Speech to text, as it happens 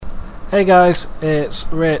Hey guys, it's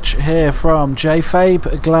Rich here from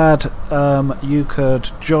JFabe. Glad you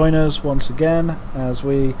could join us once again as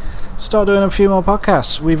we start doing a few more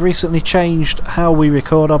podcasts. We've recently changed how we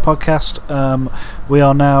record our podcast. We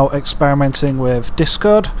are now experimenting with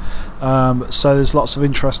Discord, so there's lots of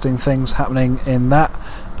interesting things happening in that.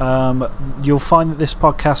 You'll find that this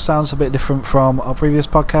podcast sounds a bit different from our previous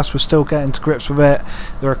podcast. We're still getting to grips with it.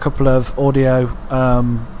 There are a couple of audio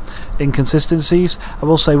inconsistencies. I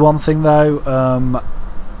will say one thing though,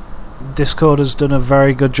 Discord has done a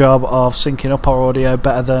very good job of syncing up our audio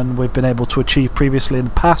better than we've been able to achieve previously in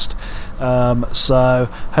the past, so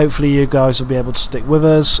hopefully you guys will be able to stick with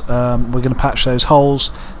us. We're going to patch those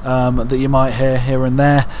holes that you might hear here and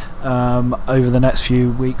there over the next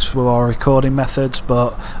few weeks with our recording methods,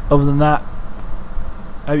 but other than that,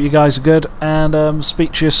 hope you guys are good and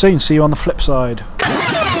speak to you soon. See you on the flip side.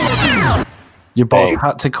 You bought a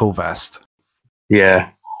tactical vest?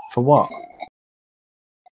 Yeah. For what?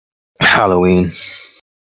 Halloween.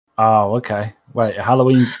 Oh, okay. Wait,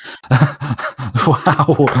 Halloween.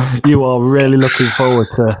 Wow, you are really looking forward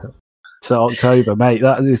to October, mate.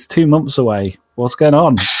 That is 2 months away. What's going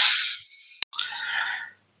on? It's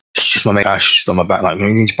just my mate Ash on my back, like,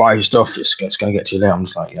 you need to buy your stuff. It's going to get too late. I'm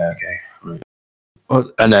just like, yeah, okay. Right.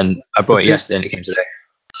 Well, and then I bought it yesterday and it came today.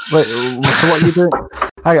 Wait, so what are you doing?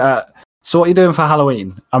 So what are you doing for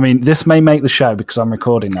Halloween? I mean, this may make the show because I'm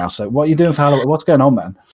recording now. So what are you doing for Halloween? What's going on,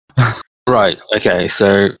 man? Right. Okay.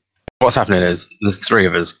 So what's happening is there's 3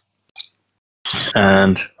 of us,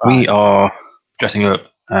 and we are dressing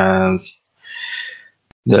up as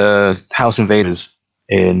the House Invaders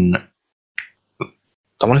in.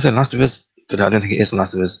 I want to say Last of Us, but I don't think it is The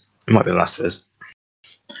Last of Us. It might be The Last of Us.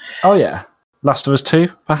 Oh yeah, Last of Us 2,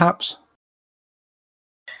 perhaps.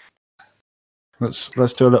 Let's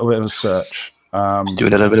do a little bit of a search.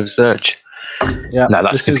 Doing a little bit of a search. Yeah. No,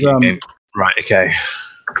 that's a computer game. Right. Okay.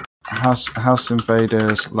 House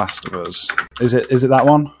Invaders, Last of Us. Is it that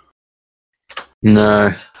one?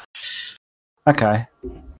 No. Okay.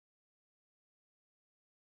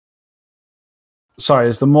 Sorry,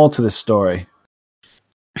 is there more to this story?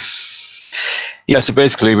 Yeah, so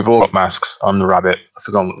basically we've all got masks. I'm the rabbit. I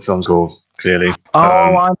forgot what the film's called, clearly. Oh,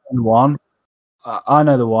 I know the one. I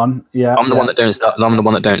know the one. Yeah. I'm the one that I'm the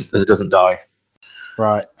one that doesn't die.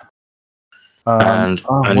 Right. And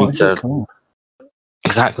I need to...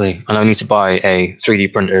 Exactly. And I need to buy a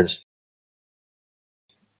 3D printed...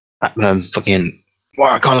 fucking...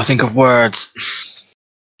 Why can't I think of words?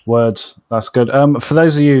 Words. That's good. For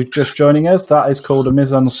those of you just joining us, that is called a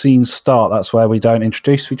mise-en-scene start. That's where we don't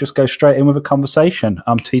introduce. We just go straight in with a conversation.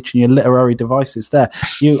 I'm teaching you literary devices there.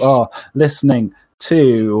 You are listening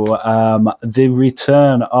to the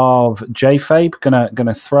return of JFabe.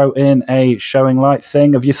 Gonna throw in a showing light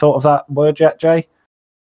thing. Have you thought of that word yet, Jay?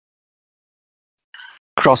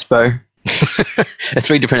 Crossbow. A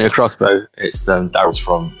 3D printed crossbow. It's Daryl's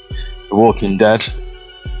from The Walking Dead.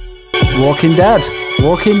 Walking Dead,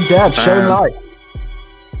 showing light.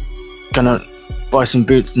 Gonna buy some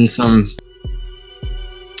boots and some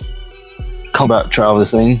combat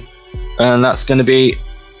trousers thing, and that's gonna be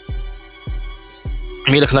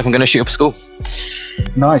me looking like I'm gonna shoot up a school.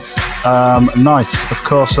 Nice. Of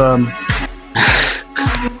course,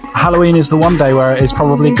 Halloween is the one day where it is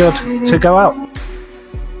probably good to go out.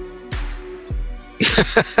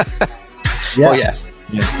 Yes. Well, yes.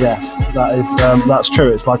 Yes, that's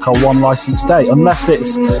true. It's like our one licensed day, unless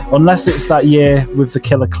it's that year with the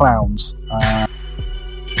killer clowns.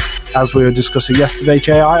 As we were discussing yesterday,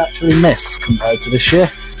 Jay, I actually missed compared to this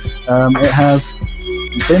year. It has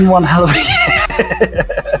been one hell of a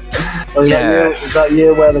year. That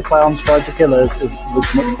year where the clowns tried to kill us was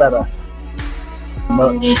much better.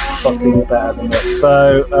 Much fucking better than this.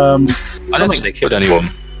 So I don't think they killed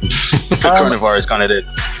anyone. The coronavirus kind of did.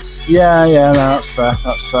 Yeah, no, that's fair.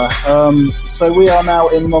 So we are now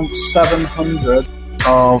in month 700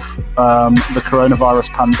 of the coronavirus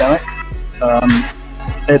pandemic.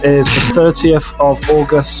 It is the 30th of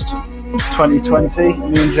August 2020.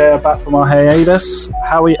 Me and Jay are back from our hiatus.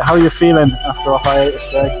 How are you feeling after our hiatus,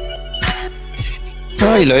 Jay?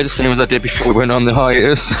 Oh, the same as I did before we went on the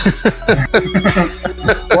hiatus.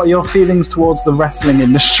 What are your feelings towards the wrestling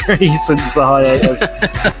industry since the hiatus?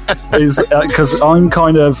 Is because I've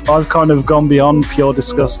kind of gone beyond pure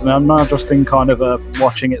disgust, and I'm now just in kind of a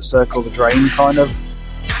watching it circle the drain kind of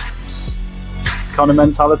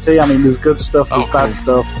mentality. I mean, there's good stuff, there's bad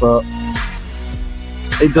stuff, but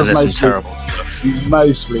it does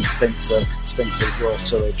mostly stinks of raw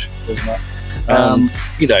sewage, doesn't it?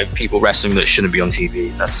 People wrestling that shouldn't be on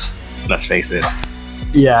TV. Let's face it.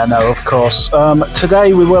 Yeah, no, of course.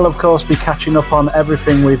 Today we will, of course, be catching up on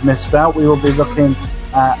everything we've missed out. We will be looking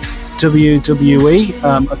at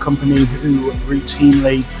WWE, a company who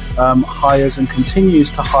routinely hires and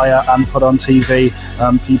continues to hire and put on TV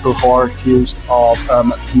people who are accused of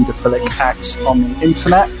paedophilic acts on the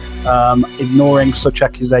internet, ignoring such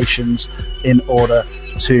accusations in order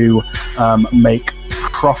to make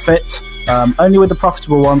profit. Only with the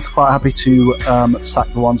profitable ones, quite happy to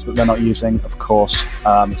sack the ones that they're not using, of course,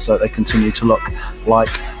 so they continue to look like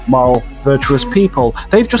moral, virtuous people.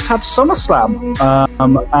 They've just had SummerSlam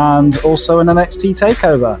and also an NXT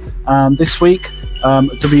TakeOver. And this week,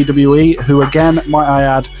 WWE, who again, might I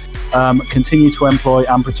add, continue to employ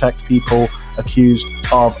and protect people accused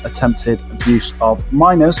of attempted abuse of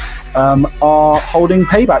minors, are holding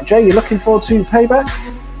Payback. Jay, you looking forward to Payback?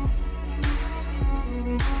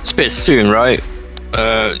 It's a bit soon, right?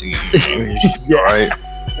 Yeah. Right.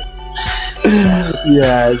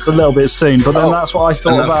 Yeah, it's a little bit soon, but then that's what I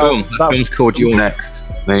thought about. That film's called You're Next.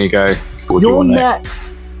 There you go. It's called You're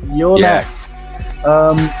Next. You're Next.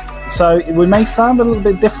 So we may sound a little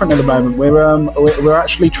bit different at the moment. We're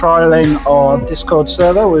actually trialing our Discord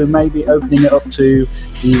server. We may be opening it up to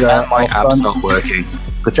either. My app's not working.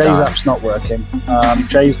 Jay's app's not working.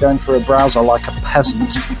 Jay's going through a browser like a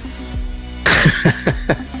peasant.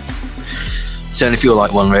 Certainly feel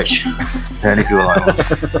like one, Rich. Certainly feel like one.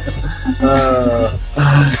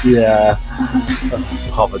 Yeah.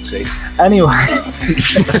 Poverty. Anyway.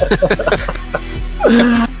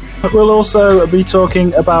 We'll also be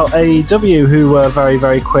talking about AEW, who were very,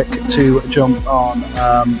 very quick to jump on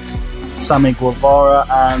Sammy Guevara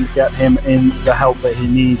and get him in the help that he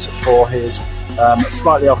needs for his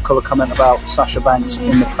slightly off-colour comment about Sasha Banks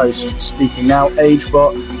in the post-speaking out age,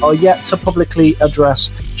 but are yet to publicly address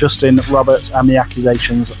Justin Roberts and the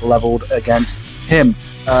accusations levelled against him.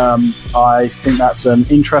 I think that's an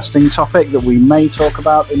interesting topic that we may talk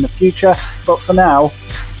about in the future, but for now,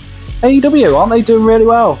 AEW, aren't they doing really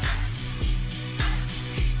well?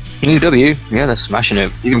 AEW, yeah, they're smashing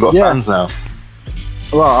it. You've even got fans now.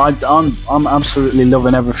 Well, I'm absolutely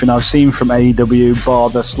loving everything I've seen from AEW, bar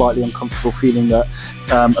the slightly uncomfortable feeling that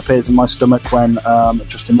appears in my stomach when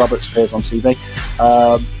Justin Roberts appears on TV.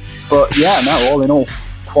 But yeah, no, all in all,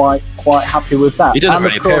 quite happy with that. He doesn't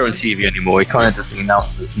really appear on TV anymore. He kind of does the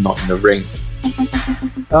announcements, not in the ring.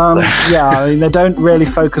 Yeah, I mean, they don't really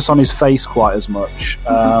focus on his face quite as much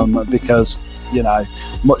because, you know,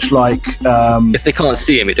 much like if they can't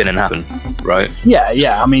see him, it didn't happen, right?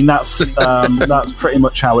 Yeah. I mean, that's pretty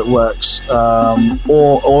much how it works.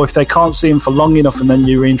 Or if they can't see him for long enough, and then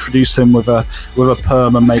you reintroduce him with a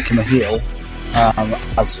perm and make him a heel,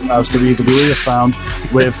 as WWE have found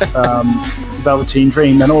with Velveteen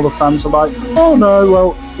Dream, then all the fans are like, oh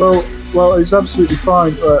no, well, it's absolutely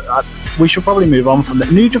fine. We should probably move on from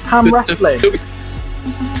that. New Japan Wrestling.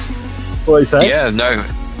 What do you say? Yeah, no,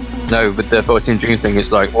 but the Velveteen Dream thing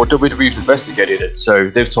is like, well, WWE's investigated it, so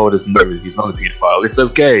they've told us no, he's not a paedophile. It's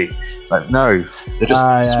okay. It's like, no, they're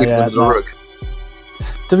just sweeping under the rug.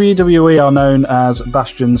 WWE are known as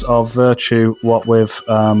bastions of virtue, what with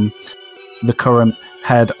the current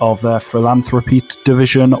head of their philanthropy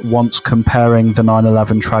division once comparing the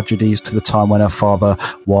 9/11 tragedies to the time when her father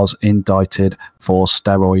was indicted for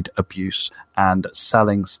steroid abuse and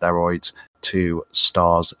selling steroids to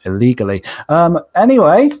stars illegally.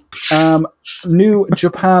 Anyway, New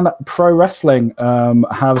Japan Pro Wrestling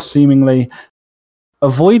have seemingly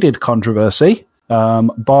avoided controversy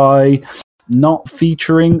by not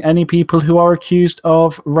featuring any people who are accused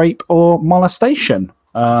of rape or molestation.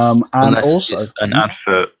 And unless also it's an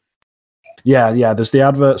advert. Yeah, there's the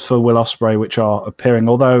adverts for Will Ospreay which are appearing,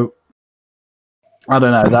 although I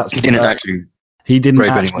don't know, that's he didn't actually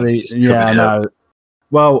yeah, no.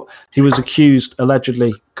 Well, he was accused,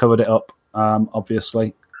 allegedly covered it up,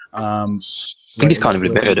 obviously. I think he's kind of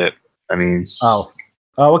admitted it. I mean, oh,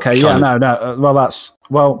 okay, yeah, no. That's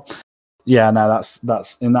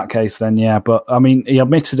in that case then, yeah. But I mean, he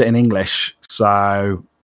admitted it in English, so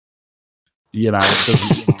you know,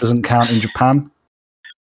 it doesn't count in Japan.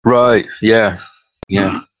 Right? Yeah,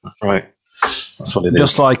 that's right. That's what it is.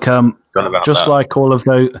 Just like all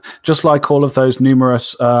of those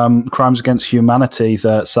numerous crimes against humanity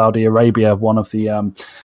that Saudi Arabia, one of the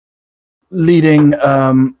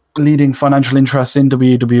leading financial interests in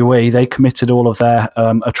WWE, they committed all of their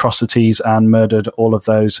atrocities and murdered all of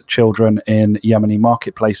those children in Yemeni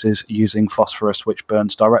marketplaces using phosphorus, which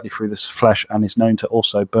burns directly through the flesh and is known to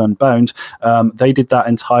also burn bones. They did that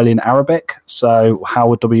entirely in Arabic. So how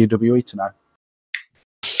would WWE to know?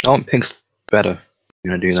 Aren't pigs better? You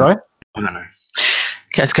gonna do that? Sorry? I don't know.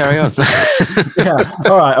 Let's carry on. Yeah.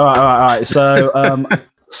 All right. So,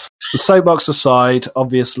 soapbox aside,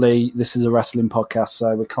 obviously this is a wrestling podcast,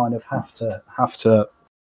 so we kind of have to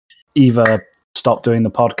either stop doing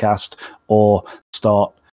the podcast or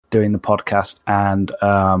start doing the podcast and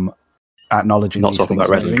acknowledging Not these talking things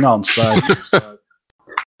about and moving on. So,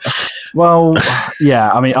 well,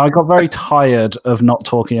 yeah. I mean, I got very tired of not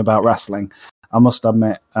talking about wrestling, I must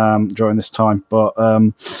admit, during this time. But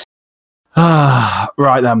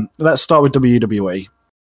right then, let's start with WWE,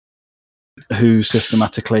 who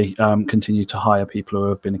systematically continue to hire people who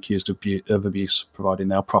have been accused of abuse, providing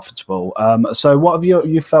they are profitable. So, what have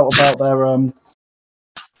you felt about their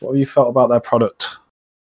what have you felt about their product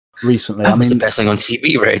recently? That was the best thing on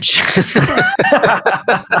TV, Reg.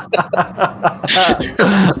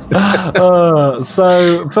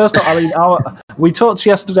 So first off, I mean, we talked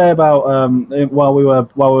yesterday about while we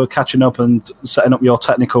were catching up and setting up your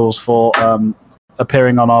technicals for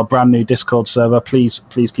appearing on our brand new Discord server. Please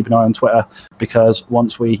keep an eye on Twitter, because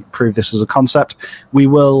once we prove this as a concept, we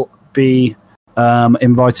will be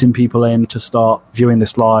inviting people in to start viewing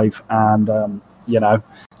this live and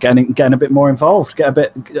getting a bit more involved,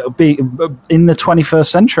 be in the 21st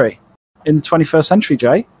century. In the 21st century,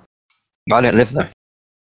 Jay. I don't live there.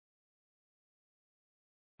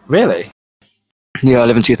 Really? Yeah, I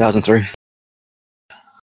live in 2003.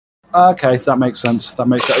 Okay, that makes sense.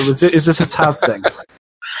 Is this a Taz thing?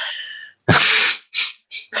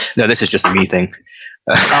 No, this is just a me thing.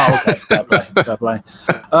 Oh, okay. Fair play.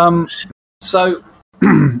 So,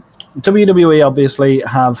 WWE obviously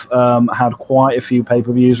have had quite a few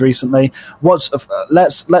pay-per-views recently. Let's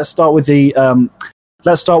start with the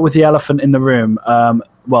elephant in the room.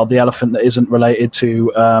 Well, the elephant that isn't related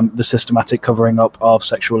to the systematic covering up of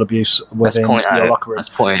sexual abuse within your locker room. Let's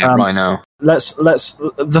point at it right now. Let's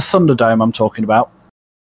the Thunderdome I'm talking about.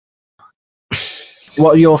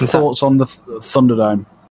 What are your thoughts on the Thunderdome?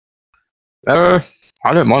 I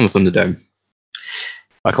don't mind the Thunderdome.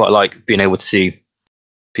 I quite like being able to see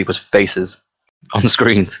people's faces on the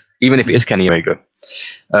screens, even if it is Kenny Omega.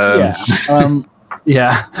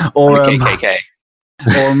 Yeah, or the KKK.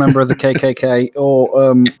 Or a member of the KKK,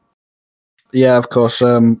 or of course,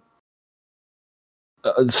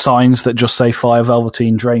 signs that just say "Fire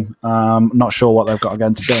Velveteen Dream." Not sure what they've got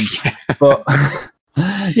against them, but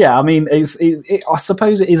yeah, I mean, I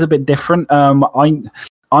suppose it is a bit different.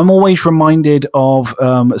 I'm always reminded of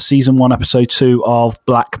season 1, episode 2 of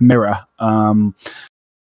Black Mirror,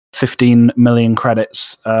 15 million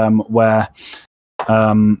credits, where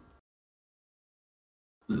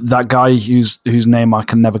that guy whose name I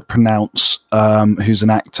can never pronounce, who's an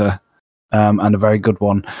actor and a very good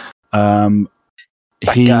one,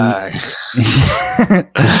 he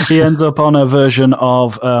ends up on a version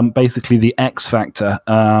of basically the X Factor,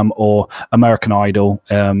 or American Idol,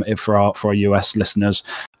 for our US listeners,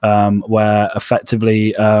 where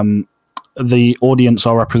effectively the audience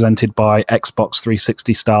are represented by Xbox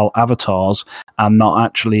 360 style avatars and not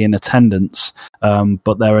actually in attendance,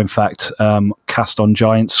 but they're in fact cast on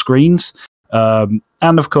giant screens. And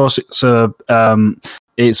of course,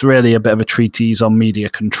 it's really a bit of a treatise on media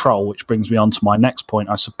control, which brings me on to my next point,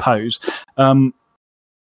 I suppose.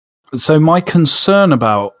 So my concern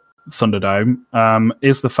about Thunderdome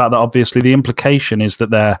is the fact that obviously the implication is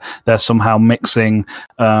that they're somehow mixing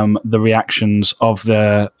the reactions of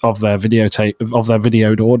their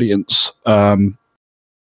videoed audience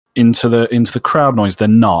into the crowd noise. They're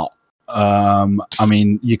not. I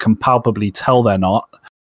mean, you can palpably tell they're not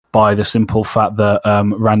by the simple fact that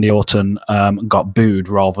Randy Orton got booed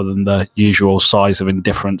rather than the usual size of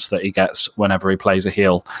indifference that he gets whenever he plays a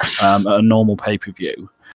heel at a normal pay-per-view.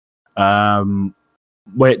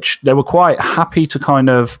 Which they were quite happy to kind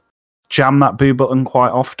of jam that boo button quite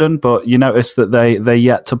often, but you notice that they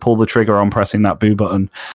yet to pull the trigger on pressing that boo button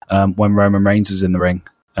when Roman Reigns is in the ring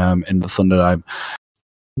in the Thunderdome.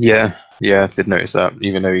 Yeah, I did notice that,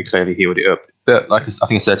 even though he clearly healed it up. But like I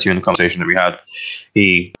think I said to you in the conversation that we had,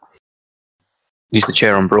 he used the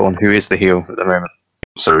chair on Braun, who is the heel at the moment.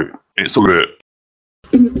 So it's all up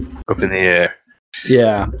in the air.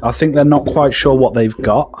 Yeah, I think they're not quite sure what they've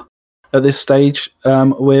got at this stage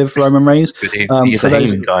with Roman Reigns. He's a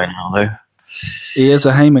Heyman guy now, though. He is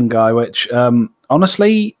a Heyman guy, which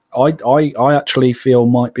honestly, I actually feel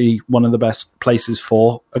might be one of the best places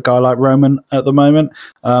for a guy like Roman at the moment.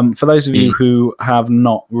 For those of you who have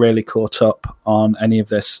not really caught up on any of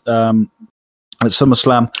this, at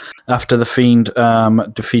SummerSlam, after The Fiend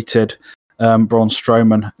defeated Braun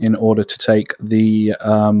Strowman in order to take the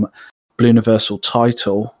Blue Universal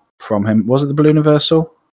title from him. Was it the Blue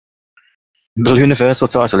Universal? Blue Universal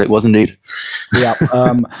title, it was indeed. Yeah.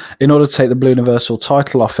 In order to take the Blue Universal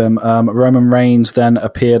title off him, Roman Reigns then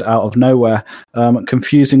appeared out of nowhere,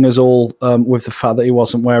 confusing us all with the fact that he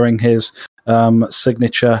wasn't wearing his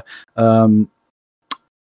signature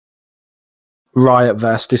riot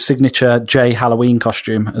vest, his signature J Halloween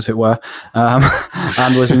costume, as it were, and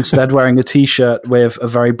was instead wearing a T-shirt with a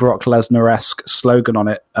very Brock Lesnar-esque slogan on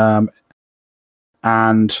it.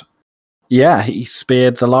 And yeah, he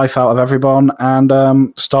speared the life out of everyone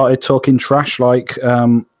and started talking trash like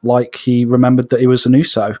he remembered that he was an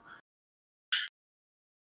Uso.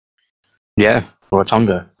 Yeah, or a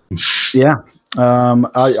Tonga. Yeah.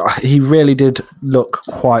 He really did look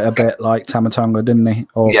quite a bit like Tama Tonga, didn't he?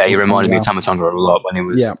 Yeah, he reminded me of Tama Tonga a lot when he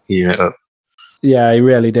was heating it up. Yeah, he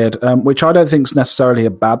really did, which I don't think is necessarily a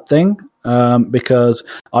bad thing, because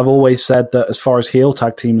I've always said that as far as heel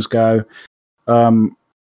tag teams go,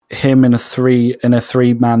 him in a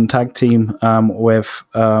three-man tag team with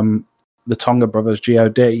the Tonga brothers,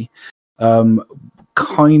 God,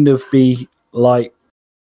 kind of be like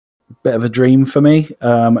a bit of a dream for me,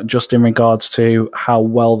 just in regards to how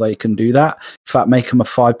well they can do that. In fact, make them a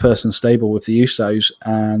 5-person stable with the Usos,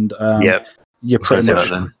 and you're pretty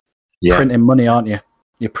much printing money, aren't you?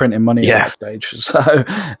 You're printing money at that stage. So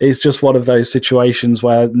it's just one of those situations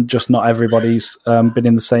where just not everybody's been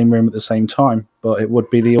in the same room at the same time. But it would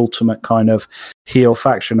be the ultimate kind of heel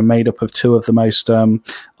faction and made up of two of the most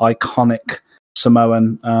iconic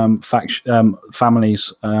Samoan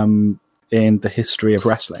families in the history of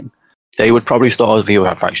wrestling. They would probably start as a heel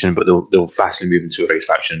faction, but they'll fastly move into a face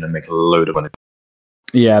faction and make a load of money.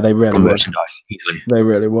 Yeah, they really would. Merchandise, easily. They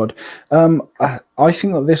really would. I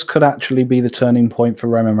think that this could actually be the turning point for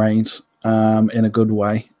Roman Reigns in a good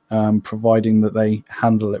way, providing that they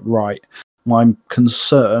handle it right. My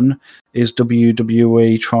concern is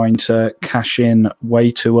WWE trying to cash in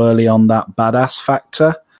way too early on that badass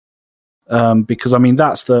factor, because I mean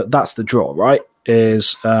that's the draw, right?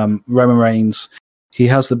 Is Roman Reigns. He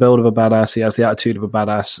has the build of a badass. He has the attitude of a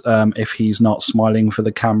badass. If he's not smiling for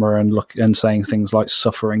the camera and saying things like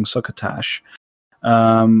 "suffering succotash,"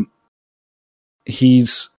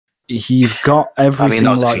 he's got everything. I mean,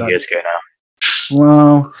 that was like a few years ago now.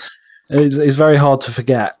 Well, it's very hard to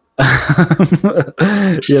forget, but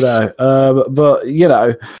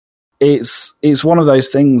it's one of those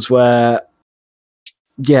things where,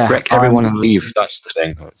 wreck everyone and leave. That's the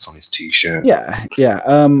thing. It's on his T-shirt. Yeah.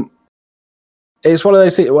 It's one of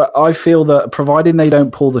those things where I feel that providing they don't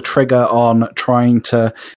pull the trigger on trying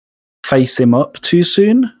to face him up too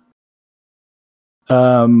soon,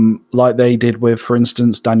 like they did with, for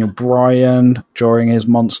instance, Daniel Bryan during his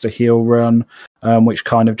monster heel run, which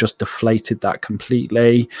kind of just deflated that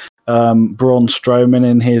completely. Braun Strowman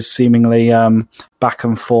in his seemingly back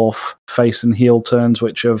and forth face and heel turns,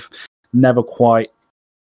 which have never quite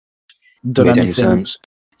done anything. Sense.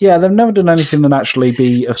 Yeah, they've never done anything that actually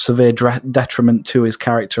be of severe detriment to his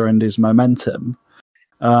character and his momentum.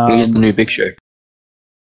 He's the new Big Show.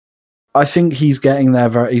 I think he's getting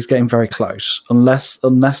there. He's getting very close, unless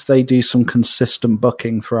they do some consistent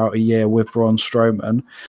booking throughout a year with Braun Strowman,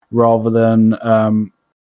 rather than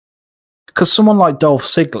because someone like Dolph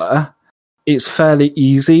Ziggler, it's fairly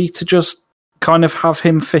easy to just kind of have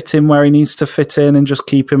him fit in where he needs to fit in and just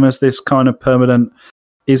keep him as this kind of permanent.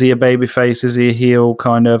 Is he a babyface? Is he a heel?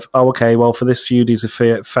 Kind of, oh, okay, well, for this feud, he's a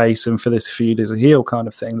face, and for this feud, he's a heel kind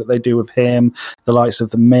of thing that they do with him, the likes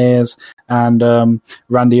of The Miz and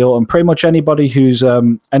Randy Orton. Pretty much anybody whose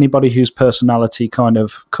personality kind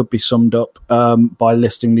of could be summed up by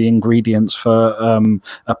listing the ingredients for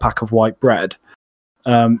a pack of white bread.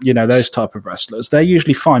 Those type of wrestlers. They're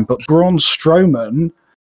usually fine. But Braun Strowman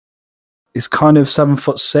is kind of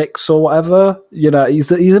 7'6" or whatever.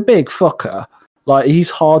 He's a big fucker. Like, he's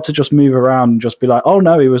hard to just move around and just be like, oh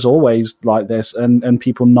no, he was always like this, and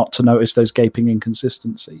people not to notice those gaping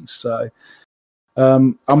inconsistencies. So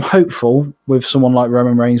I'm hopeful with someone like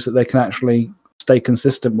Roman Reigns that they can actually stay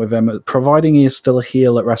consistent with him, providing he is still a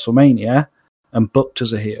heel at WrestleMania and booked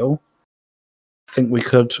as a heel. I think we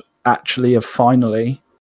could actually have finally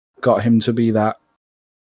got him to be that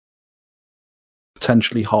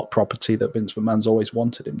potentially hot property that Vince McMahon's always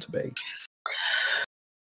wanted him to be.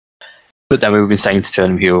 But then we've been saying to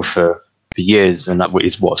turn him heel for years, and that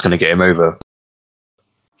is what's going to get him over.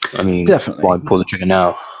 I mean, definitely. Why pull the trigger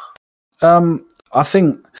now? I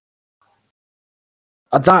think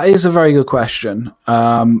that is a very good question.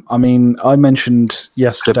 I mean, I mentioned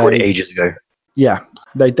yesterday. Could have put it ages ago. Yeah,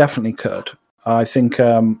 they definitely could. I think.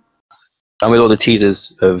 And with all the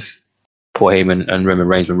teasers of Paul Heyman and Roman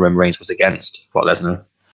Reigns, when Roman Reigns was against Brock Lesnar.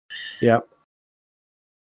 Yeah.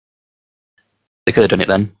 They could have done it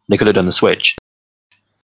then. They could have done the switch.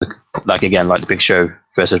 Like again, like the Big Show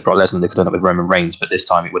versus Brock Lesnar, they could have done it with Roman Reigns, but this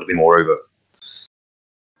time it would have been more over.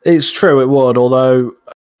 It's true, it would. Although,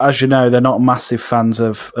 as you know, they're not massive fans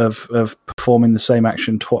of performing the same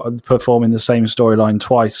action, performing the same storyline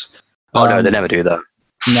twice. Oh no, they never do that.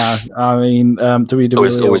 No, I mean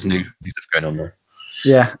WWE always new stuff going on there.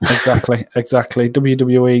 Yeah, exactly.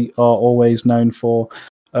 WWE are always known for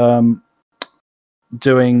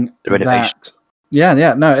doing that. Yeah,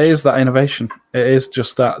 no, it is that innovation. It is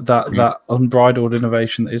just that unbridled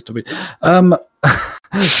innovation that is to be.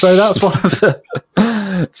 So that's one of the.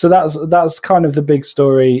 So that's kind of the big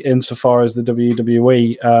story insofar as the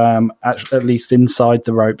WWE, at least inside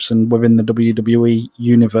the ropes and within the WWE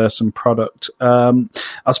universe and product. I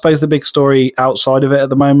suppose the big story outside of it at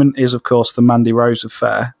the moment is, of course, the Mandy Rose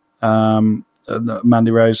affair.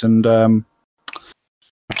 Mandy Rose and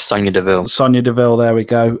Sonya Deville. Sonya Deville, there we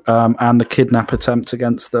go. And the kidnap attempt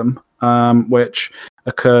against them, which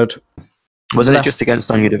occurred. Wasn't it just against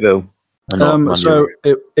Sonya Deville? So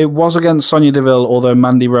it was against Sonya Deville, although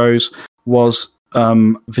Mandy Rose was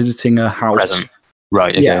visiting her house. Present.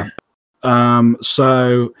 Right, okay. Yeah.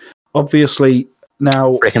 So obviously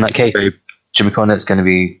now breaking that kayfabe, Jim Cornette's going to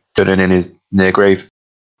be done in his near grave.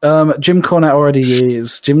 Jim Cornette already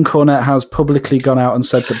is. Jim Cornette has publicly gone out and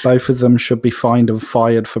said that both of them should be fined and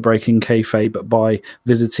fired for breaking kayfabe by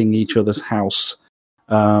visiting each other's house.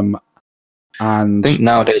 And I think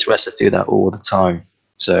nowadays wrestlers do that all the time.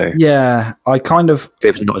 So yeah, I kind of.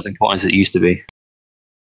 It's not as important as it used to be.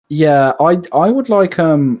 Yeah, I would like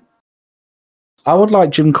Jim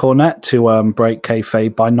Cornette to break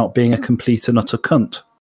kayfabe by not being a complete and utter cunt.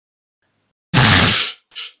 I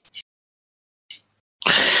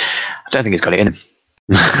don't think he's got it in him.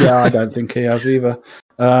 Yeah, I don't think he has either.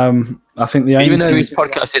 I think even though his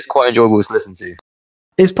podcast is quite enjoyable to listen to.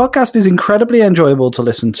 His podcast is incredibly enjoyable to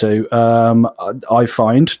listen to. I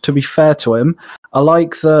find, to be fair to him, I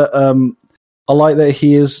like that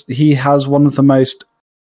he has one of the most.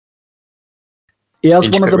 He has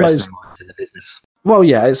one of the most minds in the business. Well,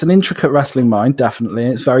 yeah, it's an intricate wrestling mind, definitely.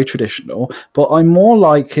 It's very traditional, but I'm more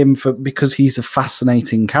like him because he's a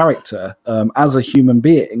fascinating character as a human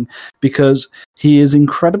being, because he is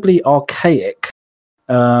incredibly archaic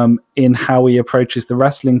in how he approaches the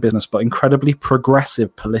wrestling business, but incredibly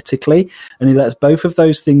progressive politically, and he lets both of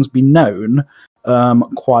those things be known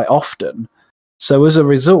quite often. So as a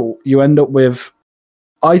result, you end up with.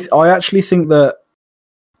 I actually think that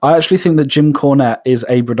Jim Cornette is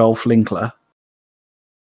Abradolf Linkler.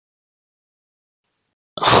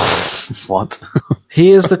 What?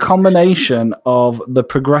 He is the combination of the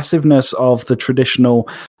progressiveness of the traditional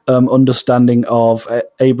understanding of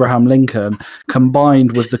Abraham Lincoln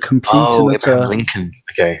combined with the complete Abraham Lincoln.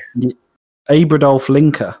 Okay. Abradolf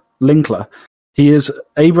Linkler. He is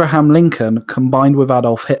Abraham Lincoln combined with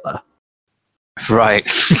Adolf Hitler. Right.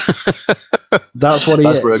 That's what he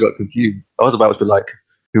is. That's where I got confused. I was about to be like,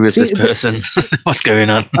 who is this person? What's going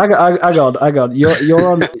on? I got.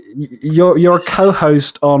 You're a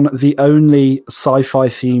co-host on the only sci-fi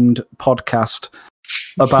themed podcast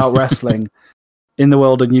about wrestling in the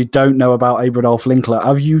world, and you don't know about Abradolf Linkler.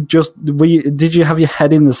 Did you have your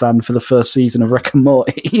head in the sand for the first season of Rick and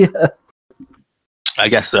Morty? I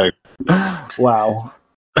guess so. Wow.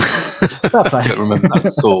 I don't remember that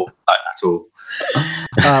at all.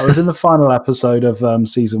 It was in the final episode of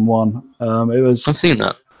season 1. It was. I've seen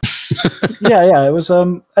that. yeah. It was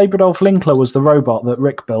Abradolf Linkler was the robot that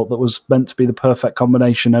Rick built that was meant to be the perfect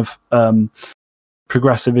combination of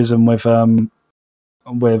progressivism with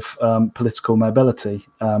political mobility,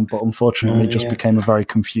 but unfortunately just became a very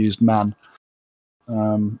confused man.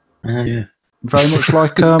 Yeah.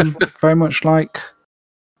 Very much like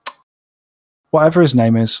whatever his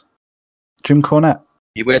name is, Jim Cornette.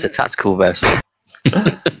 He wears a tactical vest.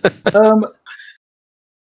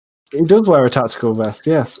 He does wear a tactical vest,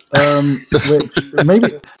 yes. Which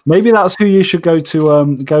maybe that's who you should go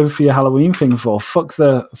for your Halloween thing for. Fuck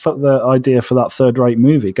the idea for that third-rate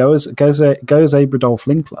movie. Go as Abradolf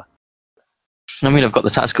Linkler. I mean, I've got the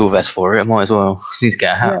tactical vest for it. I might as well. Just need to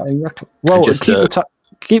get a hat. Yeah, exactly. Well,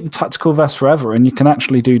 keep the tactical vest forever, and you can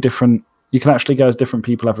actually do different. You can actually go as different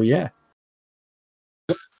people every year.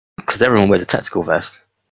 Because everyone wears a tactical vest.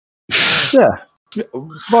 Yeah.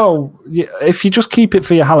 Well, if you just keep it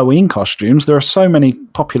for your Halloween costumes, there are so many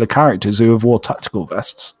popular characters who have wore tactical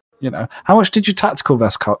vests. You know, how much did your tactical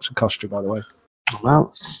vest cost you, by the way?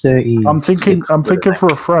 About 30. I'm thinking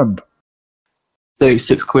for a friend.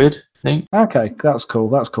 36 quid, I think. Okay, that's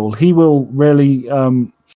cool. He will really.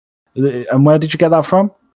 And where did you get that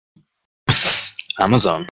from?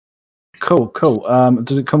 Amazon. Cool.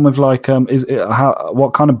 Does it come with like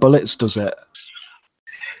what kind of bullets does it?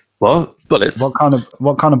 What bullets?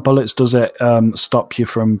 What kind of bullets does it stop you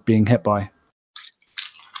from being hit by?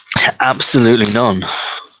 Absolutely none.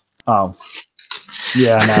 Oh,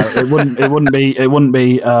 yeah, no, it wouldn't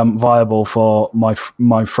be viable for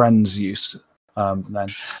my friend's use. Then,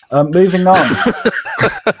 moving on.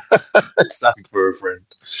 Just asking for a friend.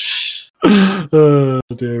 Oh,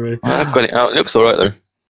 dearie. I've got it out. It looks alright though.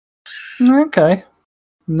 Okay,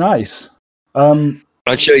 nice.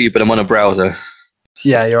 I'd show you, but I'm on a browser.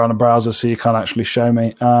 Yeah, you're on a browser, so you can't actually show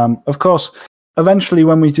me. Of course, eventually,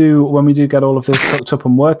 when we do get all of this hooked up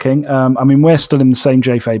and working, I mean, we're still in the same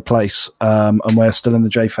JFade place, and we're still in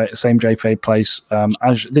the same JFade place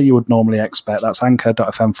as that you would normally expect. That's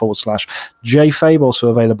anchor.fm/JFade, also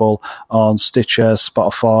available on Stitcher,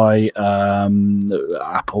 Spotify,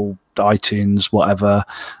 Apple, iTunes, whatever.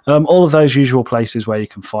 All of those usual places where you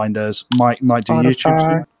can find us. Might do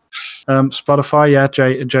YouTube. Spotify, yeah.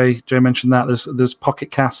 Jay mentioned that. There's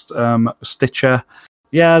Pocket Cast, Stitcher.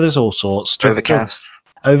 Yeah, there's all sorts. Overcast,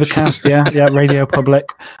 yeah, Radio Public.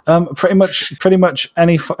 Pretty much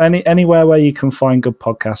anywhere where you can find good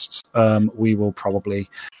podcasts, we will probably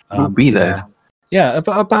we'll be there. Yeah,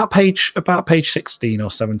 about page 16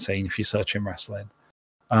 or 17 if you're searching wrestling.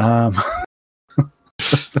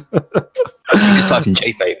 Just type in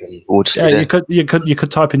JFabe and we'll just you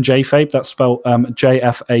could type in JFabe. That's spelled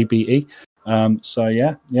JFABE.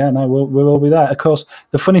 So no, we'll all be there. Of course,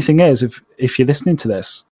 the funny thing is, if you're listening to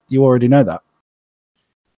this, you already know that.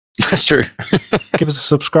 That's true. Give us a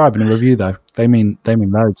subscribe and a review, though. They mean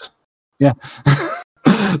loads. Yeah.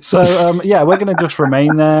 So we're going to just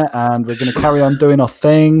remain there, and we're going to carry on doing our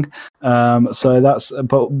thing. So that's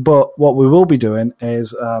but what we will be doing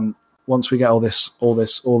is once we get all this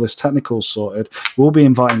technical sorted, we'll be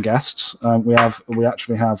inviting guests. We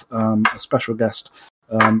actually have a special guest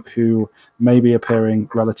who may be appearing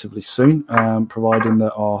relatively soon, providing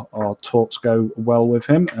that our talks go well with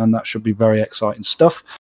him, and that should be very exciting stuff.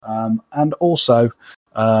 And also,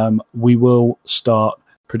 we will start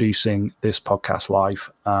producing this podcast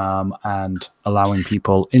live and allowing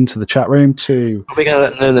people into the chat room to... Are we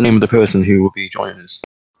going to know the name of the person who will be joining us?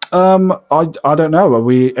 I don't know. Are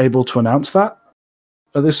we able to announce that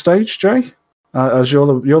at this stage, Jay? As you're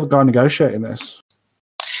the guy negotiating this.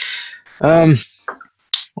 I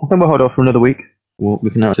think we'll hold off for another week. We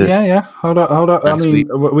can announce it. Yeah. Hold up. I mean,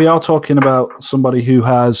 we are talking about somebody who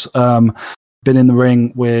has been in the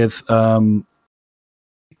ring with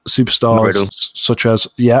superstars such as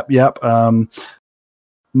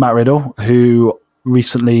Matt Riddle, who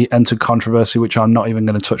recently entered controversy, which I'm not even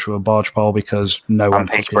going to touch with a barge pole because no one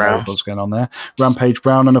knows what's going on there. Rampage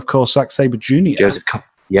Brown, and of course Zack Sabre Jr.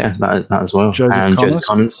 That as well. Joseph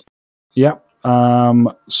Connors. Yep.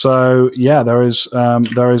 So there is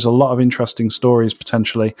a lot of interesting stories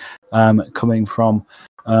potentially coming from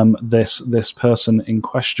this person in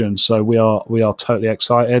question. So we are totally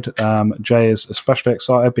excited. Jay is especially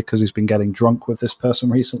excited because he's been getting drunk with this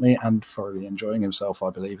person recently and thoroughly enjoying himself,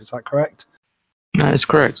 I believe. Is that correct? That is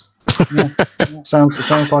correct. Yeah. Sounds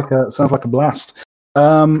like a blast.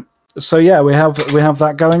 So we have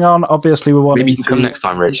that going on. Obviously, we want maybe you can come next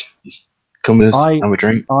time, Rich. Come with us and we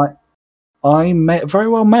drink. I may very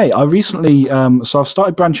well may. I recently so I've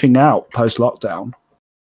started branching out post lockdown.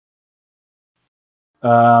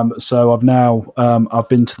 So I've now I've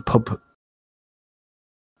been to the pub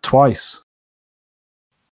twice.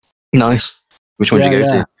 Nice. Which one did you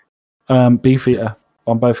go to? Beefeater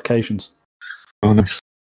on both occasions. Oh, nice.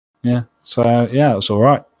 Yeah. So it was all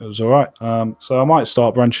right. So I might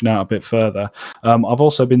start branching out a bit further. I've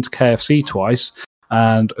also been to KFC twice,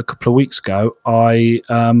 and a couple of weeks ago I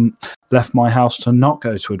left my house to not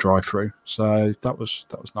go to a drive-through. So that was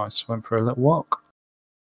nice. Went for a little walk.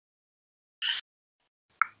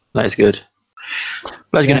 That is good. Glad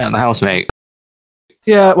you're getting out of the house, mate.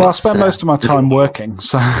 Yeah, well, I spend most of my time working,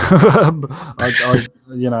 so I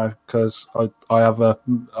because I have a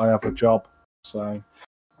job, so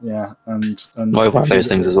yeah, and one of those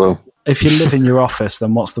things as well. If you live in your office,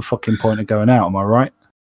 then what's the fucking point of going out? Am I right?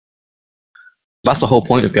 That's the whole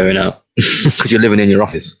point of going out, because you're living in your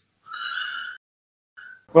office.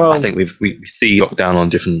 Well, I think we see lockdown on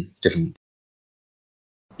different.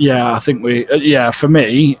 Yeah, I think for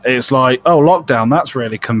me, it's like, oh, lockdown, that's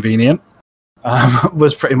really convenient.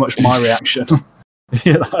 Was pretty much my reaction.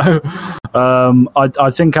 I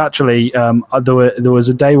think actually there was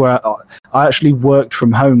a day where I actually worked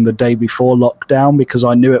from home the day before lockdown because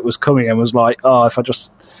I knew it was coming and was like, oh,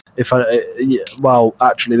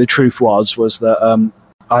 actually the truth was that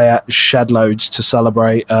I shed loads to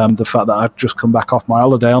celebrate the fact that I'd just come back off my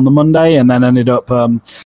holiday on the Monday, and then ended up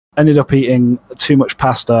eating too much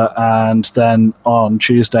pasta, and then on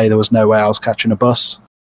Tuesday there was no way I was catching a bus.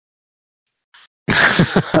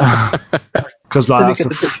 Because like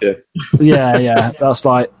that's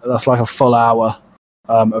like a full hour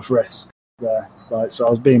of risk there. Like, so I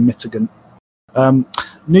was being mitigant.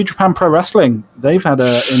 New Japan Pro Wrestling, they've had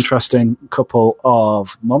an interesting couple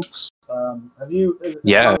of months. Have you?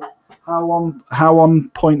 Yeah. How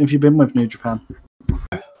on point have you been with New Japan?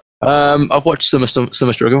 I've watched Summer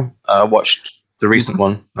Struggle. I watched the recent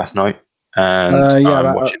one last night, and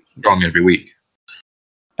I'm watching Strong every week.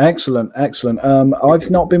 Excellent. I've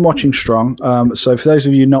not been watching Strong. So for those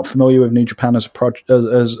of you not familiar with New Japan as a project,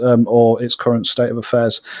 or its current state of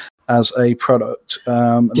affairs as a product,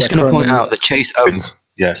 just going to point out that Chase Owens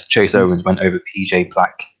went over PJ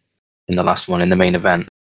Black in the last one in the main event.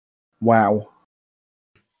 Wow.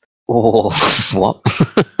 Oh, what?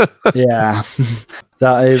 Yeah,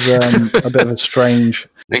 that is a bit of a strange.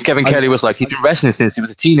 And Kevin Kelly was like, he's been wrestling since he was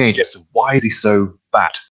a teenager, so why is he so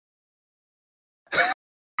bad?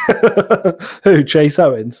 Who, Chase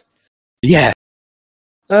Owens? Yeah.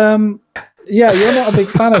 Yeah, you're not a big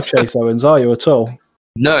fan of Chase Owens, are you, at all?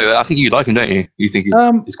 No, I think you like him, don't you? You think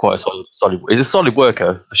he's quite a solid. He's a solid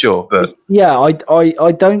worker for sure, but yeah, I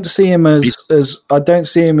don't see him as I don't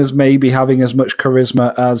see him as maybe having as much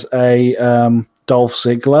charisma as a Dolph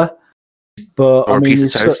Ziggler, but or a piece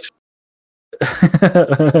of toast.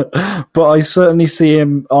 But I certainly see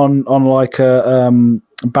him on like a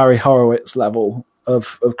Barry Horowitz level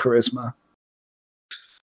of charisma.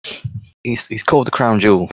 He's called the Crown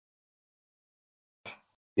Jewel.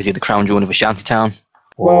 Is he the Crown Jewel of a shanty town?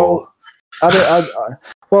 Well, I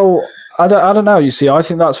don't know. You see, I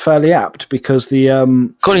think that's fairly apt because the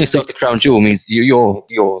calling yourself the Crown Jewel means you're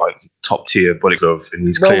like top tier Bullet Glove, and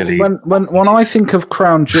he's clearly. When I think of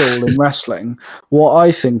Crown Jewel in wrestling, what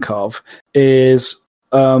I think of is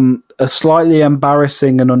a slightly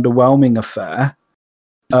embarrassing and underwhelming affair.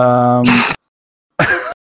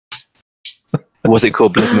 Was it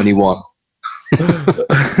called Blood Money 1?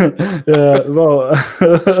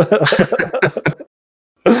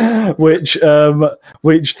 Which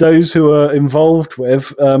those who are involved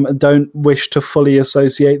with don't wish to fully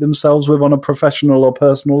associate themselves with on a professional or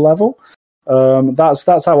personal level.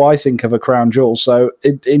 That's how I think of a Crown Jewel. So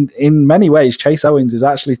in many ways, Chase Owens is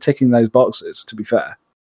actually ticking those boxes, to be fair.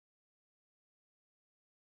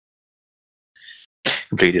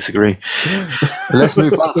 Completely disagree. Let's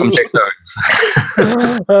move on from Chase Owens.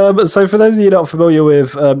 So for those of you not familiar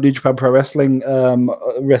with New Japan Pro Wrestling,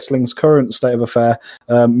 wrestling's current state of affair,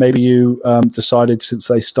 maybe you decided since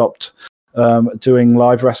they stopped doing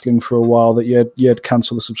live wrestling for a while that you'd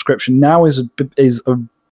cancel the subscription. Now is a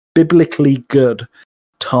biblically good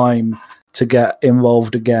time to get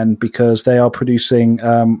involved again, because they are producing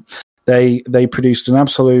they produced an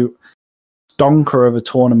absolute donker of a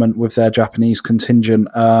tournament with their Japanese contingent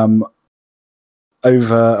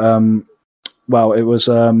over it was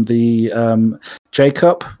the J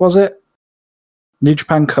Cup, was it? New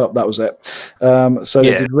Japan Cup, that was it. So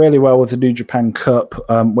they did really well with the New Japan Cup,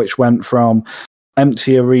 which went from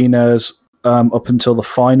empty arenas up until the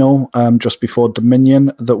final, just before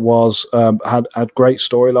Dominion, that was had great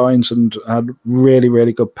storylines and had really,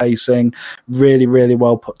 really good pacing, really, really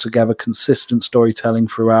well put together, consistent storytelling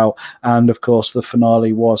throughout, and of course the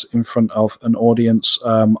finale was in front of an audience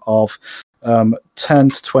of 10 to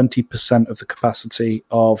 20% of the capacity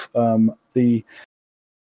of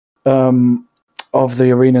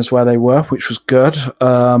the arenas where they were, which was good.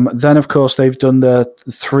 Then, of course, they've done the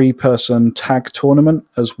 3-person tag tournament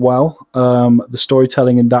as well. The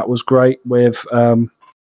storytelling in that was great, with a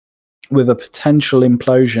potential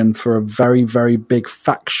implosion for a very, very big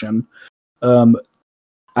faction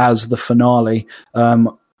as the finale.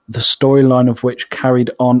 The storyline of which carried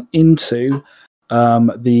on into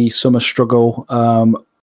the Summer Struggle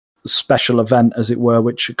special event, as it were,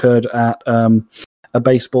 which occurred at a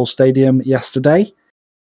baseball stadium yesterday.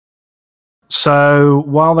 So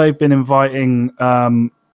while they've been inviting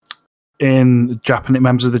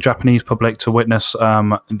members of the Japanese public to witness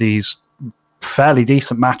these fairly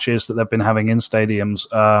decent matches that they've been having in stadiums,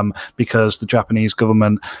 because the Japanese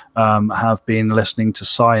government have been listening to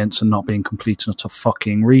science and not being complete and utter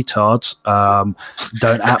fucking retards.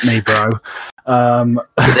 Don't at me, bro.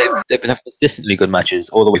 They've been having consistently good matches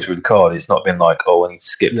all the way through the card. It's not been like, I need to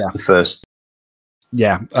skip the first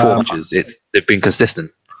 4 matches. They've been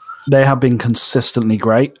consistent. They have been consistently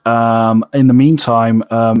great. In the meantime,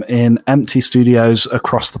 in empty studios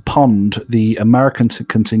across the pond, the American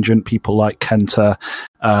contingent, people like Kenta,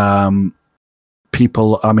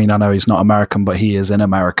 people. I mean, I know he's not American, but he is in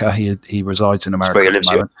America. He resides in America at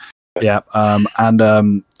the moment. Yeah,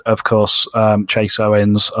 and of course, Chase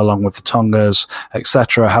Owens, along with the Tongas,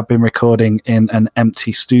 etc., have been recording in an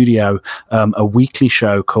empty studio a weekly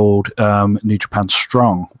show called New Japan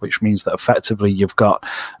Strong, which means that effectively you've got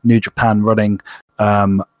New Japan running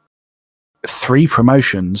 3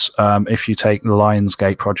 promotions if you take the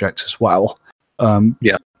Lionsgate project as well,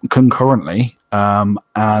 concurrently,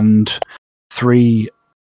 and 3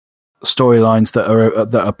 storylines that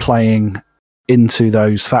are playing into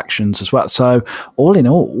those factions as well. So all in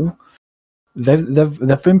all,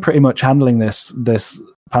 they've been pretty much handling this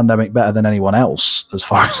pandemic better than anyone else, as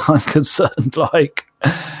far as I'm concerned. Like,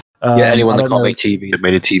 anyone that can't make TV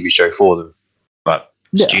made a TV show for them, but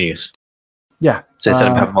it's genius. Yeah. So instead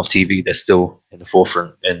of having them off TV, they're still in the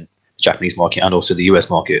forefront in the Japanese market and also the US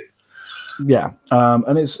market. Yeah,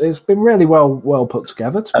 and it's been really well put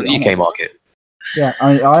together. And the UK market. Yeah,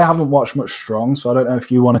 I haven't watched much Strong, so I don't know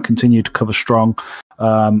if you want to continue to cover Strong,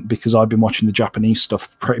 because I've been watching the Japanese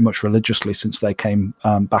stuff pretty much religiously since they came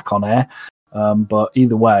back on air. But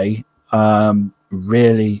either way,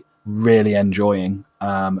 really, really enjoying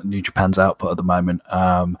New Japan's output at the moment.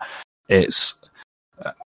 It's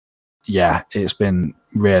been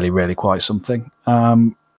really, really quite something.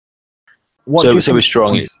 So with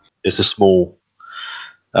Strong, it's a small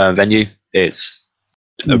venue. It's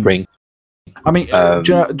a ring. I mean, do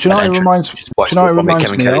you know what it reminds me of? Do you know what it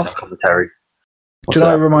reminds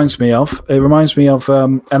me of? It reminds me of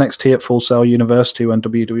NXT at Full Sail University when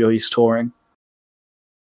WWE's touring.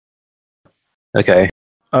 Okay.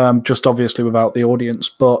 Just obviously without the audience,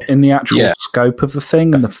 but in the actual scope of the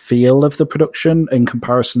thing and the feel of the production in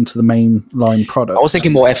comparison to the mainline product. I was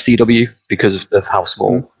thinking more FCW because of how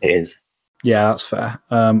small it is. Yeah, that's fair.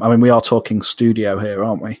 I mean, we are talking studio here,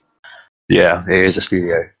 aren't we? Yeah, it is a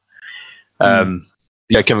studio.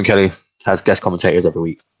 Kevin Kelly has guest commentators every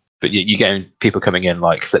week, but you're getting people coming in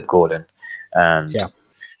like Flip Gordon and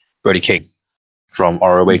Brody King from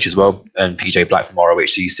ROH as well, and PJ Black from ROH.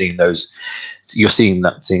 So you're seeing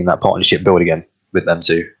that partnership build again with them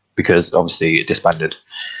too, because obviously it disbanded.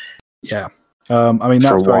 Yeah, I mean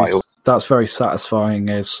that's very satisfying.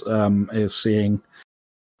 Is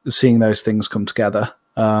seeing those things come together.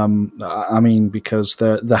 I mean, because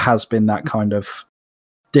there has been that kind of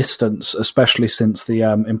distance, especially since the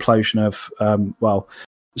implosion of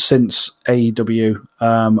since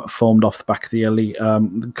AEW formed off the back of the Elite,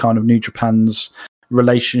 kind of New Japan's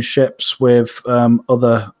relationships with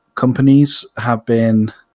other companies have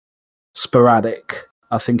been sporadic.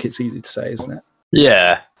 I think it's easy to say, isn't it?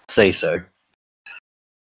 Yeah, say so.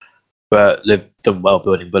 But they've done well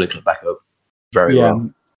building Bullet Club back up very well.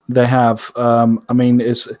 They have. I mean,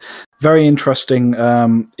 it's very interesting.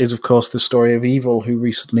 Is of course the story of Evil, who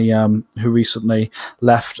recently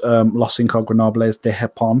left Los Ingobernables de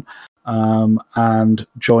Japón and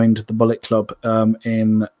joined the Bullet Club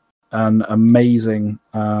in an amazing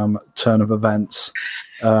turn of events.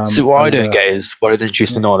 So what I don't get is why did they choose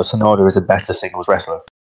Sonata? Sonata is a better singles wrestler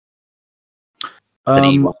than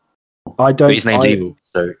Evil. I don't. But his name's Evil,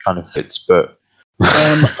 so it kind of fits. But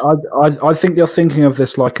I think you're thinking of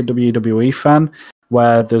this like a WWE fan,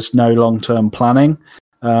 where there's no long-term planning,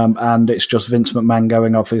 and it's just Vince McMahon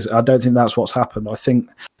going off his. I don't think that's what's happened. I think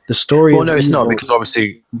the story. Well, no, it's not, because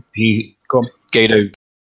obviously Gato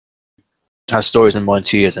has stories in mind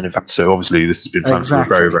 2 years, and in fact, so obviously this has been planned for a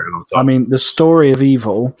very, very long time. I mean, the story of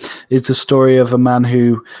Evil is the story of a man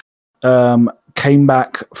who came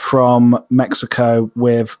back from Mexico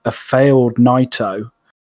with a failed Naito.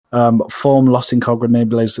 Formed Los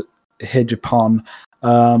Ingobernables de Japón,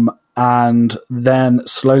 and then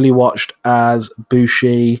slowly watched as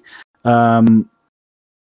Bushi, Kenta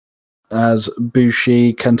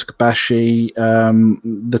Kobashi,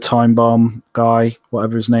 the Time Bomb guy,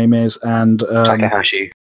 whatever his name is, and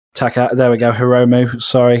Takahashi. There we go, Hiromu.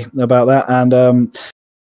 Sorry about that, and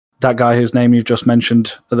that guy whose name you've just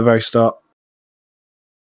mentioned at the very start.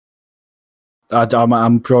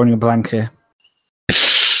 I'm drawing a blank here.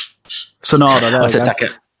 Sonata.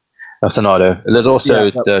 Sonata. There's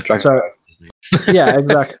also the Dragon. So, yeah,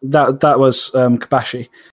 exactly. That was Kobashi,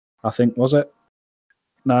 I think. Was it?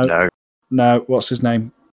 No. What's his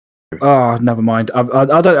name? Oh, never mind.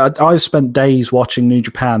 I've spent days watching New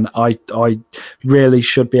Japan. I really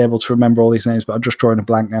should be able to remember all these names, but I'm just drawing a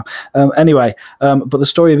blank now. Anyway, but the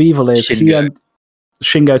story of Evil is Shingo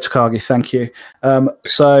Takagi. Thank you.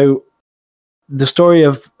 So. The story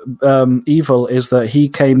of Evil is that he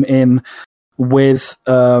came in with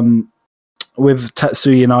Tetsuya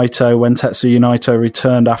Naito when Tetsuya Naito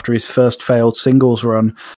returned after his first failed singles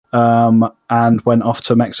run and went off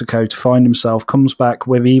to Mexico to find himself, comes back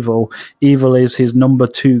with Evil. Evil is his number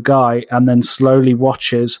 2 guy, and then slowly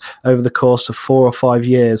watches over the course of 4 or 5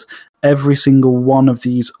 years every single one of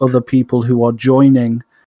these other people who are joining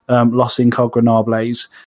Los Ingobernables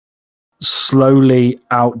slowly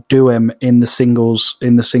outdo him in the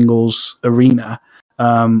singles arena.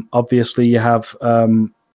 Obviously you have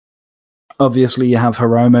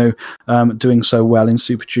Hiromu doing so well in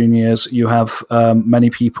Super Juniors. You have many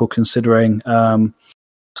people considering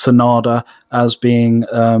Sanada as being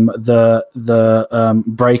the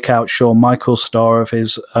breakout Shawn Michaels star of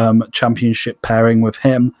his championship pairing with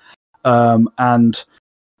him. And,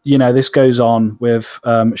 this goes on with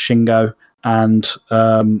Shingo and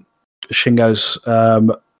Shingo's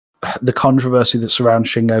the controversy that surrounds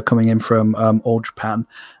Shingo coming in from All Japan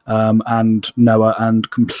and Noah, and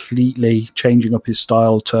completely changing up his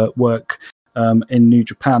style to work in New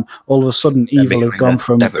Japan. All of a sudden, Evil has gone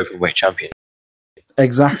from never openweight champion.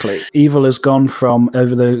 Exactly. Evil has gone from,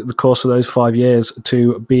 over the course of those 5 years,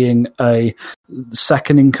 to being a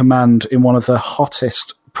second in command in one of the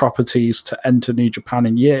hottest properties to enter New Japan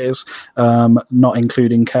in years, not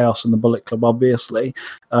including Chaos and the Bullet Club, obviously,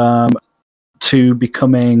 to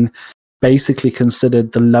becoming basically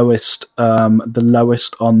considered the lowest on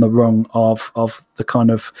the rung of the kind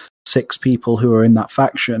of 6 people who are in that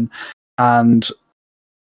faction. And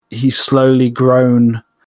he's slowly grown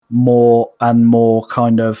more and more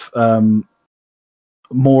kind of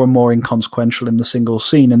more and more inconsequential in the singles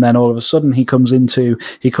scene, and then all of a sudden he comes into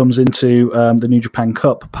the New Japan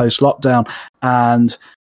Cup post lockdown, and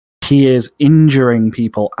he is injuring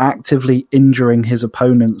people, actively injuring his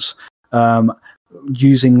opponents,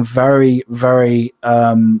 using very, very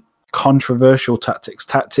controversial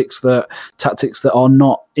tactics that are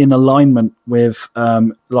not in alignment with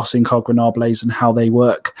Los Ingobernables and how they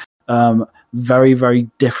work. Very, very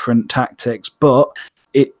different tactics, but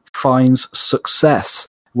it finds success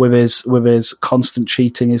with his constant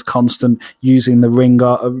cheating, his constant using the ring,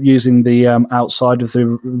 using the outside of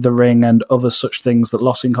the ring, and other such things that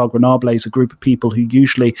Los Ingobernables, a group of people who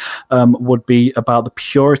usually would be about the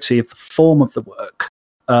purity of the form of the work.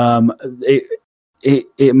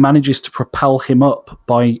 It manages to propel him up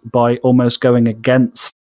by almost going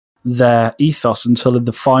against their ethos, until in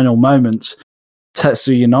the final moments,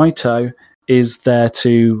 Tetsuya Naito is there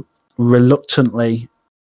to reluctantly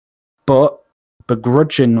but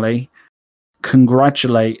begrudgingly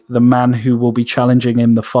congratulate the man who will be challenging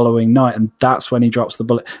him the following night, and that's when he drops the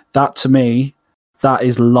bullet. That, to me, that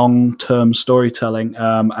is long-term storytelling,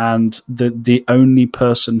 and the only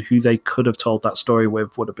person who they could have told that story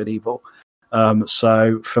with would have been Evil.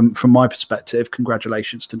 So from my perspective,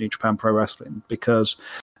 congratulations to New Japan Pro Wrestling, because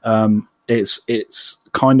it's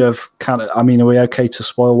kind of. I mean, are we okay to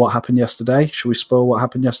spoil what happened yesterday? Should we spoil what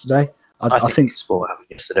happened yesterday? I think spoil what happened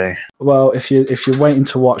yesterday. Well, if you're waiting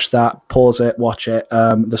to watch that, pause it, watch it.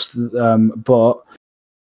 But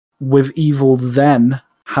with Evil then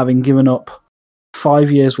having given up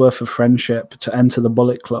 5 years worth of friendship to enter the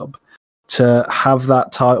Bullet Club, to have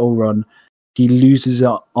that title run, he loses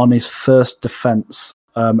it on his first defense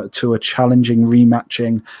to a challenging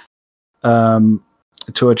rematching Tetsuya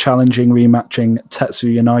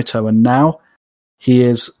Naito, and now he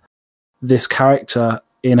is this character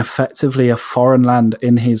in effectively a foreign land,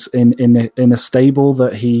 in a stable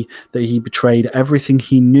that he betrayed everything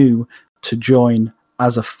he knew to join,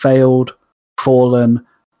 as a failed, fallen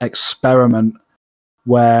experiment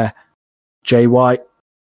where Jay White,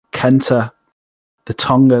 Kenta, the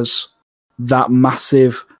Tongas, that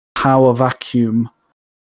massive power vacuum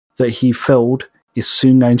that he filled is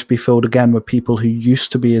soon going to be filled again with people who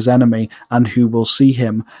used to be his enemy and who will see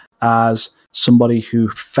him as somebody who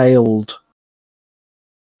failed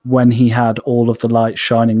when he had all of the light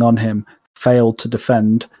shining on him, failed to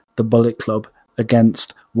defend the Bullet Club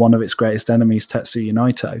against one of its greatest enemies, Tetsuya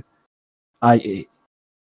Naito.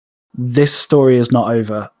 This story is not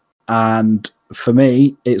over, and for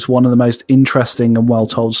me, it's one of the most interesting and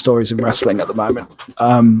well-told stories in wrestling at the moment.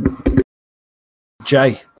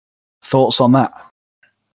 Jay, thoughts on that?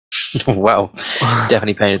 Well,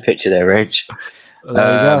 definitely painted a picture there, Rich.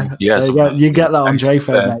 There you go. Yes, there you go. You get that on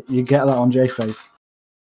J-Fade, mate. You get that on J-Fade.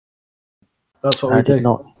 That's what we do. I did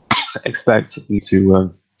not expect you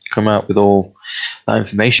to come out with all that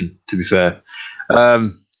information, to be fair.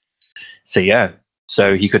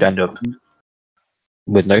 So he could end up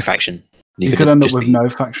with no faction. He could end up with no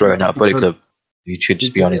faction. Throwing out Bullet Club. He should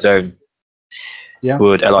just be on his own. Yeah.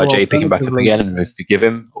 Would LIJ pick him back up again and forgive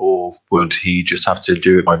him, or would he just have to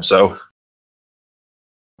do it by himself?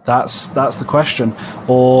 That's the question.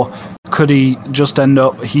 Or could he just end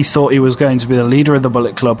up? He thought he was going to be the leader of the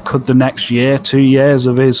Bullet Club. Could the next year, 2 years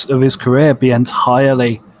of his career be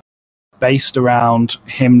entirely based around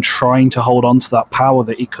him trying to hold on to that power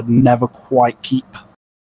that he could never quite keep?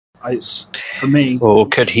 It's for me. Or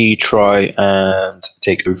could he try and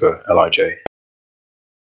take over LIJ?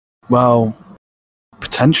 Well,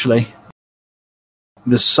 potentially.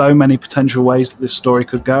 There's so many potential ways that this story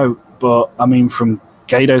could go. But I mean, from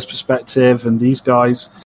Gado's perspective and these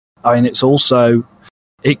guys, I mean,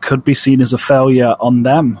 it could be seen as a failure on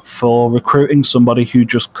them for recruiting somebody who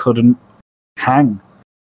just couldn't hang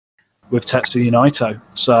with Tetsuya Naito.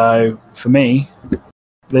 So for me,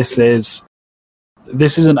 this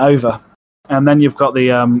isn't over. And then you've got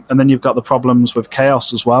the problems with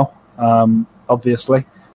Chaos as well. Obviously,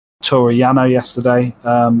 Toru Yano yesterday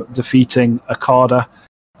defeating Okada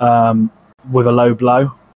with a low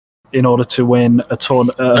blow in order to win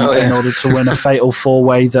in order to win a fatal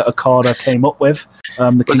 4-way that Okada came up with.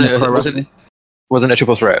 Wasn't it a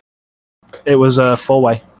triple threat? It was a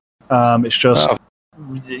 4-way. It's just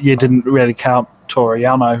you didn't really count Toru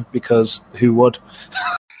Yano because who would?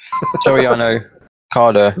 Toru Yano,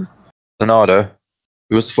 Okada, Sanada.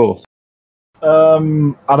 Who was the fourth? I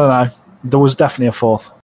don't know. There was definitely a fourth.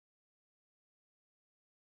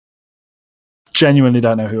 Genuinely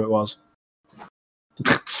don't know who it was.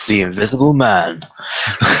 The Invisible Man.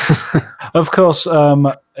 Of course,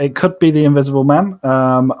 it could be the Invisible Man.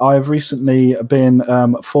 I've recently been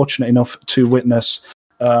fortunate enough to witness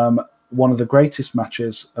one of the greatest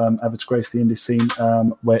matches ever to grace the indie scene,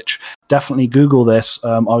 which definitely Google this.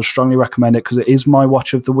 I would strongly recommend it because it is my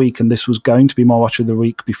watch of the week, and this was going to be my watch of the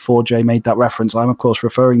week before Jay made that reference. I'm, of course,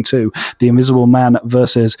 referring to The Invisible Man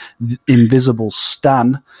versus Invisible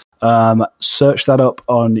Stan. Search that up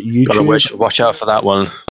on YouTube. Gotta watch out for that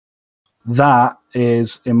one. That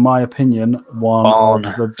is, in my opinion, one of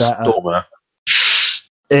the better. Stormer.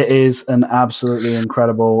 It is an absolutely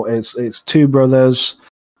incredible. It's two brothers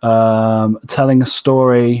telling a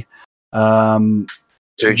story. Joey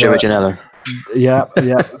Janela. Yeah.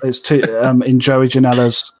 It's two in Joey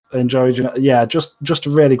Janela's. Yeah, just a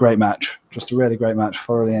really great match. Just a really great match.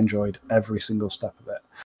 Thoroughly enjoyed every single step of it.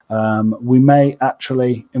 We may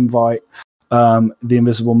actually invite the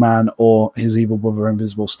Invisible Man or his evil brother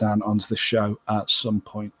Invisible Stan onto the show at some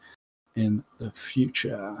point in the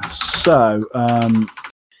future. So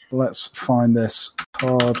let's find this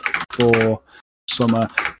card for Summer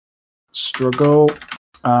Struggle.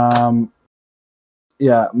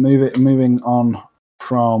 Moving on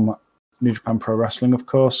from New Japan Pro Wrestling, of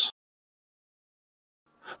course.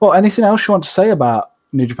 Well, anything else you want to say about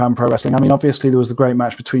New Japan Pro Wrestling? I mean, obviously there was the great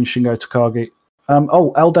match between Shingo Takagi.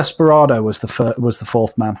 El Desperado was the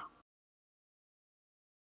fourth man.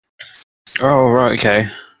 Oh right, okay.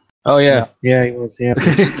 Oh yeah, he was. Yeah,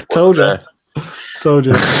 Told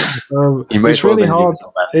you. It's really hard.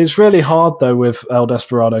 It's really hard though with El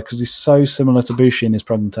Desperado because he's so similar to Bushi in his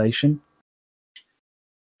presentation.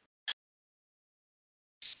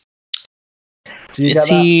 Do you get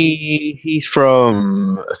that? He's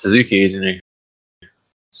from Suzuki, isn't he?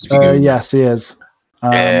 Yes, he is.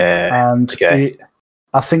 I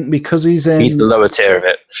think because he's the lower tier of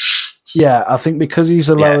it. Yeah, I think because he's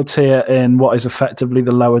a lower tier in what is effectively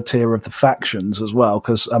the lower tier of the factions as well.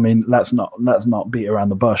 Because I mean, let's not beat around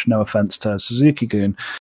the bush. No offense to Suzuki-gun,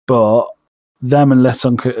 but them and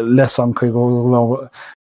Leon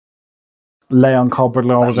Cobra.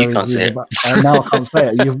 You can't say it. Now I can't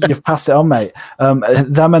say it. You've passed it on, mate.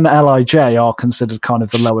 Them and LIJ are considered kind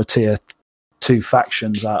of the lower tier two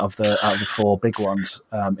factions out of the four big ones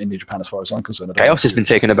in New Japan, as far as I'm concerned. Chaos has been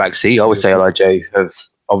taking a back seat. I would say LIJ have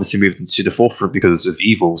obviously moved into the forefront because of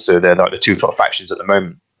Evil, so they're like the two top factions at the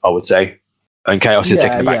moment, I would say. And Chaos is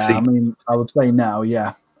taking a back seat. I mean, I would say now,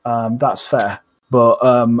 that's fair. But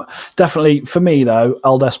definitely, for me, though,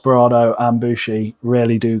 El Desperado and Bushi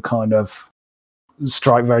really do kind of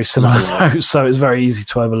strike very similar notes, so it's very easy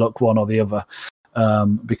to overlook one or the other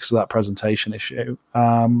because of that presentation issue.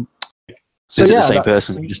 Is it the same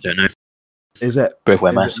person? We just don't know. Is it? Both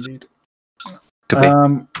wear masks. Could be.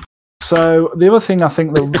 So the other thing I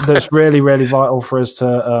think that's really, really vital for us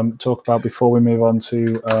to talk about before we move on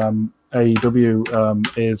to AEW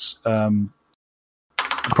is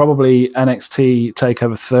probably NXT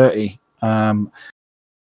TakeOver 30.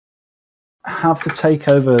 Have the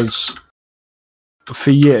takeovers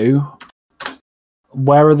for you?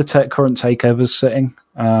 Where are the current takeovers sitting?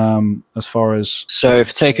 As far as so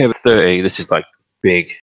for TakeOver 30, this is like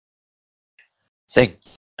big thing,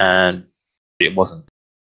 and it wasn't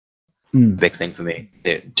a big thing for me.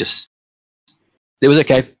 It was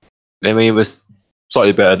okay. I mean, it was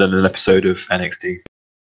slightly better than an episode of NXT.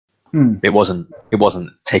 It wasn't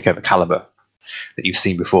takeover caliber that you've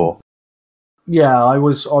seen before. Yeah, I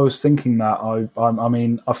was thinking that. I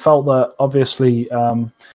mean, I felt that obviously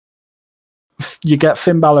you get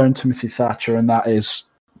Finn Balor and Timothy Thatcher, and it's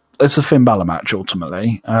a Finn Balor match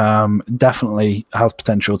ultimately. Definitely has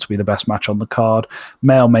potential to be the best match on the card.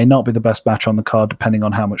 May or may not be the best match on the card, depending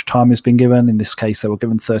on how much time has been given. In this case, they were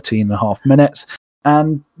given 13 and a half minutes,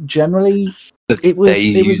 and generally, it was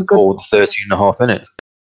a good, 13 and a half minutes.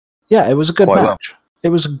 Yeah, it was a good Quite match. Well. It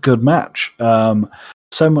was a good match.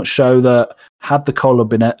 So much so that had the card have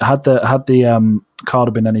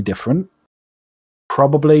been any different,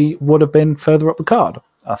 probably would have been further up the card,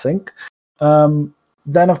 I think.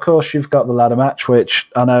 Then, of course, you've got the ladder match, which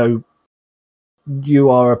I know you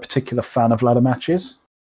are a particular fan of ladder matches.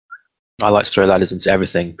 I like to throw ladders into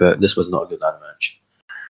everything, but this was not a good ladder match.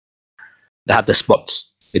 They had the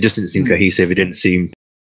spots. It just didn't seem cohesive. It didn't seem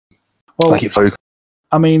like it focused.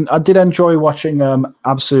 I mean, I did enjoy watching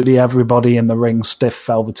absolutely everybody in the ring stiff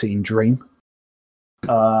Velveteen Dream.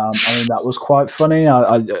 I mean, that was quite funny.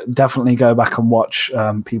 I definitely go back and watch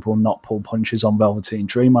people not pull punches on Velveteen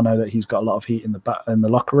Dream. I know that he's got a lot of heat in the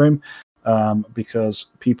locker room because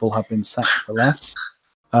people have been sacked for less.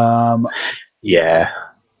 Yeah.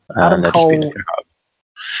 Adam Cole.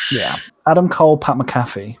 Yeah. Adam Cole, Pat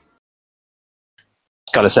McAfee.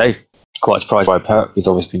 Gotta say, quite surprised by Pat. He's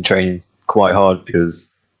always been training quite hard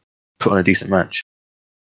because put on a decent match.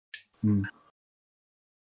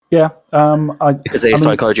 Yeah, because his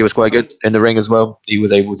psychology was quite good in the ring as well. He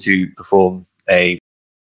was able to perform a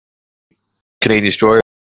Canadian Destroyer.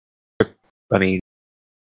 I mean,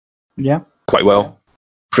 yeah, quite well.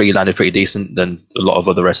 Landed pretty decent than a lot of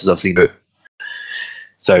other wrestlers I've seen.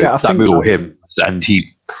 So yeah, that moved all him, and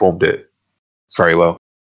he performed it very well.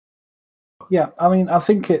 Yeah, I mean, I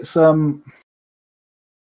think it's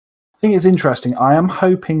interesting. I am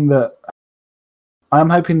hoping that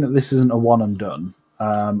this isn't a one and done.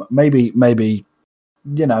 Maybe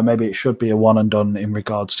it should be a one and done in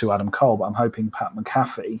regards to Adam Cole, but I'm hoping Pat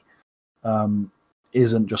McAfee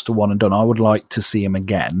isn't just a one and done. I would like to see him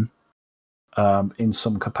again in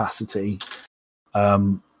some capacity,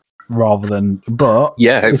 rather than. But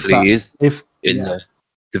yeah, hopefully he is in the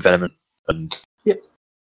development and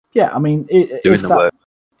yeah. I mean, doing the work.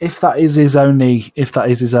 If that is his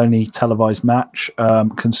only televised match,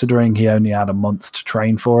 considering he only had a month to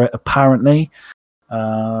train for it, apparently.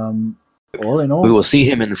 All in all, we will see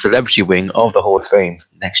him in the celebrity wing of the Hall of Fame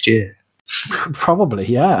next year. Probably,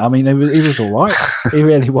 yeah. I mean, he was all right. He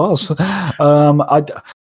really was.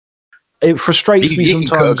 It frustrates me sometimes. You can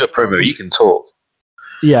cut a good promo. You can talk.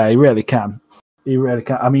 Yeah, he really can. He really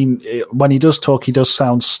can. I mean, when he does talk, he does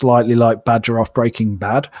sound slightly like Badger off Breaking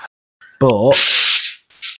Bad, but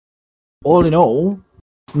all in all,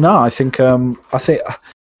 no. I think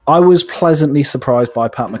I was pleasantly surprised by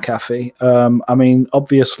Pat McAfee. I mean,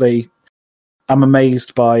 obviously, I'm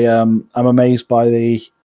amazed by the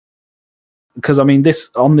because I mean this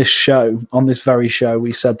very show,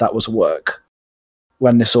 we said that was work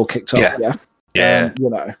when this all kicked off. Yeah.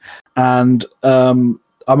 And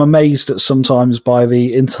I'm amazed at sometimes by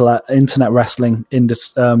the internet wrestling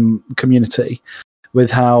community with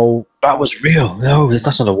how that was real. No,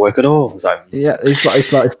 that's not a work at all.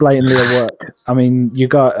 It's blatantly a work. I mean,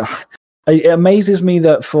 it amazes me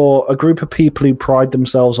that for a group of people who pride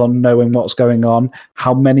themselves on knowing what's going on,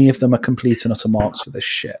 how many of them are complete and utter marks for this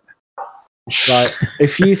shit. Like,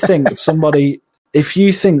 if you think somebody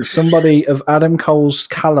of Adam Cole's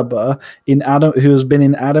caliber who has been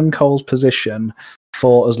in Adam Cole's position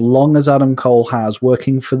for as long as Adam Cole has,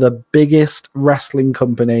 working for the biggest wrestling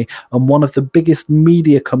company and one of the biggest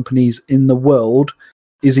media companies in the world,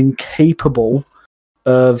 is incapable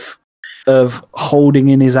of holding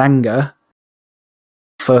in his anger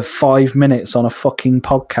for 5 minutes on a fucking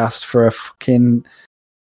podcast for a fucking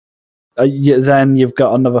then you've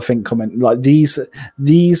got another thing coming. Like these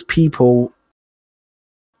people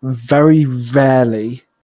very rarely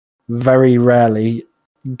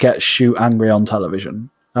get shoot angry on television.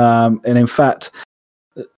 And in fact,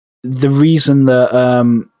 the reason that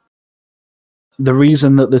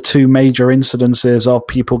the two major incidences of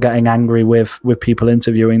people getting angry with people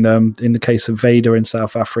interviewing them, in the case of Vader in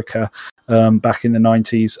South Africa back in the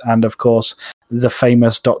 90s, and of course the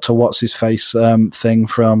famous Dr. What's-His-Face thing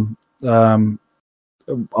from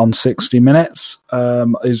on 60 Minutes,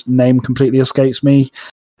 his name completely escapes me.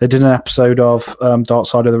 They did an episode of Dark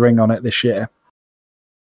Side of the Ring on it this year.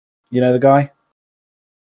 You know the guy?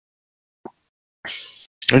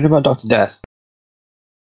 What about Dr. Death?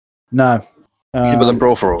 No. About the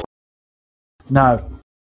Brawl for All? No.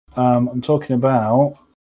 I'm talking about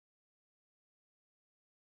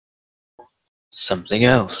something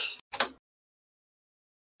else.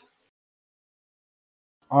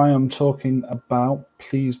 I am talking about,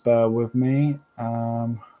 please bear with me,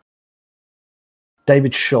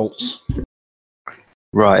 David Schultz.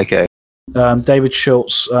 Right, okay. David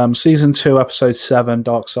Schultz, Season 2, Episode 7,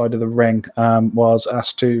 Dark Side of the Ring, was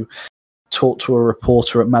asked to talk to a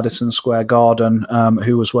reporter at Madison Square Garden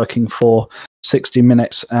who was working for 60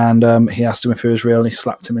 Minutes, and he asked him if he was real, and he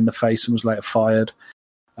slapped him in the face and was later fired.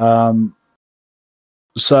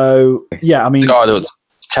 So, yeah, I mean... The guy that was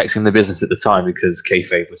texting the business at the time because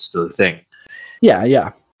kayfabe was still a thing.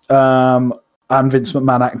 Yeah. And Vince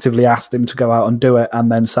McMahon actively asked him to go out and do it, and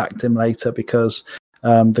then sacked him later because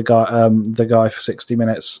the guy for 60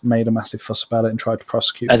 Minutes made a massive fuss about it and tried to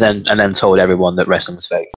prosecute him. And then told everyone that wrestling was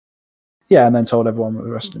fake. Yeah, and then told everyone that the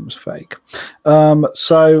wrestling was fake.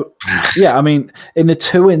 So, yeah, I mean, in the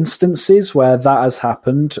two instances where that has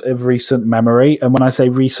happened of recent memory, and when I say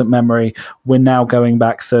recent memory, we're now going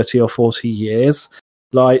back 30 or 40 years.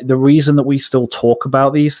 Like, the reason that we still talk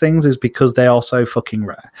about these things is because they are so fucking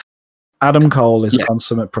rare. Adam Cole is a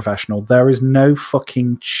consummate professional. There is no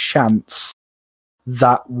fucking chance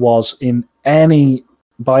that was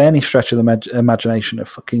by any stretch of the imagination, a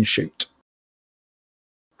fucking shoot.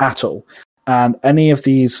 At all. And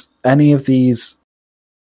anybody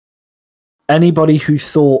who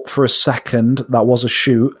thought for a second that was a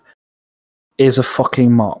shoot is a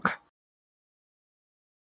fucking mark.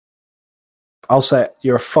 I'll say it,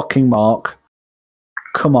 you're a fucking mark.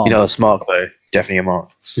 Come on. You know, that's mark though. Definitely a mark.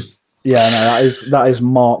 Yeah, no, that is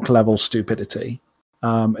mark level stupidity,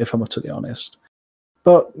 if I'm utterly honest.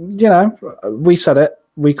 But, you know, we said it,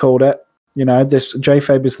 we called it. You know, this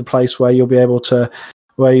JFAB is the place where you'll be able to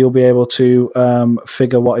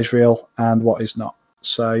figure what is real and what is not.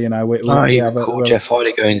 So, you know, we have called Jeff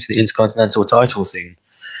Hardy going into the Intercontinental title scene.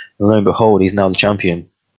 And lo and behold, he's now the champion.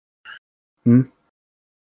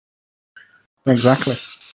 Exactly.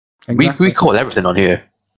 We call everything on here.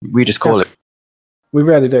 We just call it. We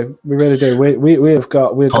really do. We have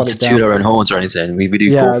got it down. Not to toot our own horns or anything. We do.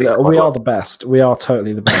 Yeah, we are the best. We are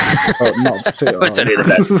totally the best. Not to toot. We're totally the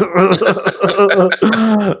best.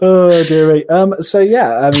 Oh dearie. So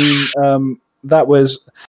yeah, I mean, that was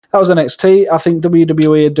NXT. I think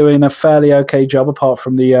WWE are doing a fairly okay job, apart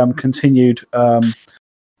from the continued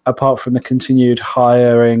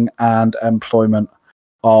hiring and employment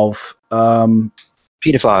of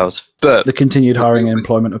pedophiles, but the continued hiring and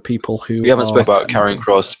employment of people who... We haven't spoken about Karrion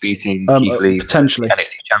Kross beating Keith Lee potentially for the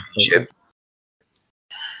NXT Championship.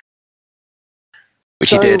 Which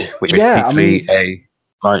he did, which made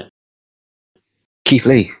Keith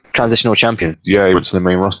Lee, transitional champion. Yeah, he went to the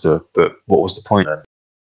main roster, but what was the point then?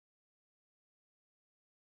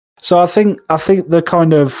 So I think the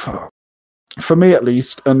kind of, for me at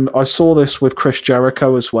least, and I saw this with Chris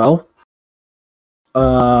Jericho as well,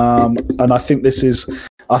 and I think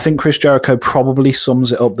Chris Jericho probably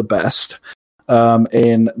sums it up the best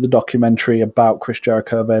in the documentary about Chris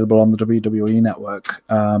Jericho available on the WWE Network.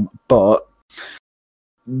 But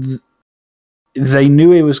they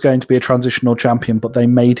knew he was going to be a transitional champion, but they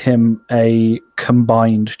made him a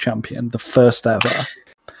combined champion, the first ever.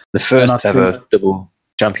 The first ever double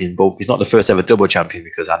champion, but he's not the first ever double champion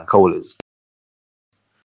because Adam Cole is.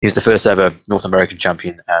 He's the first ever North American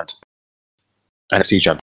champion and NXT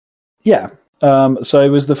champion. Yeah. So it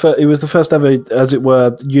was the first ever, as it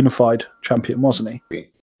were, unified champion, wasn't he?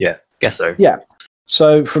 Yeah, guess so. Yeah.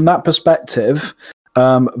 So from that perspective,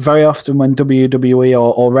 very often when WWE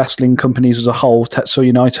or wrestling companies as a whole,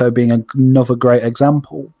 Tetsuya Naito being another great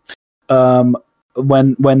example,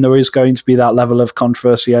 when there is going to be that level of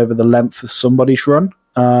controversy over the length of somebody's run,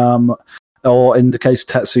 or in the case of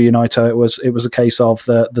Tetsuya Naito, it was a case of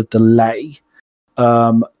the delay.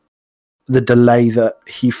 The delay that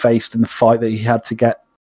he faced in the fight that he had to get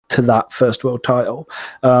to that first world title.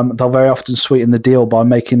 They'll very often sweeten the deal by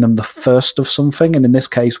making them the first of something, and in this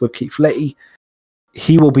case with Keith Lee,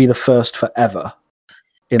 he will be the first forever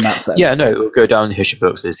in that sense. Yeah, no, it will go down in history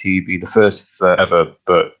books as he'd be the first forever,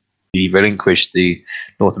 but he relinquished the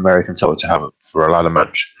North American title to have it for a ladder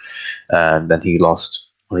match, and then he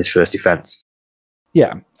lost on his first defense.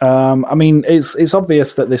 Yeah, I mean, it's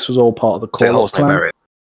obvious that this was all part of the call-up plan. No merit.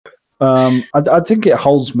 I think it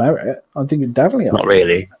holds merit. I think it definitely holds. Not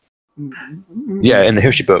really. Yeah, in the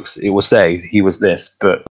history books, it will say he was this,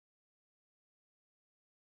 but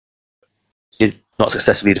he not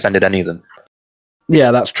successfully defended any of them. Yeah,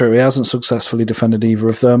 that's true. He hasn't successfully defended either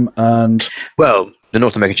of them, and well, the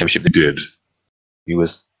North American Championship, they did. He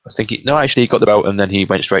was, I think, he got the belt, and then he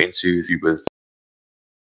went straight into a feud with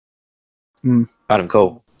Adam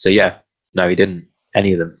Cole. So yeah, no, he didn't.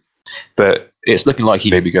 Any of them. But it's looking like he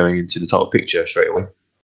may be going into the title picture straight away.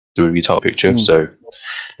 The review title picture. So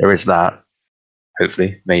there is that.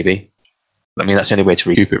 Hopefully, maybe. I mean, that's the only way to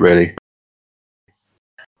recoup it, really.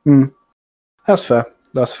 That's fair.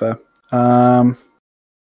 That's fair.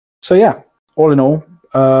 So yeah, all in all,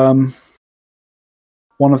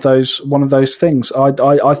 one of those things.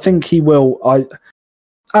 I think he will. I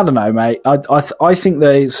don't know, mate. I think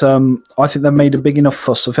there's I think they made a big enough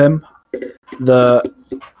fuss of him that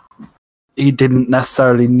he didn't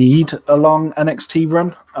necessarily need a long NXT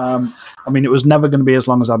run. I mean, it was never going to be as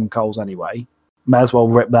long as Adam Cole's anyway. May as well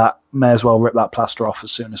rip that plaster off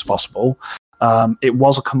as soon as possible. It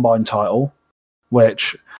was a combined title,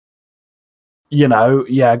 which, you know,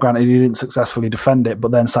 yeah, granted he didn't successfully defend it,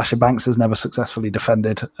 but then Sasha Banks has never successfully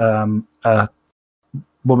defended a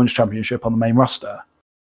women's championship on the main roster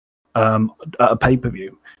at a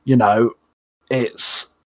pay-per-view. You know, it's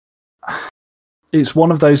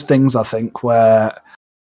one of those things, I think, where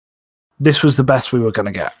this was the best we were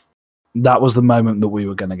going to get. That was the moment that we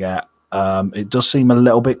were going to get. It does seem a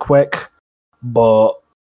little bit quick, but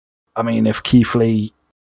I mean, if Keith Lee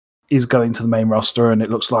is going to the main roster, and it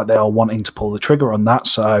looks like they are wanting to pull the trigger on that,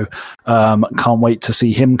 so can't wait to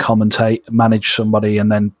see him commentate, manage somebody,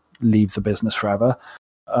 and then leave the business forever.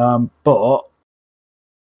 But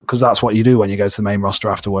because that's what you do when you go to the main roster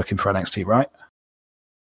after working for NXT, right?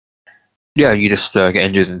 Yeah, you just get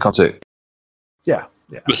injured and contact. Yeah.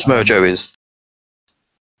 But Samoa Joe is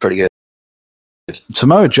pretty good.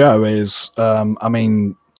 Samoa Joe is, I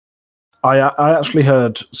mean, I actually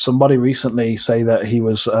heard somebody recently say that he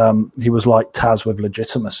was like Taz with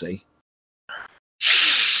legitimacy,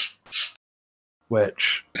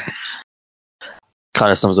 which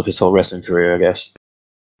kind of sums up his whole wrestling career, I guess.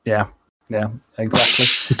 Yeah,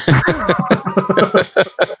 exactly.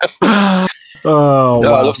 Oh,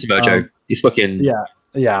 no, I love Samoa Joe. He's fucking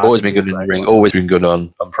always been good in the ring, always been good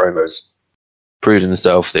on promos, proving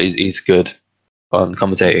himself that he's good on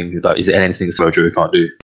commentating. Like, is there anything Samoa Joe can't do?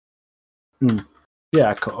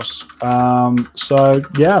 Yeah, of course. So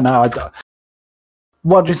yeah, no.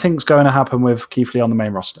 What do you think's going to happen with Keith Lee on the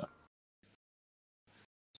main roster?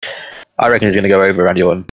 I reckon he's going to go over Randy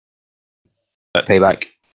Orton at Payback,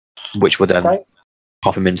 which would then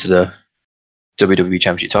pop him into the WWE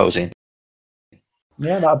Championship title scene.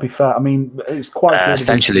 Yeah, that'd be fair. I mean, it's quite clear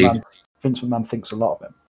essentially Vince McMahon thinks a lot of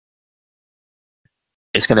him.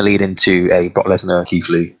 It's going to lead into a Brock Lesnar Keith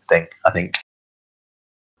Lee thing, I think.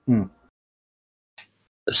 At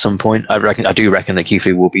some point, I do reckon that Keith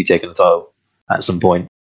Lee will be taking the title at some point,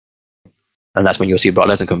 and that's when you'll see Brock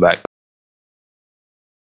Lesnar come back.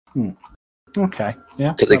 Okay,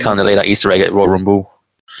 yeah, because they kind of lay that Easter egg at Royal Rumble.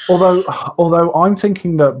 Although I'm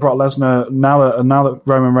thinking that Brock Lesnar, now that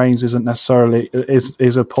Roman Reigns isn't necessarily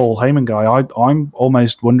is a Paul Heyman guy, I'm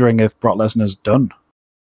almost wondering if Brock Lesnar's done.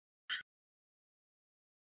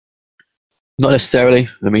 Not necessarily.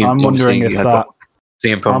 I mean, I'm wondering if that.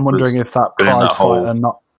 I'm wondering if that prize fight and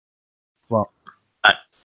not. Well,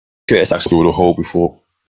 Curtis Axel filled a hole before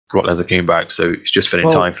Brock Lesnar came back, so it's just filling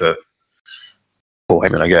time for Paul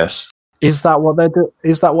Heyman, I guess. Is that what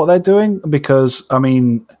they're doing? Because I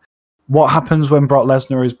mean, what happens when Brock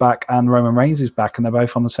Lesnar is back and Roman Reigns is back, and they're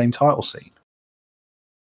both on the same title scene?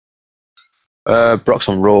 Brock's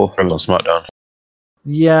on Raw, Roman's on SmackDown.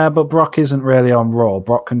 Yeah, but Brock isn't really on Raw.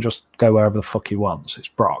 Brock can just go wherever the fuck he wants. It's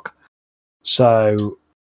Brock. So,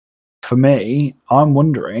 for me, I'm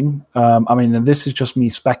wondering. I mean, and this is just me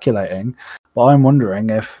speculating, but I'm wondering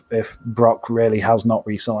if Brock really has not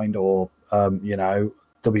re-signed, or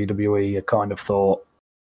WWE kind of thought,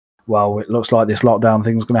 well, it looks like this lockdown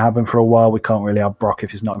thing's going to happen for a while. We can't really have Brock if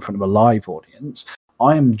he's not in front of a live audience.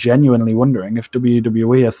 I am genuinely wondering if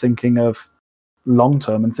WWE are thinking of long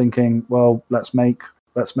term and thinking, well, let's make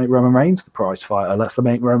Roman Reigns the prize fighter. Let's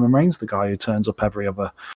make Roman Reigns the guy who turns up every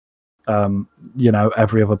other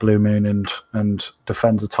blue moon and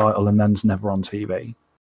defends a title and then's never on TV.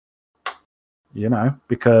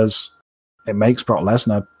 Because it makes Brock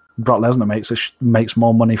Lesnar makes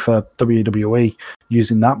more money for WWE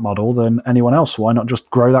using that model than anyone else. Why not just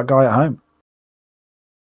grow that guy at home?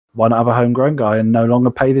 Why not have a homegrown guy and no longer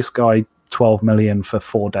pay this guy $12 million for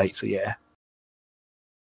 4 dates a year?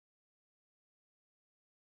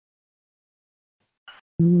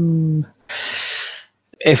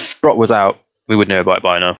 If Brock was out, we would know about it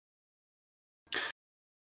by now.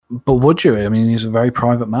 But would you? I mean, he's a very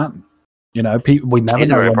private man. We never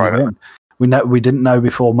know when he's in. We didn't know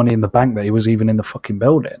before Money in the Bank that he was even in the fucking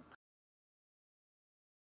building.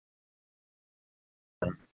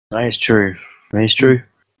 That is true.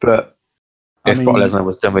 But if Brock Lesnar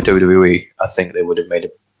was done with WWE, I think they would have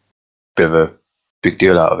made bit of a big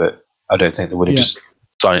deal out of it. I don't think they would have just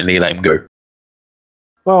silently let him go.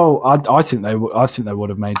 Well, I think they would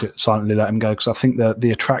have made it silently let him go, because I think that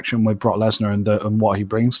the attraction with Brock Lesnar and what he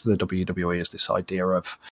brings to the WWE is this idea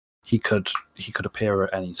of he could appear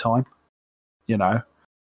at any time, you know,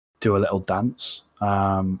 do a little dance,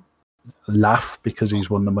 laugh because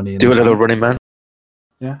he's won the Money in the Bank. Do a little Running Man.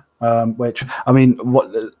 Yeah, which, I mean,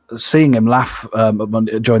 seeing him laugh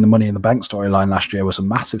during the Money in the Bank storyline last year was a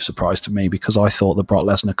massive surprise to me, because I thought that Brock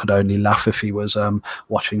Lesnar could only laugh if he was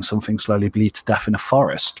watching something slowly bleed to death in a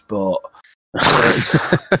forest. But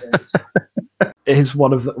it's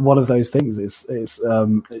one of those things.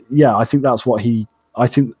 I think that's what I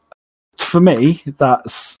think. For me,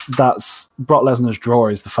 that's Brock Lesnar's draw,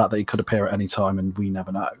 is the fact that he could appear at any time and we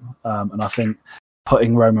never know. And I think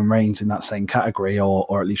putting Roman Reigns in that same category,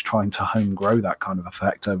 or at least trying to home grow that kind of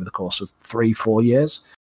effect over the course of 3-4 years,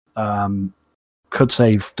 could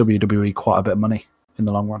save WWE quite a bit of money in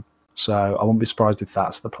the long run. So I wouldn't be surprised if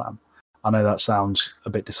that's the plan. I know that sounds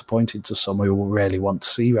a bit disappointing to some who will really want to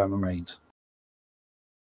see Roman Reigns,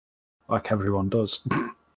 like everyone does.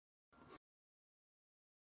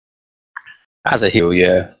 As a heel,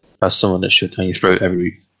 yeah. As someone that should down your throat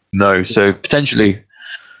no. So potentially,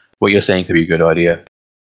 what you're saying could be a good idea.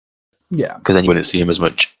 Yeah, because then you wouldn't see him as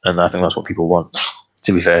much, and I think that's what people want.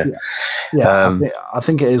 To be fair, I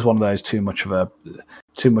think it is one of those too much of a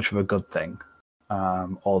good thing,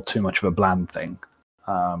 or too much of a bland thing,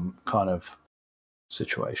 kind of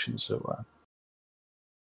situations. So,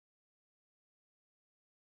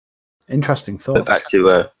 interesting thought. But back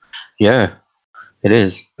to it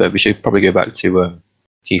is. But we should probably go back to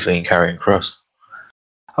Keith Lee and Karrion Kross.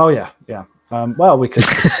 Oh yeah. Well, we could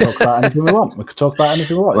talk about anything we want. Well, it's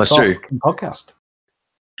that's true. Podcast.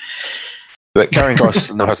 But Karrion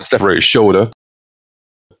Kross now has to separate his shoulder.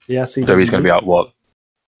 Yes, so he's going to be out,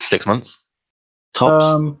 6 months?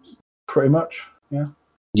 Tops? Pretty much, yeah.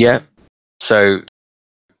 Yeah. So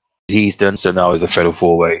he's done. So now there's a fatal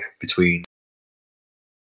 4-way between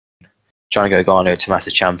Johnny Gargano,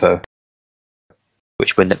 Tommaso Ciampa,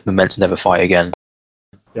 which we're meant to never fight again.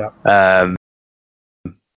 Yeah. And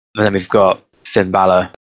then we've got Finn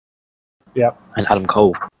Balor, and Adam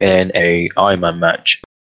Cole in a Iron Man match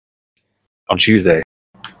on Tuesday.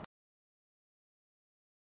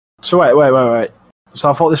 So wait. So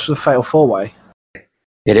I thought this was a fatal 4-way.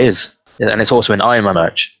 It is, and it's also an Iron Man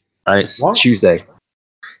match, and it's Tuesday.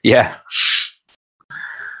 Yeah.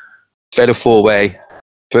 Fatal 4-way,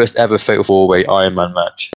 first ever fatal 4-way Iron Man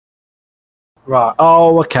match. Right.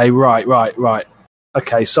 Oh, okay. Right.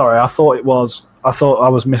 Okay. Sorry. I thought I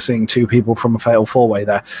was missing 2 people from a fatal 4-way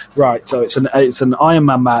there. Right. So it's an Iron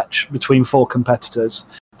Man match between 4 competitors.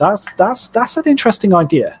 That's an interesting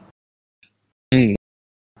idea. Mm.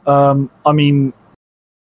 I mean,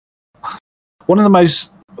 one of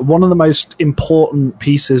the most important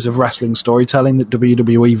pieces of wrestling storytelling that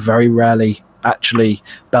WWE very rarely actually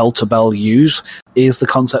bell to bell use is the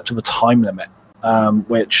concept of a time limit.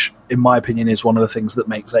 Which, in my opinion, is one of the things that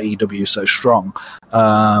makes AEW so strong,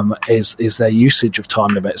 is their usage of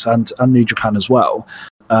time limits, and New Japan as well.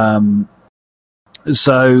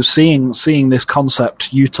 So seeing this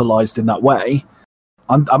concept utilized in that way,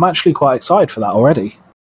 I'm actually quite excited for that already.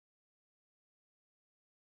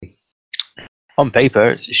 On paper,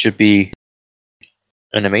 it should be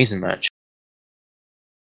an amazing match.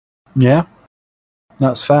 Yeah,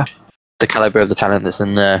 that's fair. The caliber of the talent that's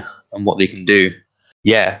in there and what they can do,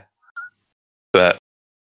 yeah. But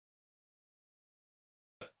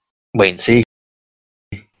wait and see.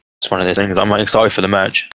 It's one of those things. I'm excited for the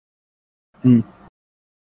match.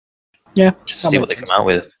 Yeah, just to see what they come out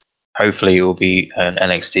with. Hopefully, it will be an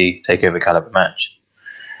NXT Takeover caliber match.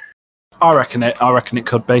 I reckon it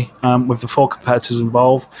could be, with the 4 competitors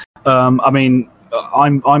involved. I mean,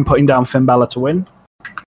 I'm putting down Finn Balor to win.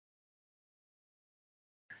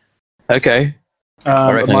 Okay.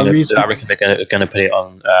 I reckon they're going to put it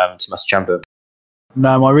on Tommaso Ciampa.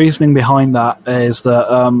 No, my reasoning behind that is that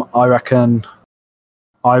I reckon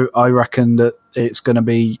that it's going to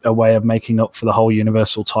be a way of making up for the whole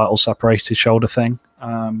Universal title separated shoulder thing.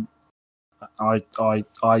 Someone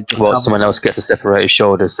else gets a separated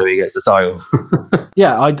shoulder, so he gets the title.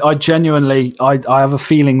 Yeah, I genuinely I have a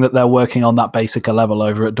feeling that they're working on that basic level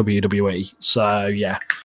over at WWE. So yeah.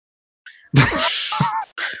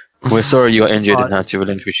 We're sorry you got injured and had to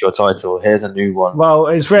relinquish your title. Here's a new one. Well,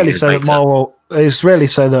 it's really so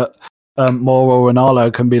that Mauro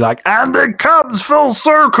Ranallo can be like, and it comes full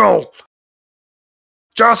circle,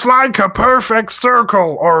 just like a perfect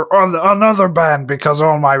circle, or another band, because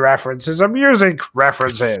all my references are music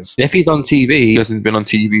references. If he's on TV, he hasn't been on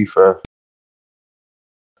TV for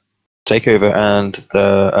takeover and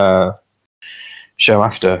the show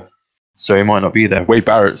after, so he might not be there. Wade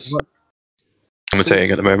Barrett's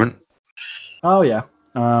commentating at the moment. Oh yeah,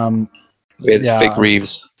 with Vic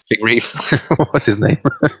Reeves. Vic Reeves, what's his name?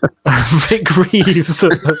 Vic Reeves.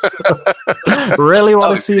 Really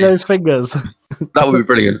want to see those fingers. That would be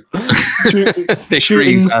brilliant. Vic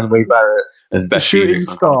Reeves and Wade Barrett and Beth shooting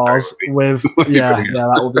stars with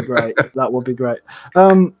that would be great. That would be great.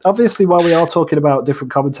 Obviously, while we are talking about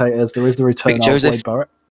different commentators, there is the return of Wade Barrett.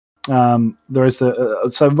 There is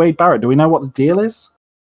so Wade Barrett. Do we know what the deal is?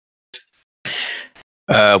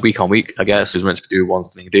 Week on week, I guess. He was meant to do one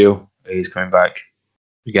thing deal. He's coming back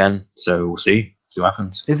again, so we'll see what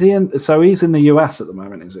happens. Is he in? So he's in the US at the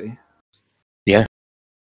moment, is he? Yeah.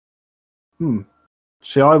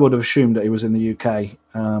 See, I would have assumed that he was in the UK.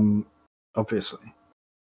 Obviously.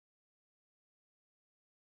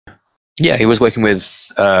 Yeah, he was working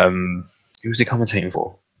with. Who was he commentating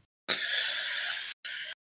for?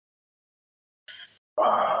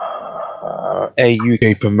 A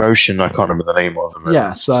UK promotion. I can't remember the name of him.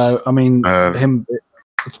 Yeah, so I mean, him.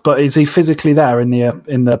 But is he physically there in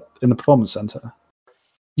the performance center?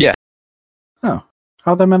 Yeah. Oh,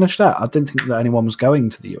 how they managed that? I didn't think that anyone was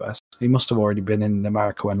going to the US. He must have already been in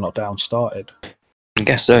America when lockdown started. I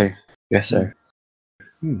guess so.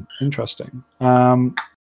 Interesting. Well,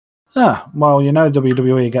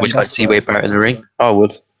 WWE again. Would you like to see Wade Barrett in the ring? I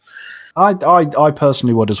would. I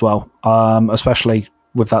personally would as well. Especially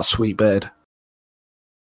with that sweet beard.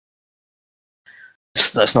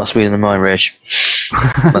 That's not sweeter than mine, Rich.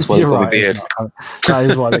 That's why they call me Beard. That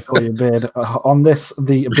is why they call you Beard. On this,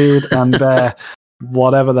 the Beard and Bear,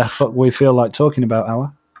 whatever the fuck we feel like talking about,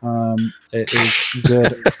 hour. It is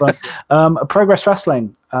good fun. Progress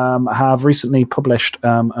Wrestling have recently published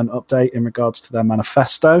an update in regards to their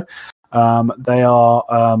manifesto. They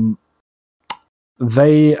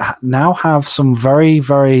now have some very,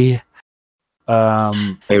 very.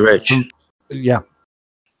 Hey, Rich. Yeah.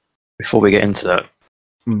 Before we get into that,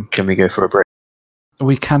 can we go for a break?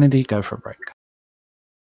 We can indeed go for a break.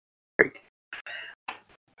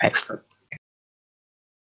 Excellent.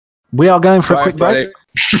 We are going for a quick break.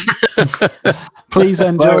 Please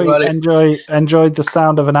enjoy the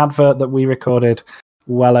sound of an advert that we recorded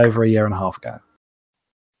well over a year and a half ago.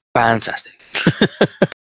 Fantastic.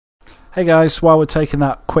 Hey guys, while we're taking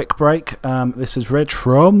that quick break, this is Rich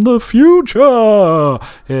from the future,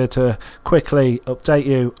 here to quickly update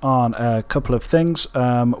you on a couple of things.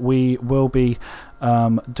 We will be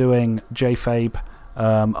doing JFabe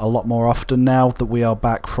a lot more often now that we are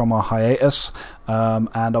back from our hiatus,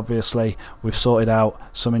 and obviously we've sorted out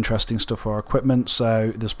some interesting stuff for our equipment,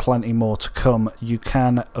 so there's plenty more to come. You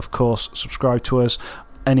can, of course, subscribe to us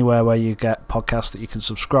anywhere where you get podcasts that you can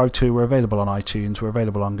subscribe to. We're available on iTunes, we're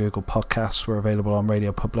available on Google Podcasts, we're available on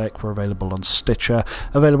Radio Public, we're available on Stitcher,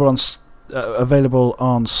 available on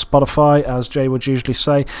Spotify, as Jay would usually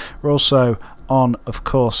say. We're also on, of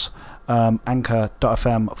course,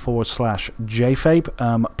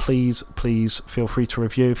 anchor.fm/JFabe. Please feel free to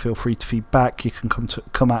review, feel free to feedback. You can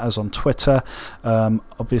come at us on Twitter.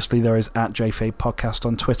 Obviously there is @JFabe Podcast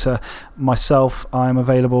on Twitter. Myself, I am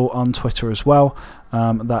available on Twitter as well.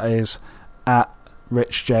 That is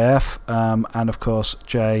 @RichJF, and of course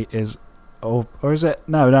Jay is, or is it?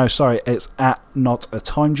 No, sorry, it's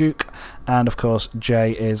 @NotATimeDuke, and of course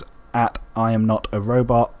Jay is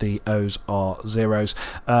 @IamNotARobot. The O's are zeros.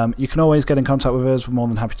 You can always get in contact with us. We're more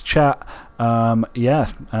than happy to chat. And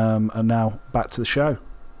now back to the show.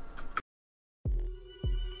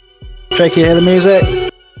 Jake, you hear the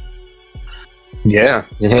music? Yeah,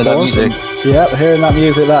 you hear that music? Yeah, hearing that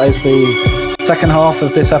music. That is the second half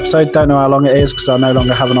of this episode. Don't know how long it is because I no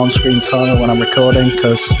longer have an on-screen timer when I'm recording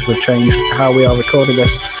because we've changed how we are recording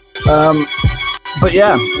this. But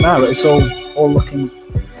yeah, no, it's all looking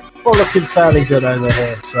fairly good over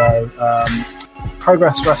here. So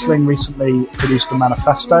Progress Wrestling recently produced a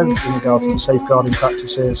manifesto in regards to safeguarding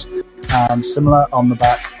practices and similar on the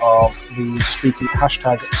back of the speaking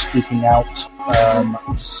out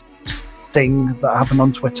thing that happened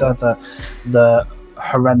on Twitter, the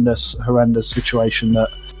horrendous situation that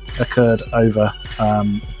occurred over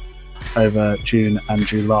June and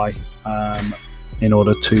July in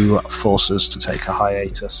order to force us to take a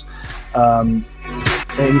hiatus. It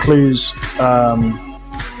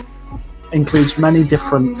includes many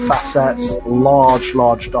different facets,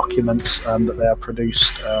 large documents that they have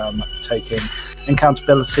produced, taking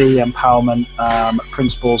accountability, empowerment,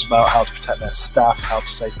 principles about how to protect their staff, how to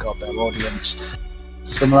safeguard their audience.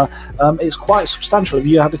 Similar, it's quite substantial. Have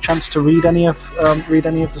you had a chance to read any of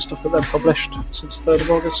the stuff that they've published since 3rd of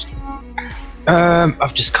August?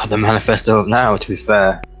 I've just got the manifesto up now, to be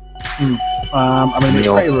fair. I mean, it's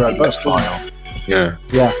pretty robust, isn't it? Yeah.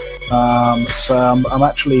 Yeah. So I'm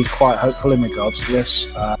actually quite hopeful in regards to this.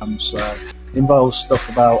 So it involves stuff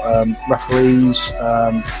about referees,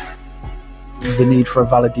 the need for a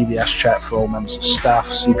valid DBS check for all members of staff,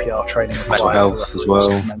 CPR training, mental health as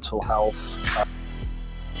well. Mental health.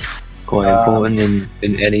 Quite important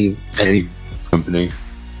in any company.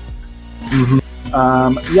 Mm-hmm.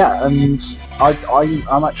 Yeah, and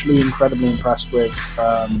I'm actually incredibly impressed with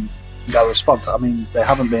their response. I mean,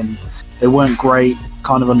 they weren't great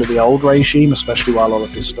kind of under the old regime, especially while all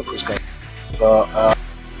of this stuff was going on.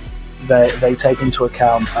 But they take into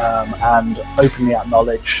account and openly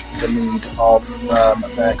acknowledge the need of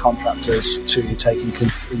their contractors to take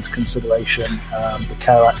into consideration the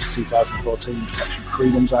CARE Act 2014, Protection of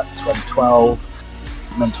Freedoms Act 2012,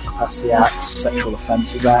 Mental Capacity Act, Sexual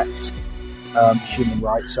Offences Act, Human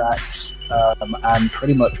Rights Act, and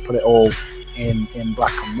pretty much put it all in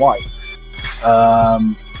black and white.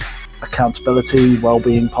 Accountability,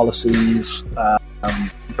 well-being policies,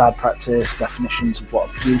 bad practice, definitions of what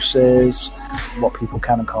abuse is, what people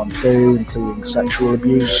can and can't do, including sexual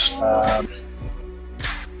abuse. I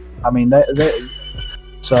mean,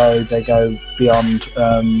 so they go beyond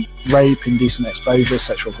rape, indecent exposure,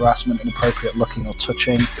 sexual harassment, inappropriate looking or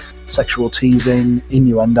touching, sexual teasing,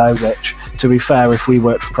 innuendo. Which, to be fair, if we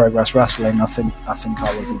worked for Progress Wrestling, I think I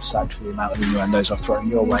would have been sacked for the amount of innuendos I've thrown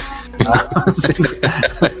your way.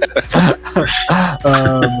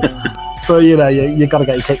 But you know, you got to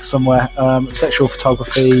get your kicks somewhere. Sexual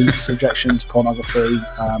photography, subjection to pornography,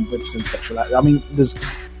 witnessing sexual act. I mean,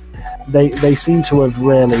 they seem to have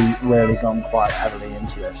really gone quite heavily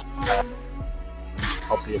into this.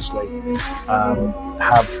 Obviously,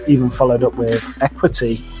 have even followed up with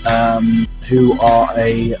Equity, who are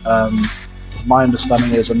my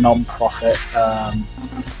understanding is a non-profit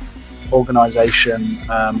organisation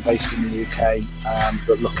based in the UK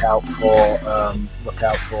that look out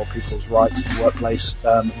for people's rights in the workplace.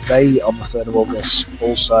 They, on the 3rd of August,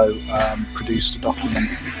 also produced a document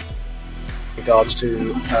in regards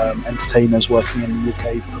to entertainers working in the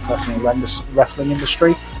UK professional wrestling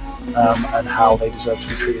industry. And how they deserve to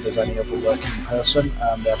be treated as any other working person.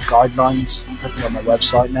 They have guidelines printed on their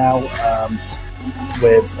website now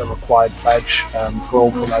with a required pledge for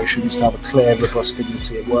all promotions to have a clear, robust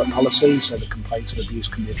dignity at work policy so that complaints of abuse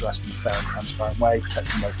can be addressed in a fair and transparent way,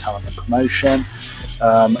 protecting both talent and promotion.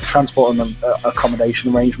 Transport and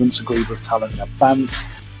accommodation arrangements agreed with talent in advance.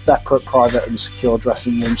 Separate, private and secure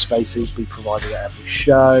dressing room spaces be provided at every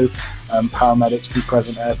show. Paramedics be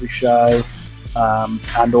present at every show.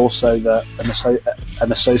 And also that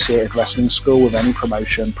an associated wrestling school with any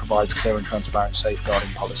promotion provides clear and transparent safeguarding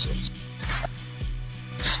policies.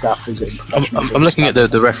 Staff visiting professionals. I'm looking at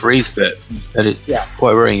the referees bit, and it's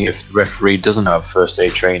quite worrying if the referee doesn't have first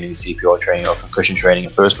aid training, CPR training, or concussion training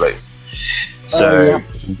in the first place. So,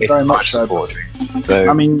 very much so. So,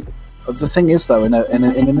 I mean, the thing is, though, in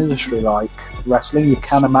an industry like wrestling, you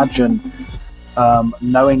can imagine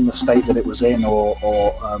knowing the state that it was in, or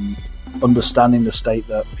understanding the state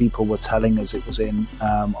that people were telling us it was in,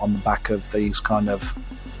 on the back of these kind of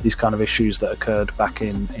issues that occurred back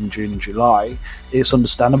in June and July. It's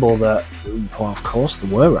understandable that, well, of course, there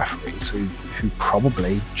were referees who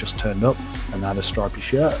probably just turned up and had a stripy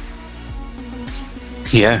shirt.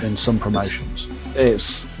 Yeah. In some promotions,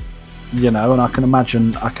 it's, you know, and I can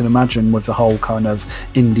imagine with the whole kind of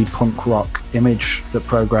indie punk rock image that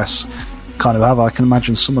Progress kind of have, I can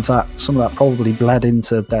imagine some of that probably bled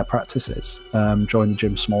into their practices during the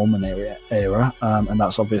Jim Smallman era, and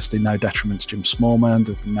that's obviously no detriment to Jim Smallman.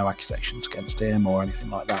 There've been no accusations against him or anything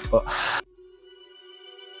like that, but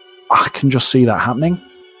I can just see that happening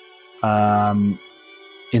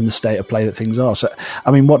in the state of play that things are. So,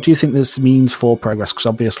 I mean, what do you think this means for Progress? Because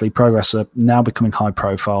obviously Progress are now becoming high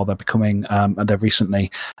profile. They're becoming, they've recently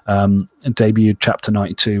debuted Chapter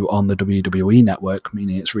 92 on the WWE Network,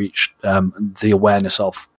 meaning it's reached the awareness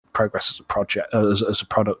of Progress as a project, as a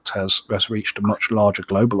product has reached a much larger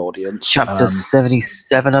global audience. Chapter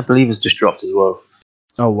 77, I believe, has just dropped as well.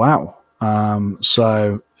 Oh, wow.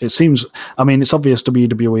 So it seems, I mean, it's obvious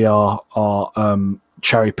WWE are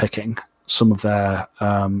cherry picking some of the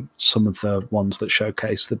ones that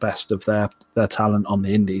showcase the best of their talent on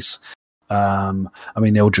the indies. I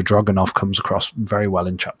mean, Ilja Dragunov comes across very well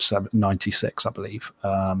in Chapter 96, I believe.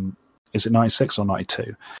 Is it 96 or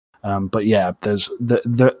 92? But yeah, there's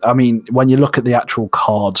I mean, when you look at the actual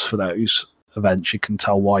cards for those events, you can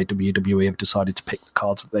tell why WWE have decided to pick the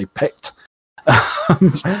cards that they've picked.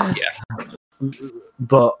 Yeah.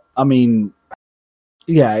 But I mean,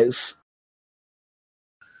 yeah, it's.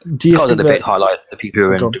 Do you cards think that bit highlight the people who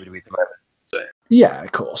are in WWE at the moment? So. Yeah,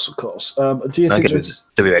 of course. Do you I think guess with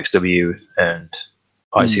WXW and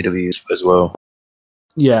ICW as well.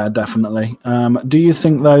 Yeah, definitely. Do you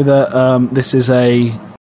think though that this is a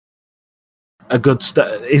good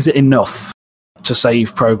is it enough to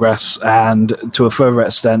save Progress, and to a further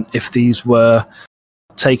extent, if these were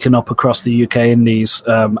taken up across the UK indies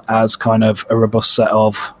as kind of a robust set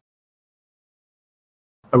of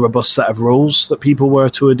rules that people were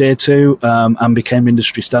to adhere to and became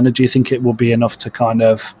industry standard? Do you think it will be enough to kind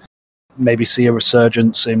of maybe see a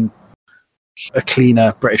resurgence in a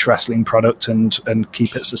cleaner British wrestling product and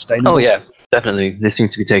keep it sustainable? Oh yeah, definitely. This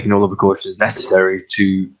seems to be taking all of the precautions necessary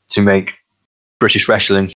to make British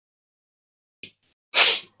wrestling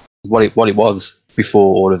what it was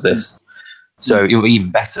before all of this. So it will be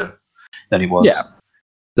even better than it was. Yeah.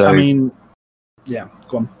 So, I mean, yeah,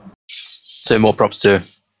 go on. So more props to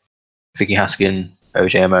Vicky Haskin,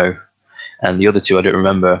 OJMO, and the other two I don't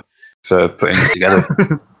remember for putting this together.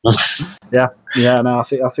 No, I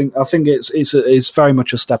think it's very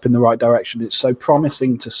much a step in the right direction. It's so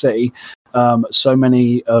promising to see so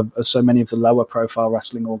many of the lower profile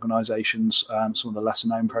wrestling organizations, some of the lesser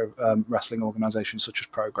known wrestling organizations such as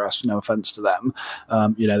Progress, no offense to them,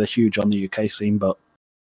 they're huge on the UK scene, but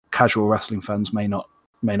casual wrestling fans may not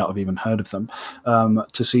have even heard of them,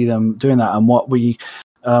 to see them doing that. And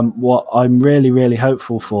what I'm really, really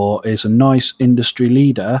hopeful for is a nice industry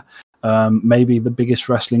leader, maybe the biggest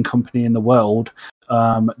wrestling company in the world,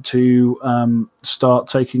 to start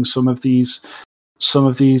taking some of these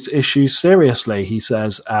issues seriously. He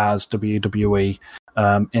says, as WWE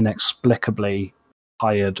inexplicably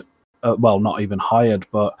hired, not even hired,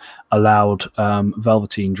 but allowed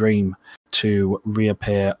Velveteen Dream to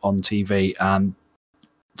reappear on TV. And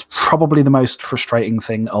probably the most frustrating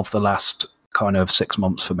thing of the last kind of 6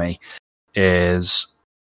 months for me is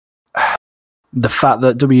the fact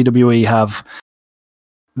that WWE have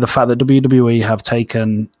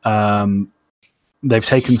taken they've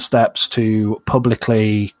taken steps to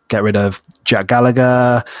publicly get rid of Jack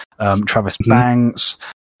Gallagher, Travis Banks,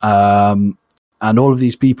 and all of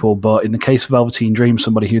these people. But in the case of Velveteen Dream,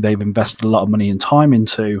 somebody who they've invested a lot of money and time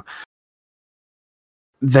into,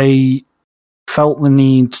 they felt the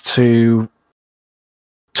need to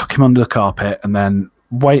tuck him under the carpet and then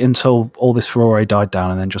wait until all this furore died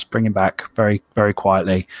down and then just bring him back very, very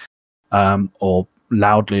quietly, or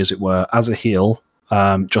loudly, as it were, as a heel,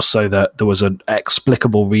 just so that there was an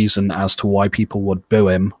explicable reason as to why people would boo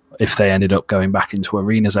him if they ended up going back into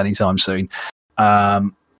arenas anytime soon,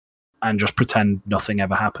 and just pretend nothing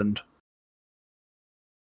ever happened.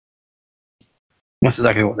 That's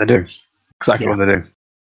exactly what they do. What they do.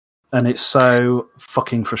 And it's so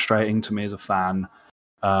fucking frustrating to me as a fan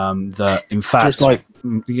that, in fact, it's like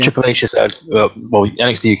Triple H said,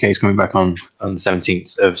 NXT UK is coming back on the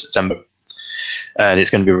 17th of September, and it's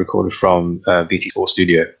going to be recorded from BT Sports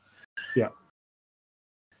Studio. Yeah.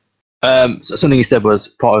 So something he said was,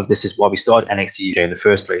 part of this is why we started NXT UK in the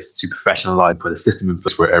first place, to professionalize, put a system in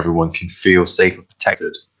place where everyone can feel safe and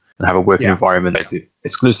protected and have a working environment that's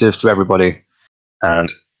exclusive to everybody and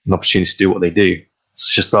an opportunity to do what they do. It's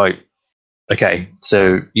just like, okay,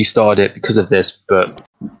 so you started it because of this, but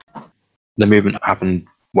the movement happened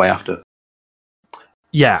way after.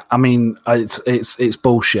 Yeah, I mean, it's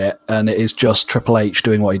bullshit, and it is just Triple H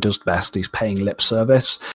doing what he does best. He's paying lip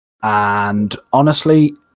service, and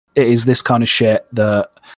honestly, it is this kind of shit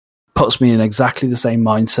that puts me in exactly the same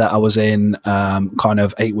mindset I was in kind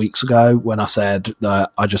of 8 weeks ago when I said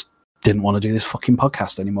that I just didn't want to do this fucking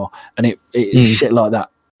podcast anymore, and it is shit like that.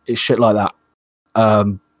 It's shit like that.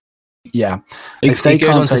 Yeah. If they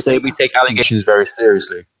goes on to say we take allegations very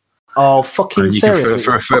seriously. Oh, fucking seriously.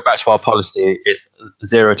 For refer back to our policy, it's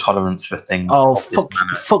zero tolerance for things. Oh,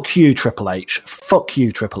 fuck you, Triple H. Fuck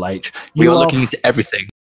you, Triple H. We are looking into everything.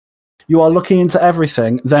 You are looking into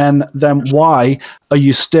everything. Then why are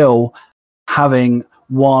you still having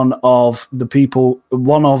one of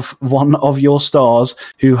your stars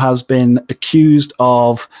who has been accused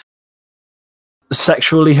of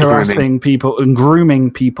sexually harassing people and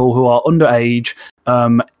grooming people who are underage,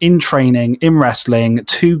 in training, in wrestling,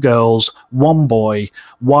 2 girls, 1 boy?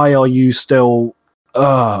 Why are you still...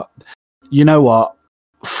 you know what?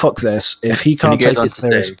 Fuck this. If he can't take it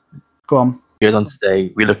serious... Go on. He goes on to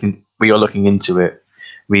say, we are looking into it.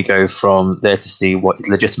 We go from there to see what is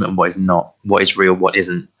legitimate and what is not, what is real, what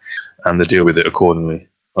isn't, and to deal with it accordingly.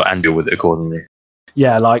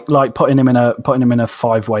 Yeah, like putting him in a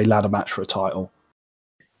 5-way ladder match for a title.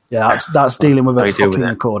 Yeah, that's dealing with it fucking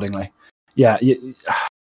accordingly. Yeah,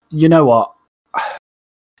 you know what?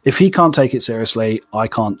 If he can't take it seriously, I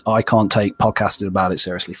can't take podcasting about it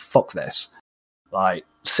seriously. Fuck this. Like,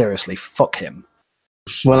 seriously, fuck him.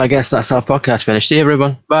 Well, I guess that's our podcast finished. See you,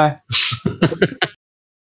 everyone. Bye.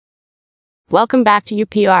 Welcome back to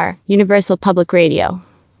UPR, Universal Public Radio.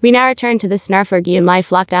 We now return to the Snarfergian Life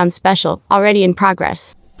Lockdown special, already in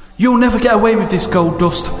progress. You'll never get away with this, Gold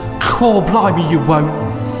Dust. Oh, blimey, you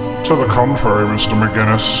won't. To the contrary, Mr.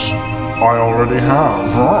 McGinnis, I already have.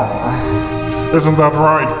 Isn't that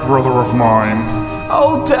right, brother of mine?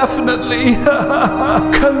 Oh, definitely.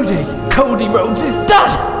 Cody Rhodes is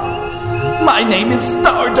dead. My name is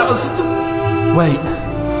Stardust. Wait,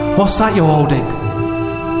 what's that you're holding?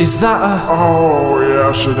 Is that Oh,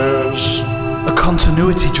 yes it is. a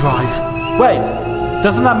continuity drive? Wait,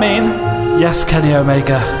 doesn't that mean? Yes, Kenny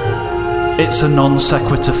Omega. It's a non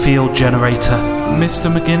sequitur field generator. Mr.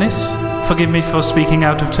 McGinnis, forgive me for speaking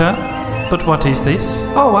out of turn, but what is this?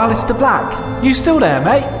 Oh, Alistair Black. You still there,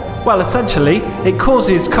 mate? Well, essentially, it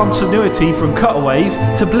causes continuity from cutaways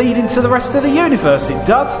to bleed into the rest of the universe, it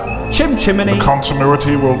does. Chimney. The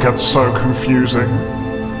continuity will get so confusing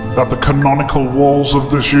that the canonical walls of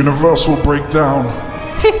this universe will break down.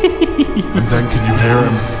 And then can you hear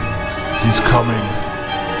him? He's coming.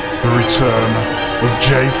 The return of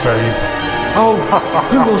J-Fabe. Oh,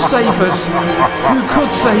 who will save us? Who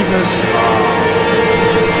could save us?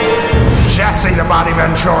 Jesse the Body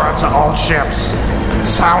Ventura to all ships.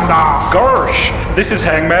 Sound off. Gosh, this is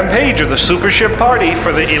Hangman Page of the Super Ship Party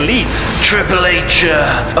for the Elite. Triple H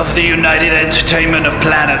of the United Entertainment of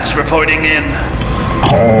Planets reporting in.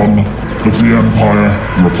 Khan of the Empire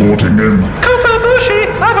reporting in. Kota Ibushi,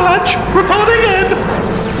 Avalanche, reporting in.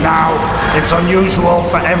 Now, it's unusual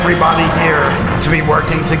for everybody here to be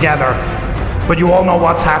working together, but you all know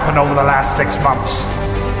what's happened over the last 6 months.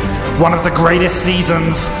 One of the greatest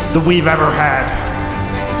seasons that we've ever had.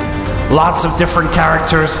 Lots of different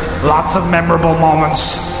characters, lots of memorable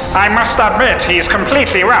moments. I must admit, he is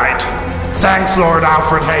completely right. Thanks, Lord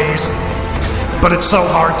Alfred Hayes. But it's so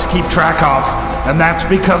hard to keep track of, and that's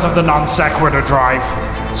because of the non-sequitur drive.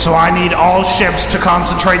 So I need all ships to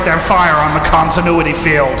concentrate their fire on the continuity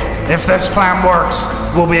field. If this plan works,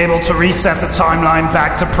 we'll be able to reset the timeline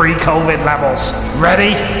back to pre-COVID levels.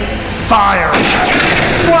 Ready? Fire!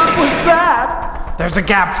 What was that? There's a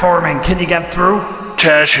gap forming. Can you get through?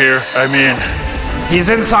 Tash here, I'm in. He's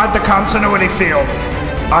inside the continuity field.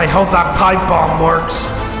 I hope that pipe bomb works.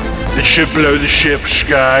 It should blow the ship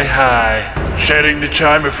sky high. Setting the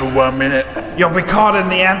timer for 1 minute. You'll be caught in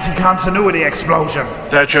the anti-continuity explosion.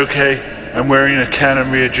 That's okay. I'm wearing a cannon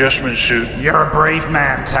readjustment suit. You're a brave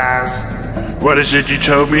man, Taz. What is it you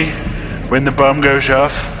told me? When the bomb goes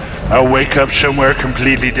off, I'll wake up somewhere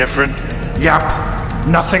completely different? Yup.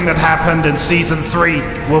 Nothing that happened in Season 3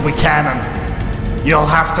 will be canon. You'll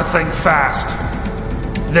have to think fast.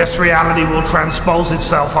 This reality will transpose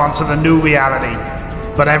itself onto the new reality,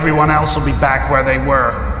 but everyone else will be back where they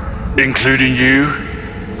were. Including you?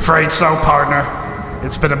 Afraid so, partner.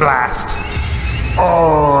 It's been a blast.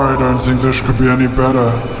 I don't think this could be any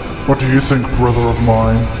better. What do you think, brother of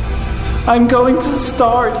mine? I'm going to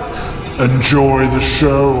start. Enjoy the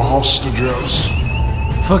show, hostages.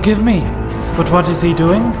 Forgive me, but what is he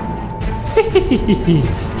doing?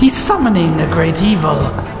 He's summoning a great evil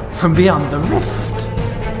from beyond the rift.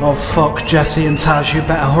 Oh fuck, Jesse and Taz, you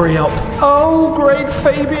better hurry up. Oh, great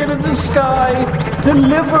Fabian in the sky,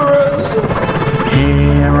 deliver us.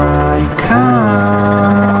 Here I come.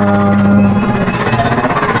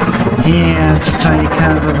 Here to take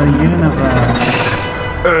over the universe.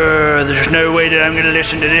 There's no way that I'm gonna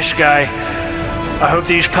listen to this guy. I hope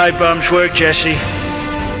these pipe bombs work, Jesse.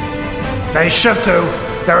 They should do.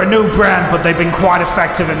 They're a new brand, but they've been quite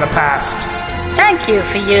effective in the past. Thank you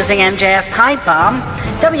for using MJF Pipe Bomb.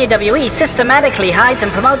 WWE systematically hides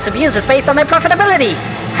and promotes abusers based on their profitability.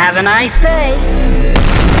 Have a nice day.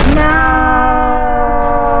 No!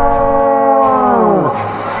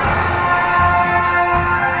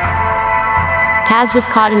 Taz was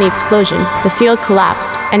caught in the explosion, the field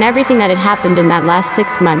collapsed, and everything that had happened in that last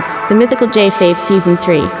 6 months, the mythical J-Fabe Season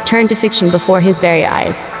 3, turned to fiction before his very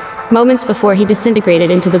eyes. Moments before he disintegrated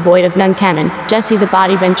into the void of non-canon, Jesse the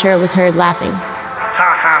Body Ventura was heard laughing. Ha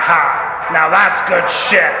ha ha. Now that's good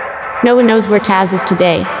shit. No one knows where Taz is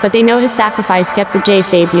today, but they know his sacrifice kept the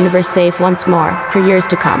J-Fabe universe safe once more, for years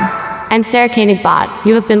to come. I'm Sarah Koenig-Bott.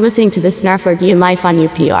 You have been listening to the Snarfergian Life on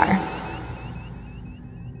UPR.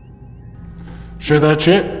 So that's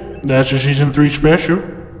it. That's a Season 3 special.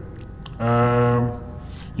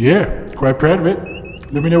 Yeah, quite proud of it.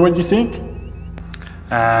 Let me know what you think.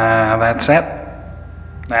 That's it.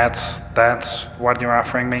 That's what you're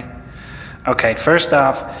offering me. Okay, first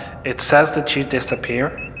off, it says that you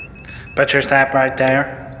disappear, but you're sat right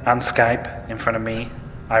there on Skype in front of me,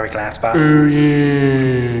 Ira Glassbot. Oh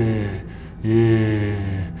yeah,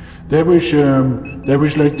 Yeah. That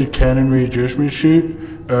was like the cannon readjustment shoot.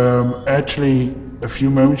 Actually, a few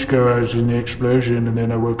moments ago I was in the explosion and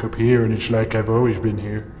then I woke up here and it's like I've always been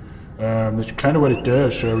here. That's kind of what it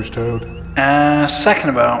does, so I was told. Second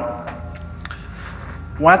of all,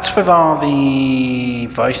 what's with all the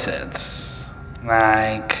voices?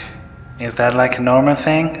 Like, is that like a normal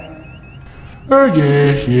thing? Oh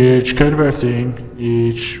yeah, it's kind of our thing.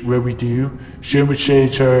 It's what we do. Some would say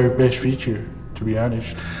it's our best feature, to be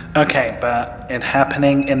honest. Okay, but it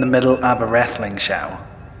happening in the middle of a wrestling show.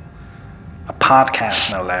 A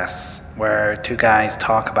podcast, no less, where two guys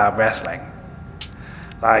talk about wrestling.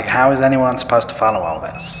 Like, how is anyone supposed to follow all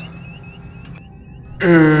this?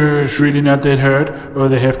 It's really not that hard. All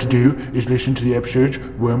they have to do is listen to the episodes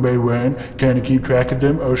one by one, kind of keep track of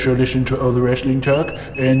them, also listen to all the wrestling talk,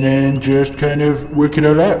 and then just kind of work it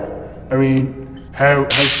all out. I mean, how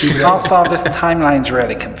stupid. Also, this timeline's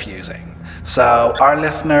really confusing. So, our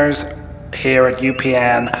listeners here at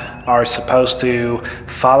UPN are supposed to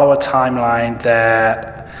follow a timeline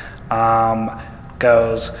that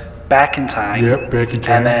goes back in time. Yep, back in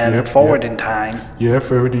time. And then forward in time. Yeah,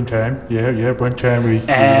 forward in time. Yeah. One time we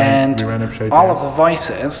ran upside down. All of the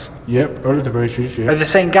voices. Yep, all of the voices. Yeah. Are the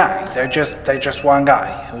same guy. They're just one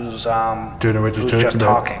guy who's don't know what you're talking just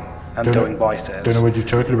about. talking and doing voices. Don't know what you're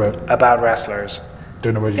talking about. About wrestlers.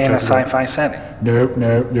 Don't know what you're in a talking about. sci-fi setting.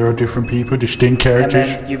 No, they're all different people, distinct characters.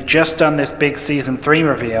 And then you've just done this big season 3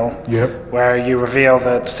 reveal. Yep. Where you reveal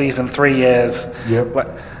that season 3 is. Yep. What?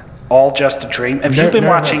 All just a dream. Have you been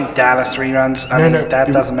watching Dallas reruns? I mean,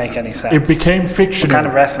 that doesn't make any sense. It became fictional. What kind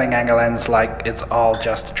of wrestling angle ends like it's all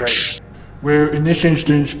just a dream? Where in this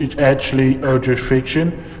instance, it's actually all just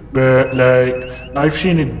fiction. But like, I've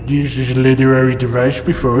seen it used as a literary device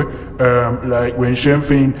before. Like when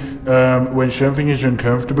something is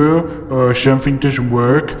uncomfortable, or something doesn't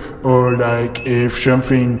work, or like if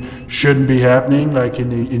something shouldn't be happening, like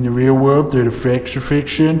in the real world that affects the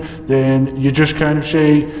fiction, then you just kind of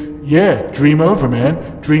say, yeah, dream over,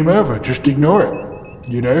 man. Dream over. Just ignore it.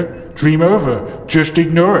 You know? Dream over. Just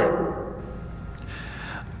ignore it.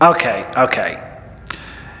 Okay.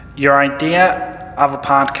 Your idea of a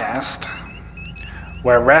podcast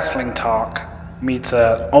where wrestling talk meets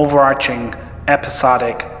an overarching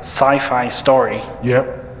episodic sci-fi story.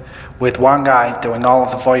 Yep. With one guy doing all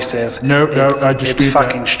of the voices. No, I dispute It's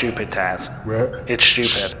fucking stupid, Taz. What? It's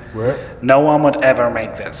stupid. What? No one would ever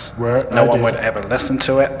make this. What? No one would ever listen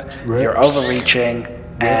to it. What? You're overreaching,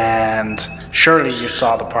 and surely you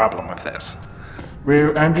saw the problem with this.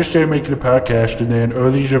 Well, I'm just there making a podcast, and then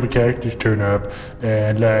all these other characters turn up,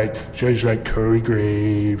 and like, so there's like Corey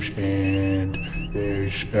Graves, and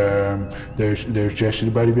there's Jesse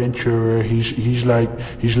the Body Ventura. He's like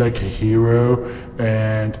a hero,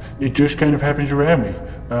 and it just kind of happens around me.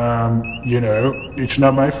 You know, it's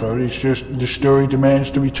not my fault. It's just the story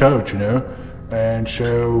demands to be told. You know, and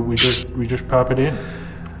so we just pop it in.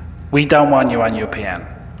 We don't want you on UPN.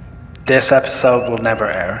 This episode will never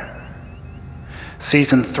air.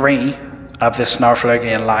 Season 3 of this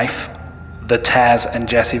Snorflurgian Life, the Taz and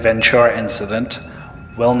Jesse Ventura incident,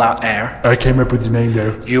 will not air. I came up with the name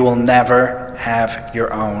though. You will never have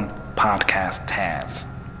your own podcast, Taz.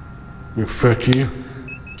 Well, fuck you.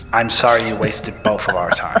 I'm sorry you wasted both of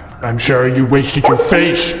our time. I'm sorry you wasted your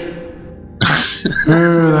face.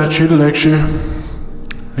 That's it, Alexia.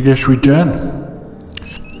 I guess we're done.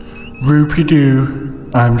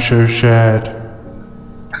 Roopy-doo. I'm so sad.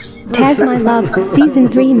 Taz, my love, Season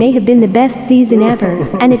 3 may have been the best season ever,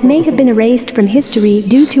 and it may have been erased from history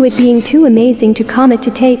due to it being too amazing to commit to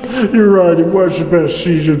tape. You're right, it was the best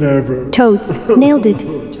season ever. Toads, nailed it.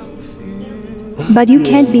 But you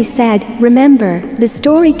can't be sad, remember, the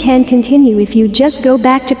story can continue if you just go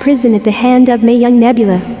back to prison at the hand of Mae Young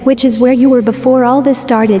Nebula, which is where you were before all this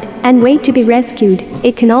started, and wait to be rescued.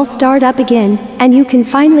 It can all start up again, and you can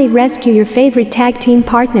finally rescue your favorite tag team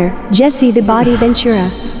partner, Jesse the Body Ventura.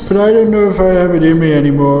 But I don't know if I have it in me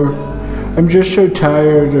anymore. I'm just so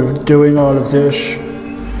tired of doing all of this.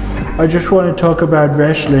 I just want to talk about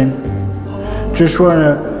wrestling. Just want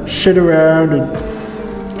to sit around and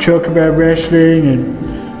talk about wrestling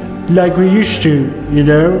and like we used to, you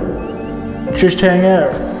know? Just hang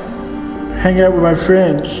out with my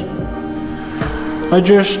friends.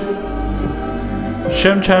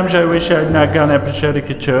 Sometimes I wish I'd not gone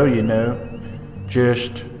episodic at all, you know?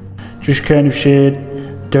 Just kind of said,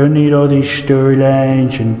 don't need all these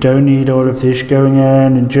storylines and don't need all of this going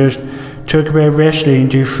on, and just talk about wrestling and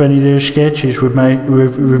do funny little sketches with my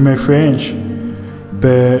friends.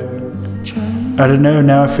 But I don't know,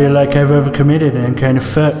 now I feel like I've overcommitted and I'm kind of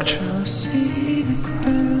fucked.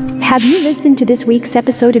 Have you listened to this week's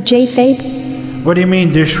episode of J-Fabe? What do you mean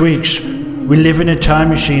this week's? We live in a time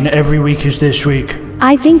machine. Every week is this week.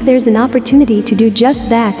 I think there's an opportunity to do just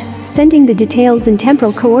that, sending the details and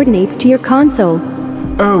temporal coordinates to your console.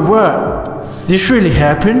 Oh, what? This really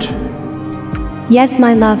happened? Yes,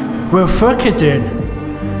 my love. Well, fuck it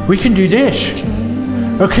then. We can do this.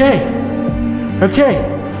 Okay. I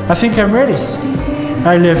think I'm ready.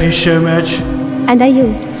 I love you so much. And I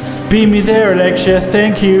you. Beat me there, Alexia.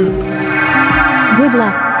 Thank you. Good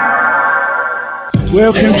luck.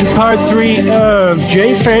 Welcome to part 3 of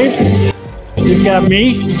J-Fabe. You've got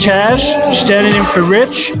me, Taz, standing in for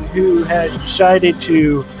Rich, who has decided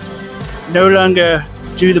to no longer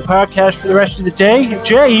do the podcast for the rest of the day.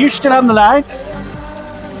 Jay, you still on the line?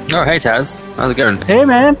 Oh, hey Taz. How's it going? Hey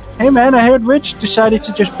man, I heard Rich decided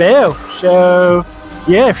to just bail. So,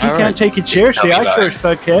 yeah, if you can't take it seriously, I sure as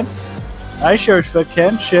fuck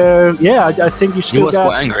can. So, yeah, I think you still was got...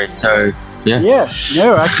 quite angry, so... Yeah,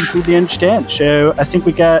 no, I completely understand. So I think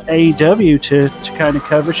we got AEW to kind of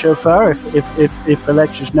cover so far. If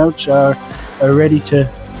Alexia's notes are ready to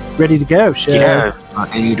go. So yeah,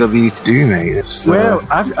 AEW to do, mate.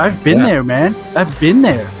 I've been there, man. I've been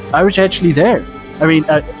there. I was actually there. I mean,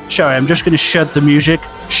 sorry, I'm just going to shut the music.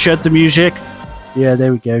 Yeah,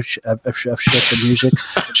 there we go. I've shut the music.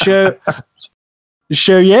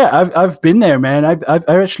 So yeah, I've been there, man. I've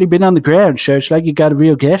actually been on the ground. So it's like you got a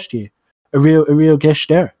real guest here. A real guest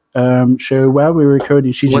there. So while we were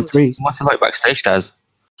recording season 3, what's it like backstage, Taz?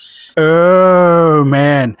 Oh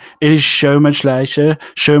man, it is so much nicer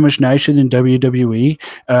than WWE.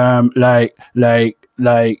 Like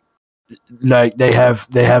they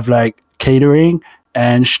have like catering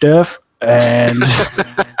and stuff, and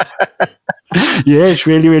yeah, it's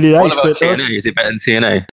really nice. What about TNA? Is it better than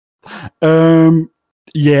TNA?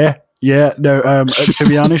 Yeah, no. To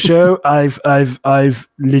be honest, though, I've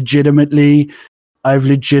legitimately been in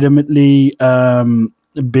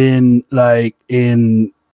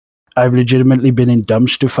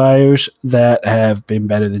dumpster fires that have been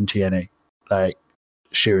better than TNA. Like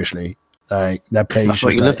seriously, like that place. I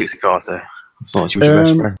thought you loved Dixie Carter. I thought she was your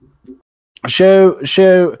best friend. So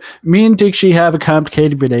me and Dixie have a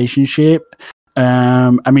complicated relationship.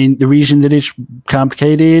 I mean, the reason that it's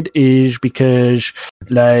complicated is because,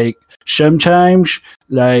 like, sometimes,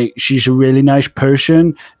 like, she's a really nice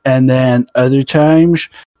person, and then other times,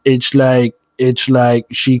 it's like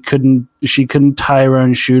she couldn't tie her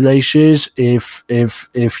own shoelaces if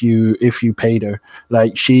you paid her.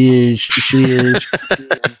 Like, she is the human.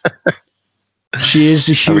 She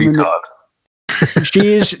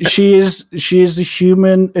is the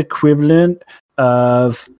human equivalent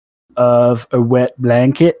of a wet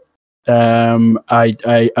blanket.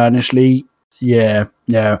 I honestly, yeah,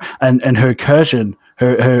 no. And her cousin,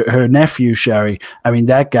 her nephew, sorry. I mean,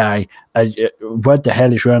 that guy. What the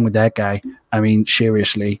hell is wrong with that guy? I mean,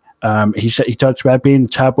 seriously. He talks about being the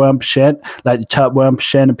top 1%, like the top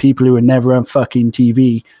 1% of people who are never on fucking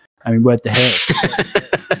TV. I mean, what the hell?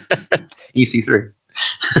 EC3.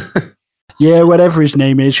 Yeah, whatever his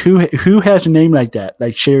name is. Who has a name like that?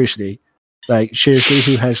 Like seriously.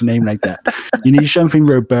 Who has a name like that? You need something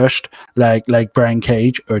robust, like Brian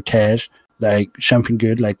Cage or Taz, like something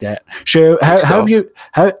good like that. So how have you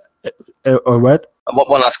or what?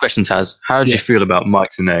 One last question, Taz. How do you feel about Mike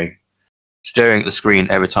Tenay staring at the screen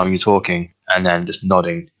every time you're talking and then just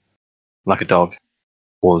nodding like a dog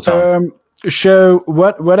all the time? So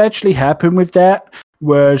what actually happened with that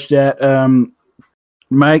was that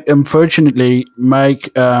Mike, unfortunately,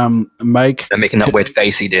 Mike. They're making that weird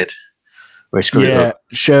face he did. Yeah.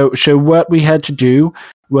 So what we had to do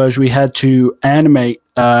was we had to animate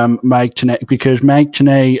Mike Tenay because Mike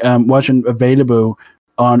Tenay wasn't available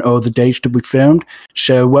on all the dates that we filmed.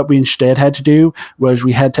 So what we instead had to do was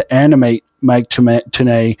we had to animate Mike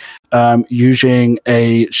Tenay using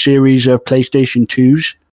a series of PlayStation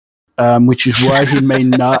 2s, which is why he may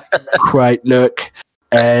not quite look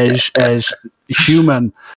as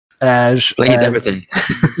human as everything.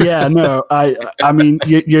 Yeah, no, I mean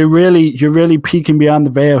you're really peeking beyond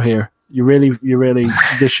the veil here. You really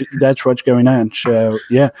that's what's going on. So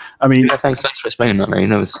yeah, I mean, thanks for explaining that,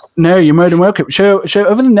 man. No, you're more than welcome. So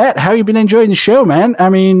other than that, how you been enjoying the show, man? I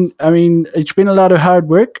mean, it's been a lot of hard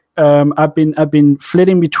work. I've been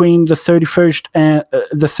flitting between the 31st and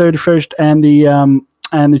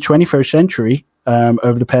the 21st century.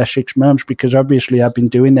 over the past 6 months, because obviously I've been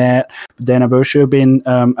doing that. But then I've also been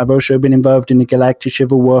involved in the Galactic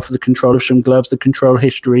Civil War for the control of some gloves that control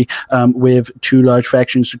history, with 2 large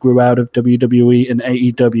factions that grew out of WWE and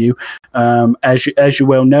AEW. As you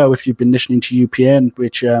well know, if you've been listening to UPN,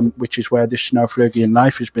 which is where this Snarflurgian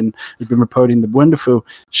Life has been reporting the wonderful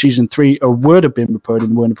season 3, or would have been reporting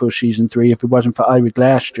the wonderful season 3 if it wasn't for Ira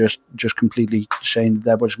Glass just completely saying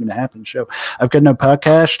that wasn't going to happen. So I've got no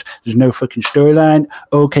podcast. There's no fucking storyline.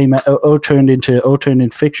 All turned into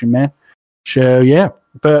fiction, man. So yeah,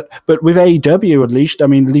 but with AEW at least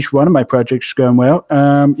one of my projects is going well.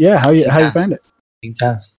 How you found it?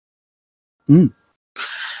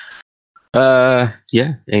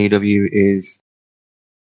 AEW is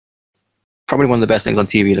probably one of the best things on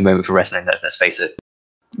TV at the moment for wrestling. Let's face it.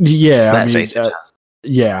 Yeah, let's face it.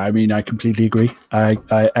 Yeah, I completely agree. I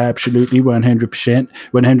absolutely 100%,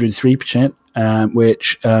 103%.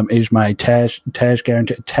 Which is my Taz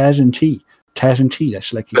guarantee. Taz and T.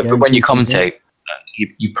 That's like. But when you commentate,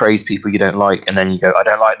 you praise people you don't like, and then you go, "I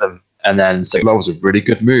don't like them," and then say, "That was a really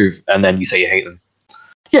good move," and then you say you hate them.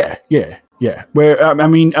 Yeah. Where I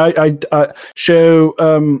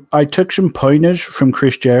took some pointers from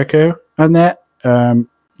Chris Jericho on that.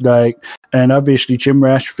 And obviously Jim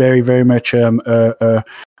Ross very, very much a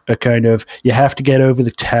kind of you have to get over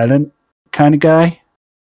the talent kind of guy.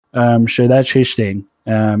 So that's his thing.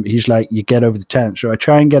 He's like, you get over the talent. So I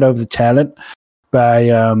try and get over the talent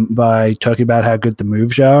by talking about how good the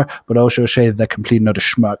moves are, but also say that they're complete and utter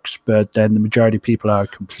schmucks. But then the majority of people are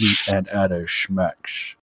complete and utter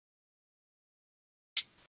schmucks.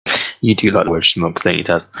 You do like the word schmucks, don't you,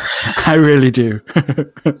 Taz? I really do.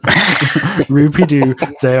 Rupee do.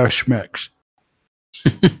 They are schmucks.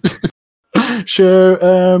 So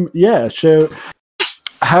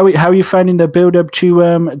How are you finding the build up to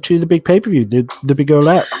the big pay-per-view, the big All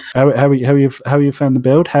Out? How you found the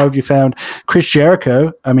build? How have you found Chris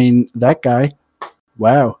Jericho? I mean, that guy.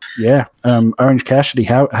 Wow, yeah. Orange Cassidy.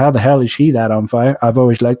 How the hell is he that on fire? I've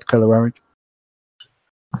always liked the color orange.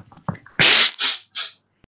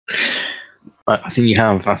 I think you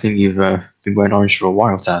have. I think you've been wearing orange for a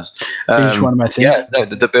while, Taz. It's one of my things. Yeah, no,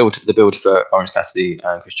 the build for Orange Cassidy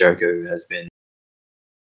and Chris Jericho has been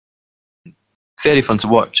fairly fun to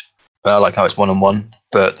watch. I like how it's 1-on-1,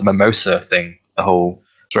 but the mimosa thing, the whole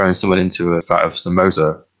throwing someone into a vat of some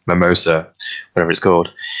mimosa, whatever it's called,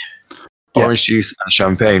 orange juice and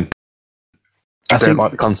champagne. I don't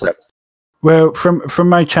like the concept. Well, from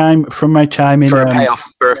my time in for a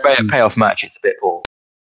payoff match, it's a bit poor.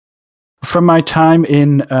 From my time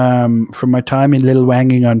in Little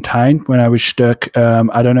Wanging on Tyne, when I was stuck,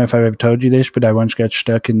 I don't know if I've ever told you this, but I once got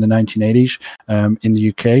stuck in the 1980s in the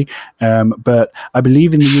UK. But I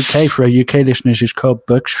believe in the UK, for our UK listeners, it's called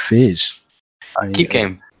Bucks Fizz. I keep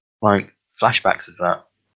getting like flashbacks of that.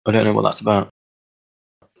 I don't know what that's about.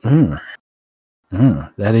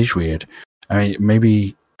 That is weird. I mean,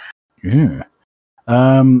 maybe. Yeah.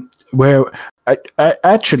 Where I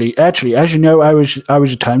actually, as you know, I was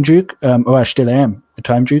a time juke. I still am a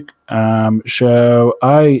time juke. So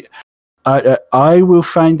I will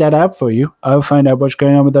find that out for you. I'll find out what's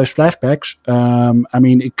going on with those flashbacks. I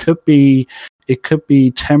mean, it could be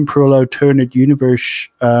temporal alternate universe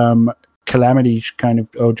calamities, kind of,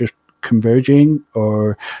 or just converging,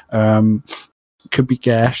 or could be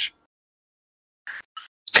gas.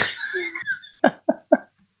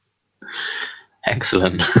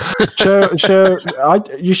 Excellent. so I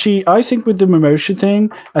think with the mimosa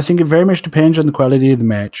thing, I think it very much depends on the quality of the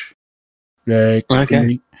match. Like,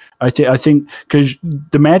 okay. I think because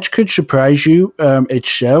the match could surprise you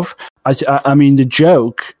itself. I mean, the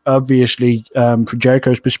joke, obviously, from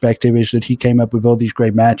Jericho's perspective, is that he came up with all these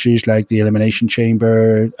great matches, like the Elimination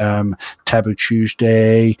Chamber, Taboo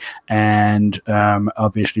Tuesday, and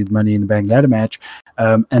obviously the Money in the Bank ladder match.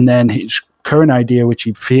 And then his current idea, which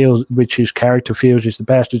his character feels is the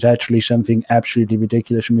best, is actually something absolutely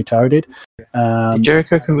ridiculous and retarded. Did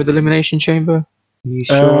Jericho come with Elimination Chamber? Are you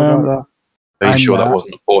sure about that? Are you sure that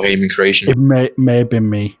wasn't a Paul Heyman creation? It may have been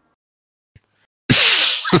me.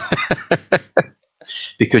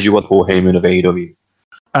 Because you want Paul Heyman of AEW.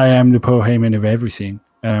 I am the Paul Heyman of everything,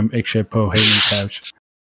 except Paul Heyman's house.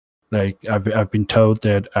 Like, I've been told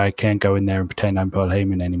that I can't go in there and pretend I'm Paul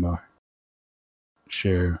Heyman anymore.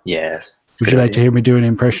 Sure. Yes. Would you like to hear me do an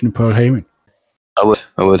impression of Paul Heyman? I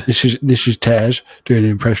would. This is Taz doing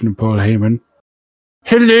an impression of Paul Heyman.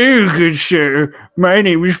 Hello, good sir. My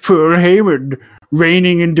name is Paul Heyman,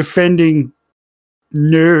 reigning and defending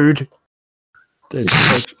nerd.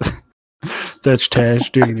 That's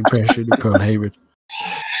Taz doing an impression of Paul Heyman.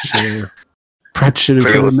 So, practicing in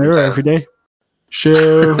front of the mirror every day.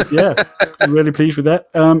 So yeah, I'm really pleased with that.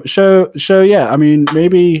 So yeah, I mean,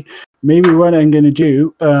 maybe what I'm going to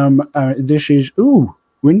do. This is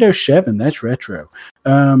Windows 7. That's retro.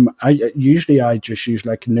 I just use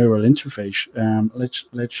like a neural interface.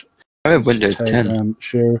 Let's. I have Windows 10.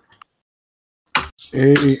 Sure.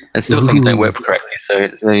 And still things don't work correctly. So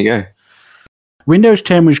there you go. Windows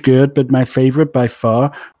 10 was good, but my favorite by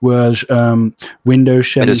far was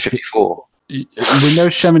Windows 7. Windows 54.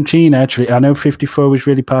 Windows 17, actually. I know 54 was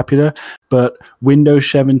really popular, but Windows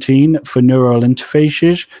 17 for neural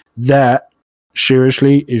interfaces, that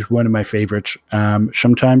seriously is one of my favorites.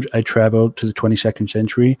 Sometimes I travel to the 22nd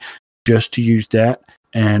century just to use that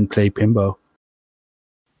and play pinball.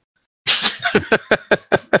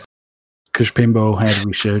 Because pinball had a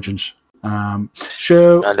resurgence.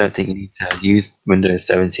 So I don't think you need to use Windows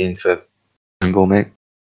 17 for pinball, mate.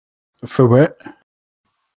 For what?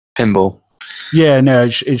 Pinball. Yeah, no,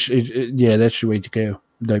 it's yeah, that's the way to go.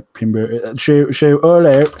 Like pinball. So all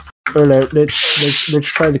out. Let's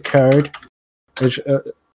try the card. Let's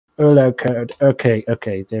all out card.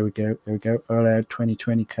 Okay, there we go. All out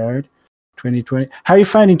 2020 card. 2020. How are you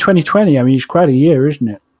finding 2020? I mean, it's quite a year, isn't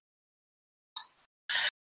it?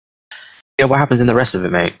 Yeah, what happens in the rest of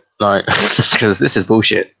it, mate? Like, because this is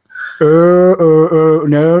bullshit. No.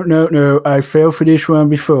 I fell for this one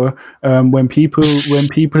before. When people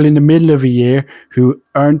in the middle of a year who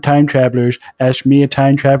aren't time travelers ask me a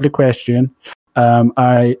time traveler question,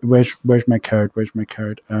 where's my card?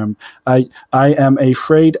 I am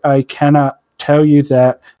afraid I cannot tell you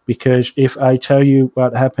that, because if I tell you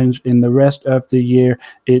what happens in the rest of the year,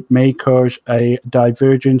 it may cause a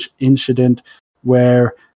divergence incident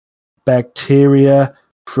where bacteria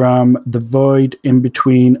from the void in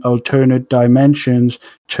between alternate dimensions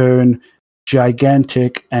turn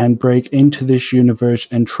gigantic and break into this universe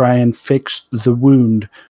and try and fix the wound,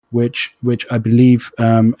 which I believe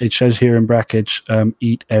it says here in brackets,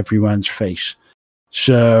 eat everyone's face.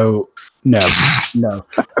 So no,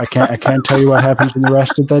 I can't tell you what happens in the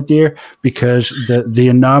rest of that year, because the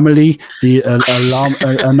anomaly,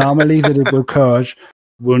 anomaly that it will cause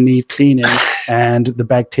will need cleaning, and the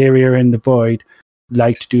bacteria in the void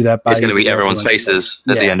like to do that by... It's going to eat everyone's faces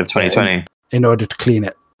at the end of 2020. In order to clean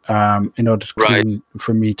it. In order to clean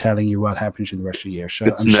from me telling you what happens in the rest of the year. So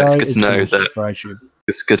it's good to know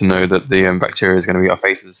that the bacteria is going to eat our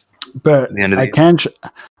faces. But at the end of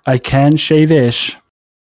I can say this.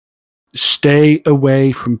 Stay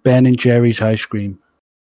away from Ben and Jerry's ice cream.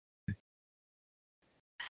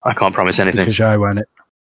 I can't promise anything. Because I want it.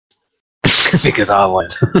 Because I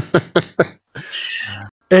want it.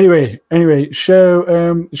 Anyway,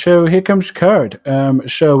 so here comes the card.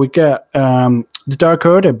 So we got the Dark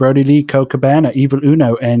Order, Brody Lee, Cole Cabana, Evil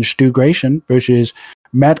Uno, and Stu Grayson versus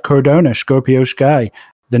Matt Cardona, Scorpio Sky,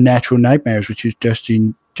 The Natural Nightmares, which is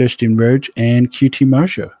Justin Rhodes, and QT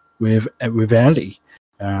Marshall with Ali.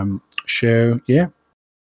 So yeah.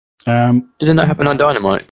 Didn't that happen on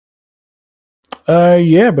Dynamite?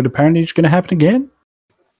 Yeah, but apparently it's going to happen again.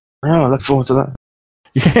 Oh, I look forward to that.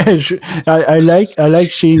 Yeah, I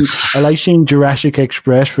like seeing Jurassic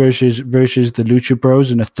Express versus the Lucha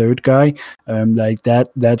Bros and a third guy. Like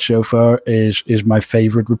that so far is my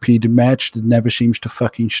favorite repeated match that never seems to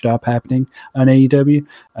fucking stop happening on AEW.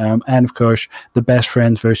 And of course, the Best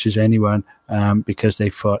Friends versus anyone, because they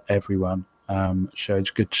fought everyone. So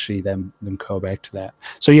it's good to see them call back to that.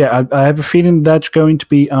 So yeah, I have a feeling that's going to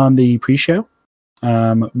be on the pre-show.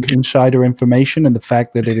 Insider information, and the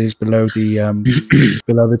fact that it is below the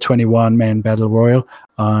 21-man battle royal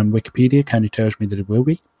on Wikipedia kind of tells me that it will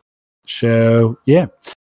be. So yeah,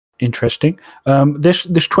 interesting. This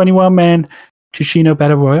 21-man Casino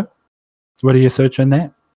battle royal. What are your thoughts on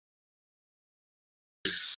that?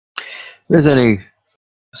 There's only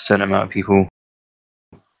a certain amount of people.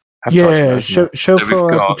 Yeah, so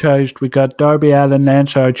far advertised, we got Darby Allin,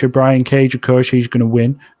 Lance Archer, Brian Cage. Of course, he's going to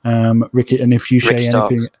win. Ricky, and if you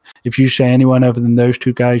say anyone other than those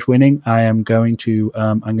two guys winning, I'm going to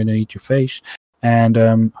eat your face,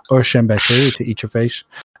 and or send bacteria to eat your face,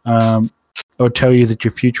 or tell you that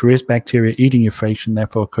your future is bacteria eating your face, and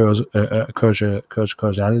therefore cause a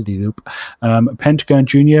causality loop. Pentagon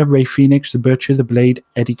Jr., Ray Phoenix, The Butcher, The Blade,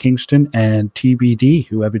 Eddie Kingston, and TBD,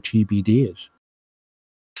 whoever TBD is.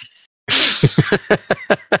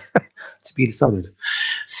 To be decided.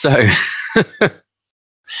 So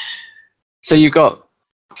you've got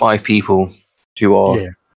 5 people who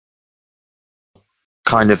are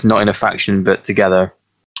kind of not in a faction but together,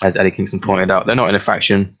 as Eddie Kingston pointed out. They're not in a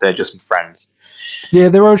faction, they're just friends. Yeah,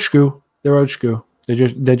 they're old school. They go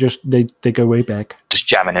way back. Just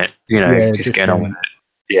jamming it, just getting on with it.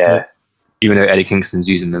 Yeah. Even though Eddie Kingston's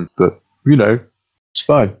using them, but It's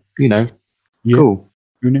fine. Yeah. Cool.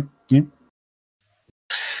 Yeah.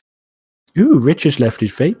 Ooh, Rich has left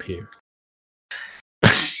his vape here.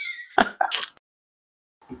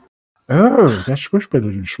 Oh, that's much better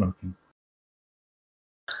than smoking.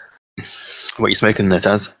 What are you smoking there,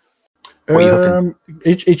 Taz? What are you huffing?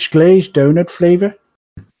 It's glazed donut flavor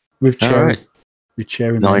with cherry. All right. With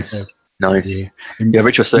cherry. Nice. Yeah,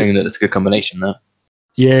 Rich was saying that it's a good combination there.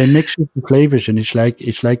 Yeah, it mixes the flavors, and it's like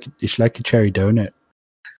a cherry donut.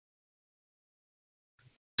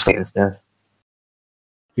 Instead.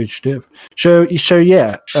 Good stuff. So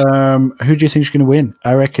yeah. Who do you think is going to win?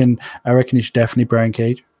 I reckon it's definitely Brian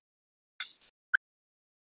Cage.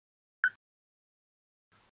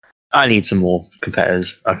 I need some more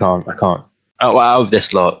competitors. I can't. Out of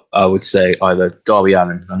this lot, I would say either Darby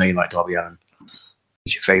Allin. I know you like Darby Allin.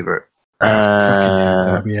 He's your favourite.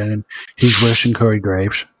 Darby Allin. He's worse than Corey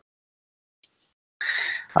Graves.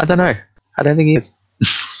 I don't know. I don't think he is.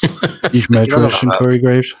 He's much worse than Corey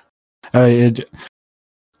Graves. I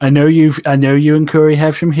know you and Corey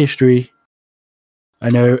have some history. I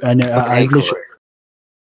know. I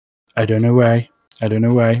don't know why,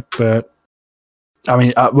 but I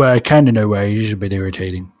mean, I kind of know why. He's a bit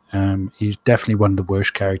irritating. He's definitely one of the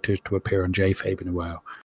worst characters to appear on J-Fabe in a while.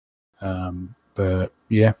 But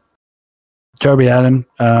yeah, Darby Allin,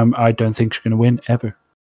 I don't think he's going to win ever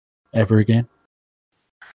again.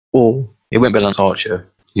 Or it won't be Lance Archer.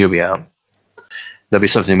 He'll be out. There'll be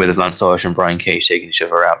something with Lance Archer and Brian Cage taking each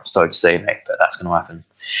other out. Sorry to say, mate, but that's going to happen.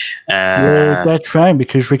 Yeah, that's fine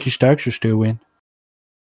because Ricky Starks will still win.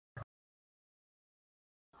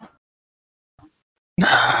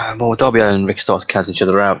 Well, Darby Allin and Ricky Starks cancel each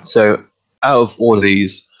other out. So, out of all of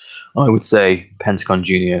these, I would say Pentagon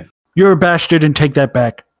Jr. You're a bastard and take that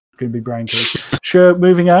back. It's going to be Brian Cage. Sure,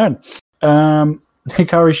 moving on.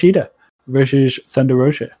 Hikaru Shida versus Thunder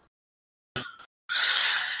Rosa.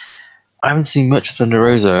 I haven't seen much of Thunder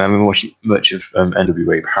Rosa. I haven't watched much of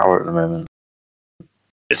NWA Power at the moment.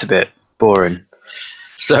 It's a bit boring.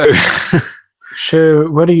 So,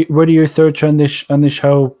 what are your thoughts on this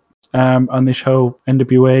whole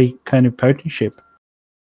NWA kind of partnership?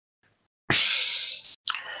 It's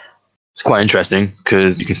quite interesting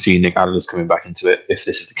because you can see Nick Aldis coming back into it if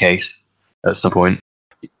this is the case at some point.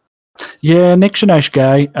 Yeah, Nick's a nice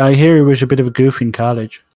guy. I hear he was a bit of a goof in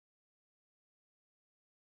college.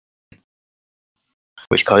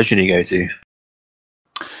 Which college did he go to?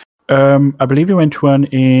 I believe he went to one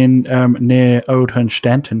in near Old Hunt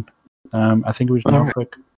Stanton. I think it was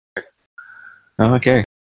Norfolk. Oh, okay.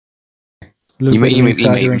 You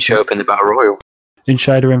may show up in the Battle Royal.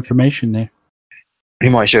 Insider information there. He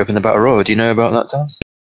might show up in the Battle Royal. Do you know about that, Taz?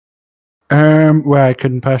 Well, I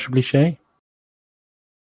couldn't possibly say.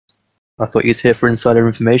 I thought you was here for insider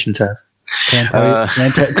information, Taz.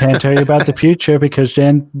 Can't tell you about the future because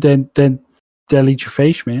then they'll eat your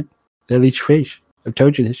face, man. They'll eat your face. I've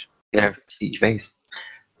told you this. Yeah, eat your face.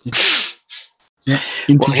 Yeah.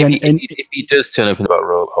 If he does turn up in the Battle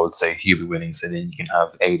Royal, I would say he'll be winning. So then you can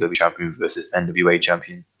have AEW champion versus NWA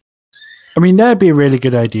champion. I mean, that'd be a really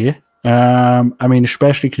good idea. I mean,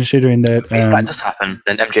 especially considering that if that does happen,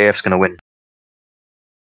 then MJF's going to win.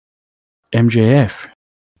 MJF.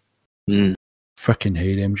 Fucking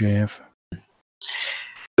hate MJF.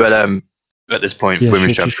 But at this point, for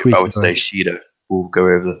women's champion, I would say Shida will go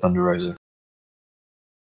over the Thunder Rosa.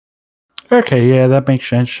 Okay, yeah, that makes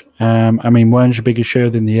sense. I mean, one's a bigger show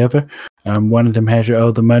than the other. One of them has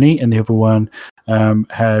all the money, and the other one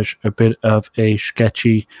has a bit of a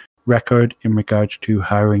sketchy record in regards to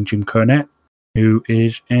hiring Jim Cornette, who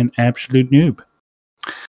is an absolute noob.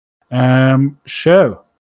 So,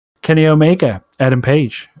 Kenny Omega, Adam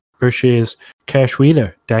Page versus Cash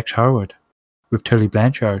Wheeler, Dax Harwood with Tully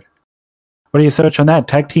Blanchard. What are your thoughts on that?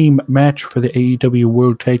 Tag team match for the AEW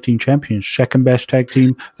World Tag Team Champions. Second best tag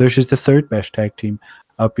team versus the third best tag team.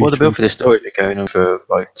 Well, the build for this story has been going on for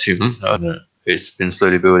like 2 months now, hasn't it? It's been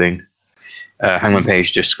slowly building. Hangman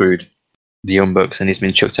Page just screwed the Young Bucks and he's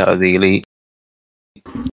been chucked out of the Elite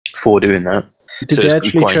for doing that. Did they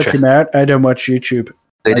actually chuck him out? I don't watch YouTube.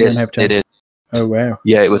 They did. Oh wow!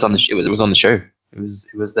 Yeah, it was on the it was on the show. It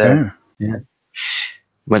was there. Yeah.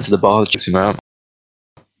 Went to the bar, chucked him out.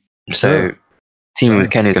 So teaming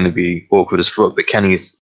with Kenny is going to be awkward as fuck. But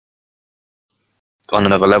Kenny's on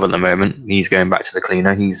another level at the moment. He's going back to the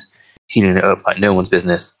cleaner. He's healing it up like no one's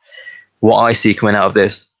business. What I see coming out of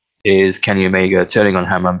this is Kenny Omega turning on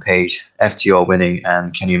Hangman Page, FTR winning,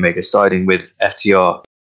 and Kenny Omega siding with FTR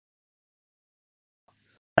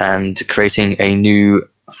and creating a new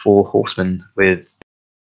 4 horsemen with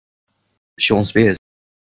Shawn Spears.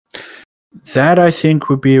 That I think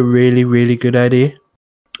would be a really, really good idea.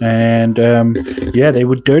 And they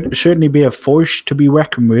would certainly be a force to be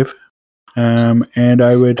reckoned with. And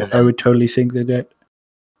I would totally think that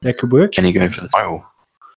could work. Kenny going for the title.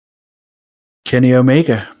 Kenny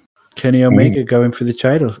Omega going for the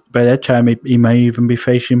title. By that time, he may even be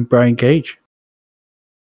facing Brian Cage.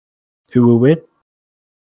 Who will win?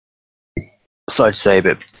 Sorry to say,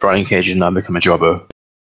 but Brian Cage has now become a jobber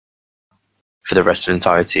for the rest of the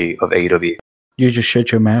entirety of AEW. You just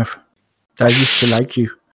shut your mouth. I used to like you.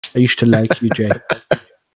 Jay.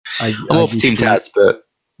 I'm all for Team Taz, but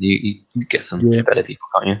you get some better people,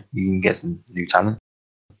 can't you? You can get some new talent.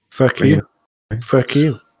 Fuck you.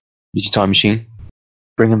 Use your time machine.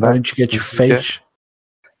 Bring them back. Why don't you get your face?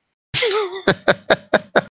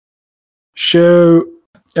 So,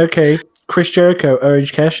 okay. Chris Jericho,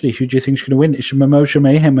 Orange Cassidy. Who do you think is going to win? It's a Mimosa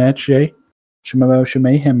Mayhem match, Jay. It's a Mimosa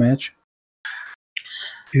Mayhem match.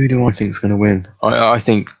 Who do I think is going to win? I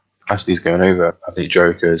think Cassidy's going over. I think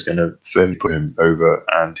Jericho is going to firmly put him over,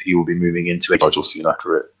 and he will be moving into a title soon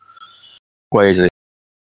after it. Where is it?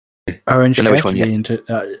 Orange Cassidy into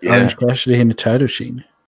the title scene.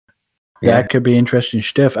 That could be interesting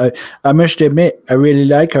stuff. I must admit, I really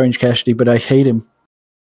like Orange Cassidy, but I hate him.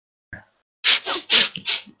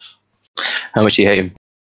 How much do you hate him?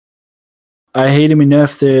 I hate him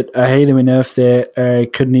enough that I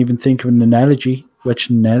couldn't even think of an analogy. Which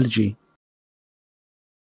analogy?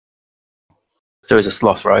 So he's a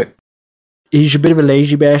sloth, right? He's a bit of a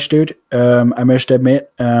lazy bastard. I must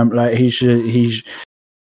admit. He's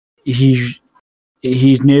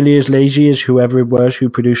nearly as lazy as whoever it was who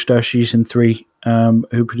produced our season 3.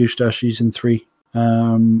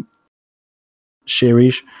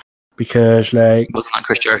 Series, because wasn't that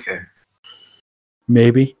Chris Jericho?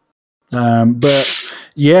 Maybe, but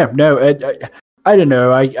yeah, no, I don't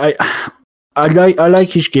know. I like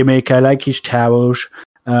his gimmick. I like his towels.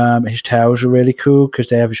 His towels are really cool because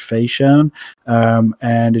they have his face on,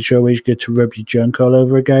 and it's always good to rub your junk all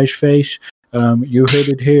over a guy's face. You heard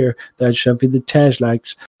it here. That's something that Taz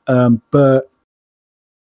likes. But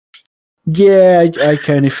yeah, I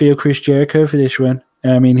kind of feel Chris Jericho for this one.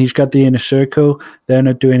 I mean, he's got the Inner Circle. They're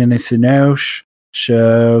not doing anything else,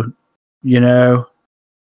 so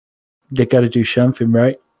they got to do something,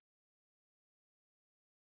 right?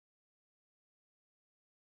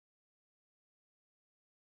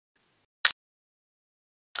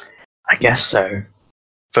 I guess so,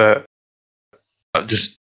 but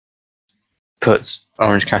just puts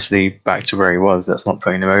Orange Cassidy back to where he was. That's not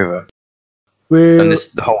putting him over. Well, and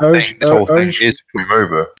the whole thing is putting him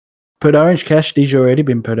over. But Orange Cassidy's already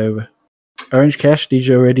been put over. Orange Cassidy's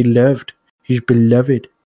already loved. He's beloved.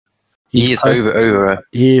 He is over.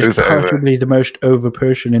 He is possibly the most over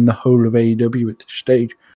person in the whole of AEW at this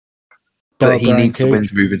stage. But he needs to win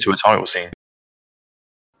to move into a title scene.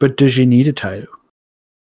 But does he need a title?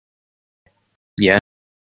 Yeah.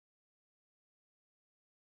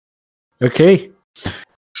 Okay.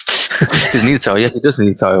 Does he need a title? Yes, he does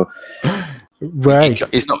need a title. Right.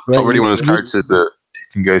 He's not really one of those characters that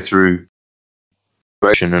can go through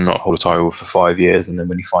progression and not hold a title for 5 years, and then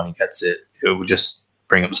when he finally gets it, it will just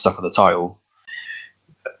bring up the stuff of the title.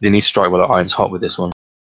 They need to strike while the iron's hot with this one.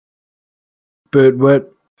 But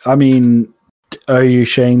are you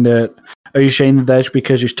saying that that's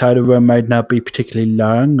because his title run might not be particularly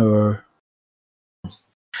long, or?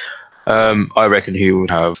 I reckon he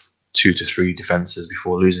would have 2 to 3 defenses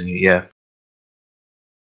before losing it. Yeah.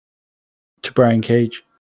 To Brian Cage.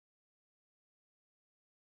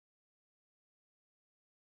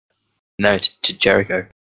 No, to Jericho.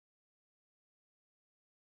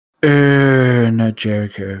 Not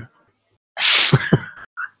Jericho.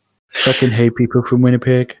 Fucking hate people from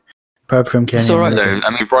Winnipeg. Apart from Kenny. It's alright though. I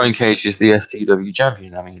mean, Brian Cage is the FTW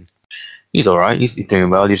champion. I mean, he's alright. He's doing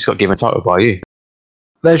well. You just got given a title by you.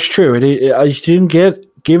 That's true. I didn't get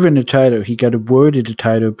given a title. He got awarded a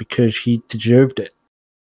title because he deserved it.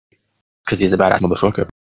 Because he's a badass motherfucker.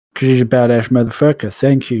 Because he's a badass motherfucker.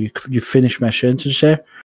 Thank you. You finished my sentence there.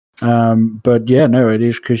 But yeah, no, it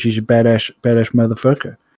is because he's a badass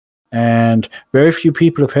motherfucker. And very few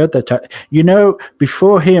people have heard that title.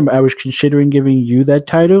 Before him, I was considering giving you that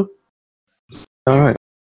title. Alright.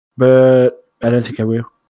 But I don't think I will.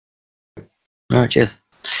 Alright, cheers.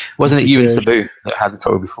 Wasn't it you and Sabu that had the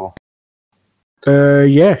title before?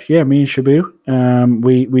 Yeah, me and Sabu.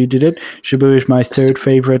 We did it. Sabu is my third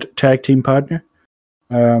favorite tag team partner.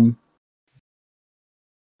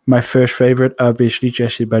 My first favorite, obviously,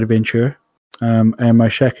 Jesse Ventura. And my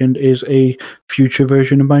second is a future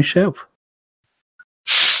version of myself.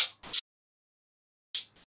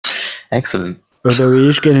 Excellent. Although he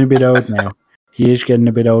is getting a bit old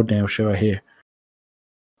now. So I hear.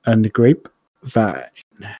 And the grapevine.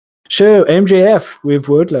 So MJF with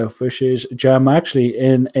Wardlow versus John Moxley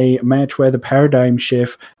in a match where the paradigm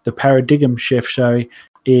shift,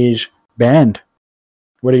 is banned.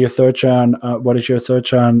 What are your thoughts on? What is your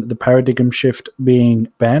thoughts on the paradigm shift being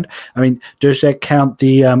banned? I mean, does that count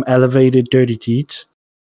the elevated dirty deeds?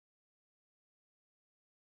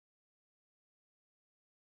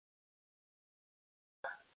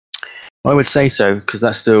 I would say so, because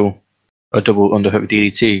that's still a double underhook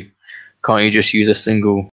DDT. Can't you just use a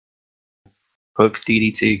single hook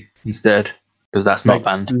DDT instead? Because that's not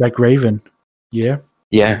banned. Like Raven. Yeah.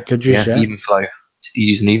 Yeah. Could you say? Even flow. Just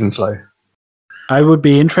use an even flow. I would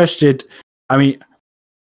be interested. I mean,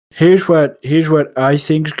 here's what I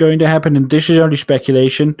think is going to happen, and this is only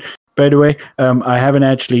speculation, by the way. I haven't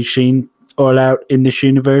actually seen All Out in this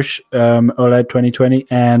universe, All Out 2020,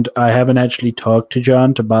 and I haven't actually talked to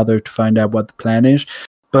John to bother to find out what the plan is.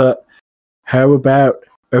 But how about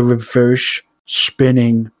a reverse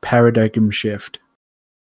spinning paradigm shift?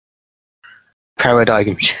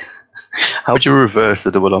 Paradigm shift. How would you reverse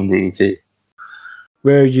a double on DDT?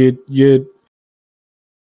 Where you'd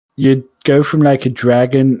go from like a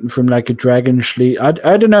dragon sleep. I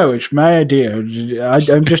don't know. It's my idea.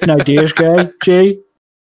 I'm just an ideas guy, Jay.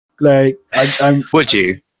 Like I'm. Would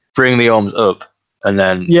you bring the arms up and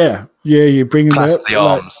then? Yeah. You bring them clasp up. the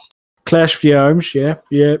arms. Clasp the arms. Yeah.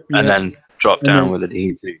 And then drop down with a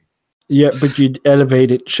DDT. Yeah, but you'd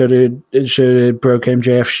elevate it so that it broke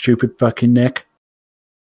MJF's stupid fucking neck.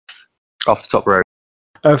 Off the top rope.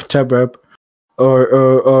 Off the top rope.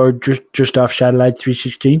 Or just off Satellite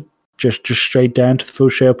 316. Just straight down to the Full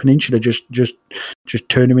Sail Peninsula. Just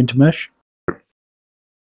turn him into mush.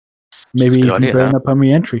 Maybe even burn up on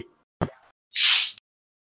re-entry.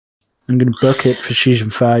 I'm going to book it for season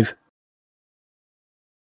 5.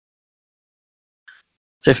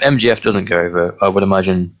 So if MJF doesn't go over, I would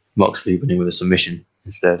imagine Moxley winning with a submission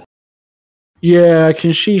instead. Yeah, I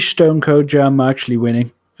can see Stone Cold John Moxley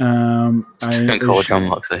winning. Stone Cold John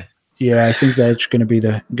Moxley. Yeah, I think that's going to be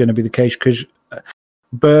the case.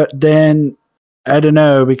 But then I don't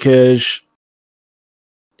know, because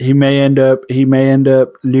he may end up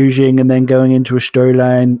losing and then going into a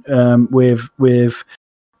storyline with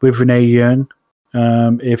Renee Young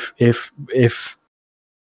if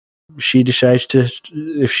she decides to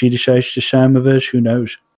sign with us. Who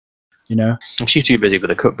knows? You know, she's too busy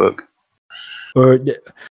with a cookbook. Or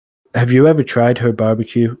have you ever tried her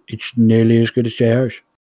barbecue? It's nearly as good as JR's.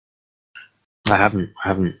 I haven't. I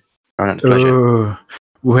haven't had the pleasure. Oh,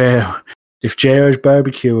 well, if JR's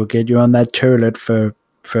barbecue will get you on that toilet for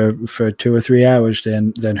 2 or 3 hours,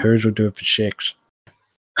 then hers will do it for 6.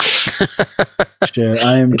 So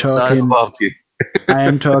I am talking barbecue. I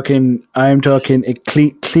am talking. It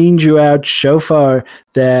cleans you out so far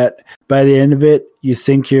that by the end of it, you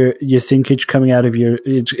think it's coming out of your.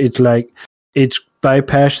 It's like it's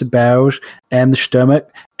bypassed the bowels and the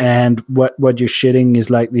stomach, and what you're shitting is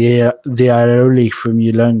like the aioli from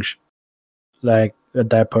your lungs, like at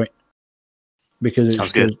that point. Because it's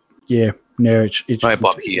sounds good. Yeah, no, it's. I had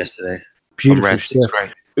barbecue yesterday. Beautiful Reds, stuff. it's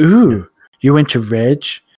great. Ooh, you went to Reg?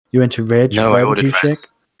 You went to Reg? No, I ordered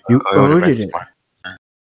Reds. You ordered it.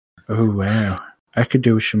 Oh wow! I could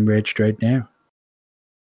do some Reg right now.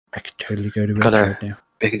 I could totally go to Reg right now.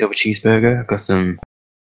 Bacon double cheeseburger. Got some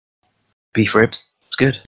beef ribs. It's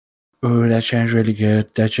good. Oh, that sounds really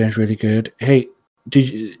good. Hey,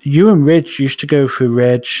 did you and Rich used to go for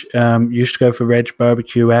Reg? Used to go for Reg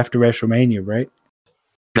barbecue after WrestleMania, right?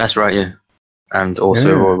 That's right, yeah. And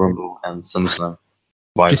also Royal Rumble and SummerSlam.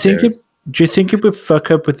 Do you think it would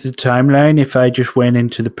fuck up with the timeline if I just went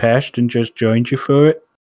into the past and just joined you for it?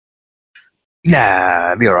 Nah,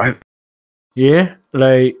 it'd be alright. Yeah?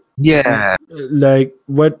 Like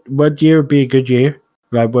what year would be a good year?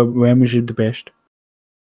 Like when was it the best?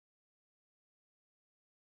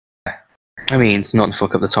 I mean, it's not to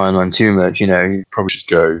fuck up the timeline too much, you know. You probably should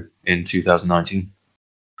go in 2019.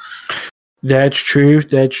 That's true.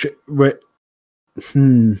 My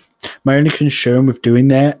only concern with doing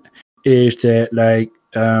that is that, like,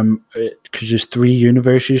 because there's 3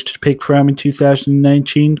 universes to pick from in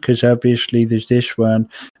 2019, because obviously there's this one,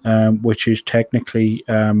 which is technically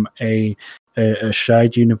a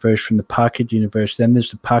side universe from the Pocket universe. Then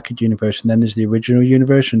there's the Pocket universe, and then there's the original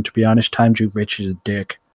universe. And to be honest, Time Duke Rich is a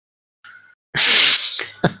dick.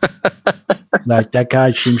 Like, that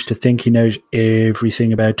guy seems to think he knows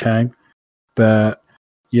everything about time, but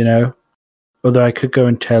you know, although I could go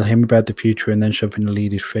and tell him about the future and then something to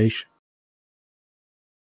lead his face.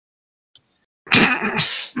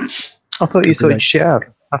 I thought you sorted shit out.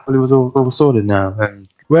 I thought it was all sorted now.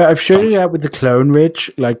 Well, I've sorted it out with the Clone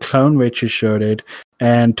Rich. Like, Clone Rich is sorted,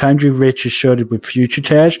 and Time Drift Rich is sorted with Future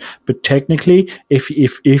Taz. But technically, if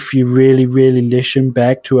you really listen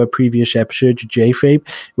back to our previous episodes of JFabe,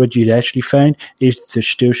 what you'd actually find is there's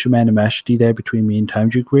still some animosity there between me and Time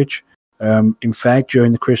Drift Rich. In fact,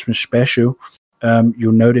 during the Christmas special,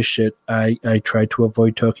 you'll notice that I tried to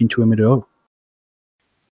avoid talking to him at all.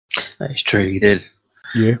 That is true, you did.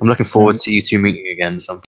 Yeah, I'm looking forward to you two meeting again.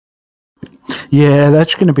 Yeah,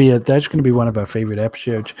 that's gonna be one of our favorite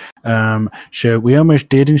episodes. So we almost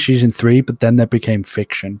did in season 3, but then that became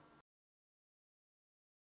fiction.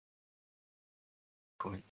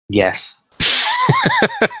 Yes.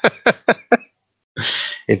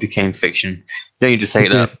 It became fiction. Don't you just say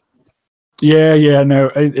that? Yeah,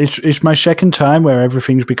 no. It's my second time where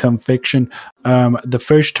everything's become fiction. The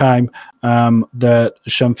first time that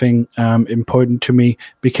something important to me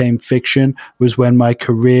became fiction was when my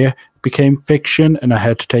career became fiction and I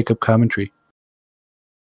had to take up commentary.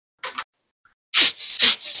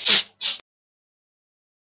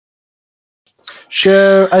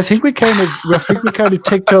 So I think we kind of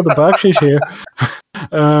ticked all the boxes here.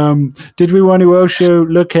 Did we want to also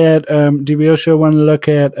look at?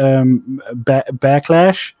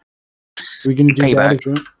 Backlash? We're going to do Payback. that as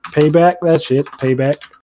well. Payback. That's it. Payback.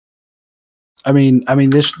 I mean,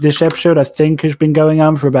 this episode I think has been going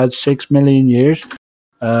on for about 6 million years.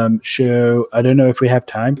 So I don't know if we have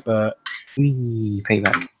time, but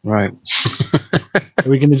Payback. Right. are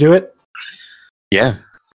we going to do it? Yeah.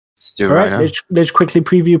 Let's do it All right now. let's quickly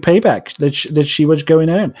preview Payback. Let's see what's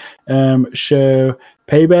going on. So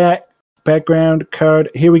Payback background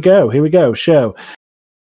card. Here we go. So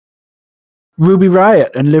Ruby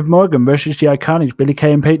Riott and Liv Morgan versus the Iconics, Billy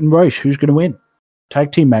Kay and Peyton Royce. Who's going to win?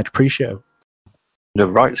 Tag team match pre-show. The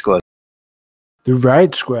right squad. The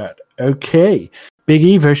Riot Squad. Okay. Big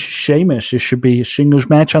E versus Sheamus. This should be a singles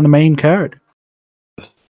match on the main card.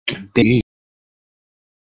 Big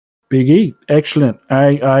E. Excellent.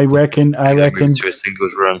 I reckon. Moving to a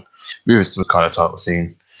singles run. Moving to some kind of title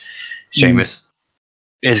scene. Sheamus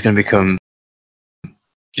is going to become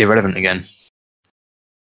irrelevant again.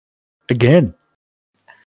 Again.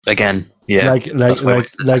 Yeah. Like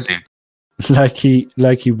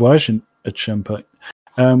he wasn't at some point.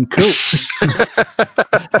 Cool.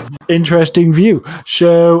 Interesting view.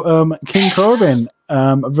 So, King Corbin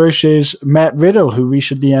versus Matt Riddle, who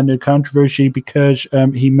recently entered controversy because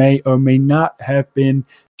he may or may not have been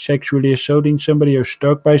sexually assaulting somebody or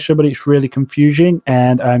stalked by somebody. It's really confusing,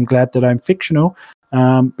 and I'm glad that I'm fictional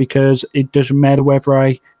because it doesn't matter whether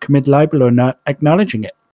I commit libel or not acknowledging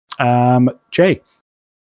it. Jay,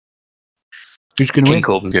 who's going to win? King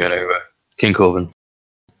Corbin's going over. King Corbin.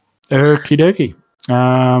 Okie dokie.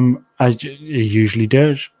 As it usually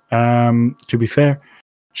does, to be fair.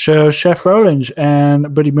 So Seth Rollins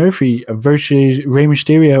and Buddy Murphy versus Rey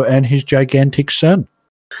Mysterio and his gigantic son.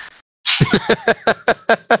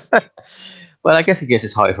 Well, I guess he gets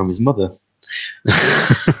his height from his mother.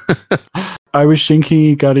 I was thinking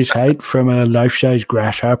he got his height from a life-size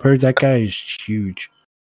grasshopper. That guy is huge.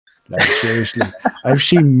 Like, seriously. I've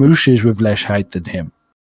seen mooses with less height than him.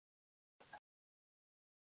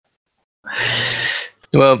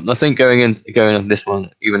 Well, I think going on this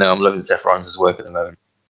one, even though I'm loving Seth Rollins' work at the moment,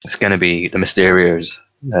 it's going to be the Mysterios.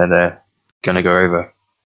 They're going to go over.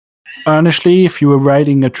 Honestly, if you were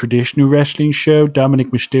writing a traditional wrestling show, Dominic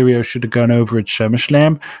Mysterio should have gone over at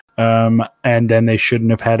SummerSlam, and then they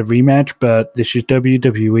shouldn't have had a rematch. But this is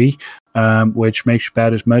WWE, which makes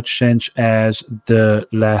about as much sense as the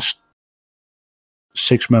last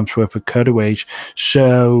 6 months worth of cutaways.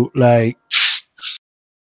 So, like,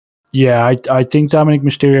 yeah, I think Dominic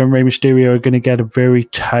Mysterio and Rey Mysterio are going to get a very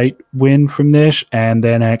tight win from this and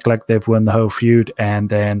then act like they've won the whole feud, and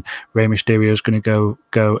then Rey Mysterio is going to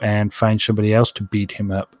go and find somebody else to beat him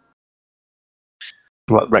up.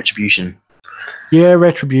 What, Retribution? Yeah,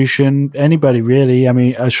 Retribution. Anybody really. I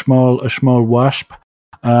mean, a small wasp.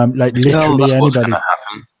 Like literally that's anybody. What's going to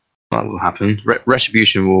happen. That will happen.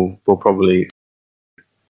 Retribution will probably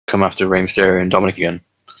come after Rey Mysterio and Dominic again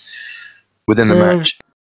within the match.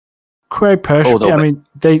 Quite possibly. I mean,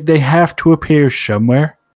 they have to appear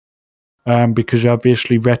somewhere, because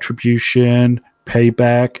obviously Retribution,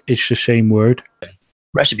 Payback, it's the same word.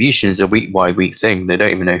 Retribution is a week-by-week thing. They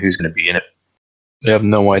don't even know who's going to be in it. They have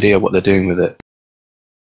no idea what they're doing with it.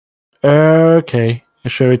 Okay,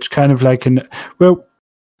 so it's kind of like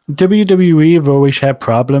WWE have always had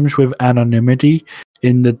problems with anonymity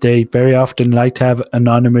in that they very often like to have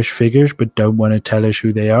anonymous figures but don't want to tell us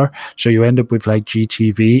who they are. So you end up with like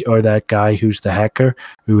GTV or that guy who's the hacker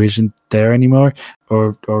who isn't there anymore,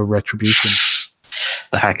 or Retribution.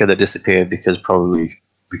 The hacker that disappeared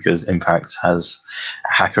because Impact has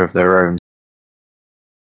a hacker of their own.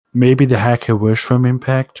 maybe the hacker was from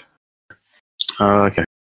Impact. Oh, okay.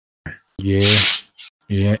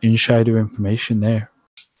 Yeah, insider information there.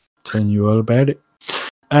 Telling you all about it.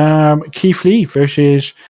 Keith Lee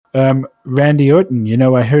versus Randy Orton. You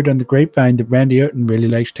know, I heard on the grapevine that Randy Orton really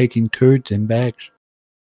likes taking turds in bags.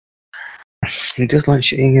 He does like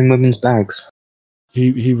shitting in women's bags.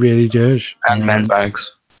 He really does. And men's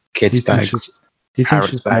bags. Kids' bags. He thinks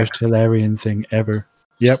it's the most hilarious thing ever.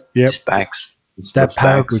 Yep. Just bags. That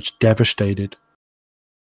bag was devastated.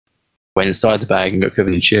 Went inside the bag and got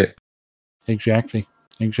covered in shit. Exactly.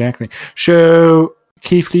 So,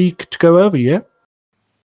 Keith Lee to go over, yeah?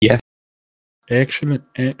 Yeah. Excellent.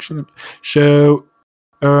 So,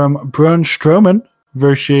 Braun Strowman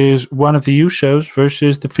versus one of the Usos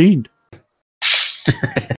versus The Fiend.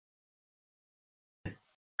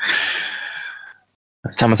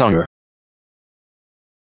 Tamatonga.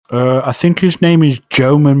 I think his name is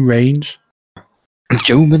Joman Reigns.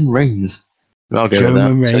 Joman Reigns. I'll go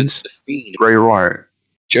Joman with that. Reigns. So, The Fiend, Bray Wyatt,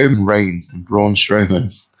 Joman Reigns, and Braun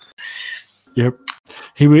Strowman. Yep.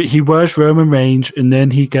 He was Roman Reigns, and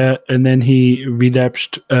then he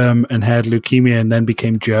relapsed and had leukemia, and then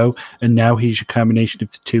became Joe, and now he's a combination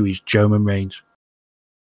of the two. He's Joman Reigns.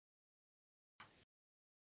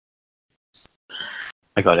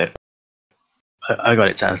 I got it. I got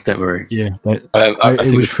it, Taz. Don't worry. Yeah, I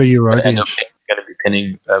think it was for your end up audience. going to be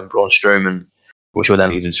pinning Braun Strowman, which will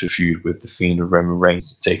then lead into a feud with the Fiend of Roman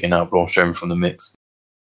Reigns, taking out Braun Strowman from the mix.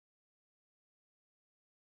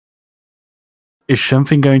 Is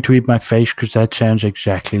something going to eat my face? Because that sounds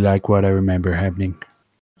exactly like what I remember happening.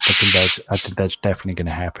 I think that's definitely going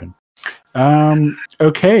to happen.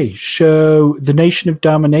 Okay, so the Nation of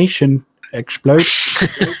Domination explodes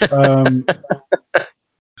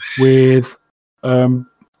with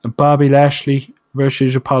Bobby Lashley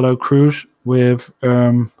versus Apollo Crews with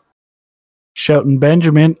Shelton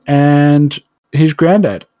Benjamin and his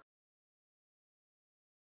granddad.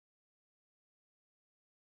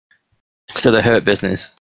 So the Hurt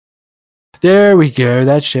Business. There we go.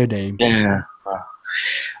 That's their name. Yeah.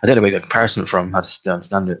 I don't know where you got comparison from. I just don't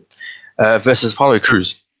understand it. Versus Apollo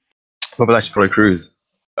Crews. Bobby Lashley, Apollo Crews.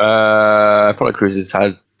 Apollo Crews has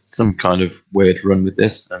had some kind of weird run with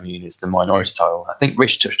this. I mean, it's the minority title. I think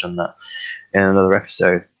Rich touched on that in another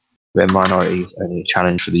episode where minorities only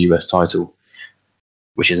challenge for the US title,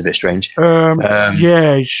 which is a bit strange.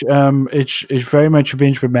 Yeah, it's very much a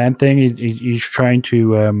Vince McMahon thing. He's trying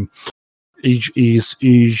to he's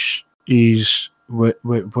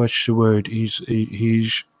what's the word?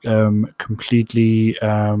 He's completely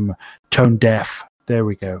tone deaf. There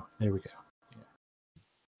we go. Yeah.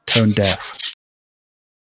 Tone deaf.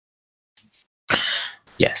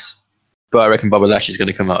 Yes, but I reckon Bobby Lashley's going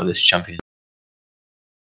to come out of this champion.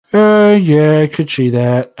 Yeah, I could see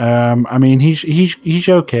that. I mean, he's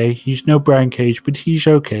okay. He's no Brian Cage, but he's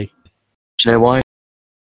okay. Do you know why?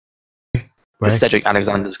 Right. Because Cedric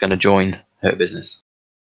Alexander's going to join Hurt Business.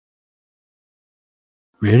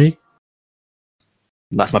 Really?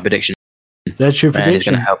 That's my prediction. That's your prediction? And he's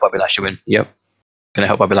going to help Bobby Lashley win. Yep. Going to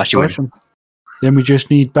help Bobby Lashley win. Then we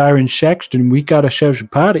just need Byron Saxton. We got ourselves a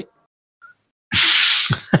party.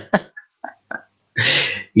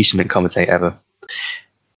 You shouldn't commentate ever.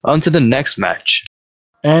 On to the next match.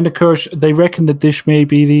 And of course, they reckon that this may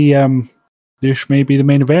be the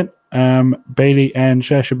main event. Bayley and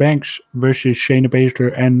Sasha Banks versus Shayna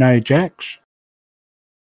Baszler and Nia Jax.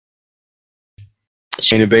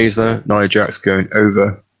 Shayna Baszler, Nia Jax going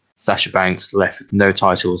over. Sasha Banks left with no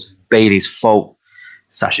titles. Bayley's fault.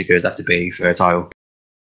 Sasha goes after Bayley for a title.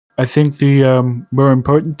 I think the more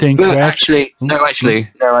important thing. But actually,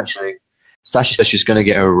 Sasha says she's going to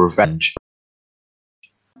get her revenge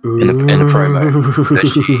in a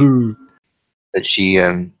promo that she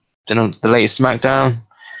did on the latest SmackDown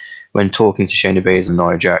when talking to Shayna Baszler and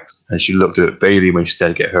Nia Jax, and she looked at Bayley when she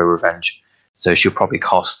said get her revenge. So she'll probably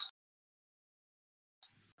cost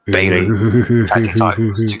Bayley tag team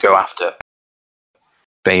titles to go after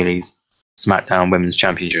Bayley's SmackDown Women's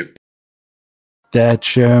Championship. That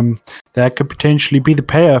could potentially be the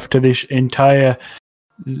payoff to this entire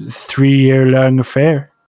 3-year-long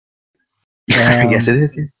affair. Yes, it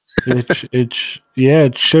is.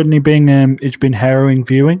 It's certainly been it's been harrowing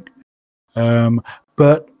viewing.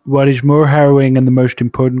 But what is more harrowing and the most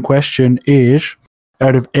important question is,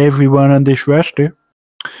 out of everyone on this roster,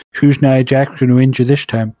 who's Nia Jax going to injure this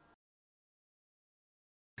time?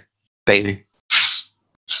 Bayley.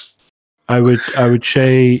 I would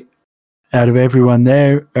say, out of everyone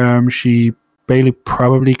there, she Bayley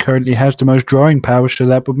probably currently has the most drawing power, so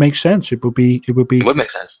that would make sense. It would make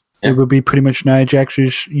sense. Yeah. It would be pretty much Nia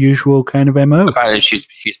Jax's usual kind of MO. Apparently, she's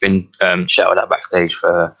been shouted at backstage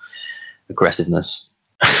for aggressiveness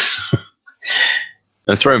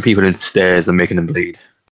and throwing people into stairs and making them bleed.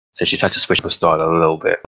 So she's had to switch her style a little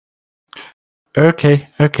bit. Okay.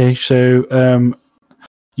 So,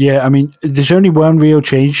 yeah, I mean, there's only one real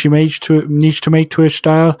change she needs to make to her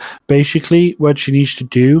style. Basically, what she needs to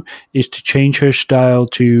do is to change her style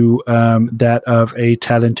to that of a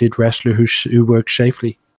talented wrestler who works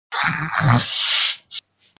safely.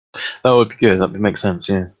 That would be good. That would make sense,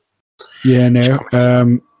 yeah. Yeah,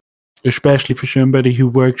 no. Especially for somebody who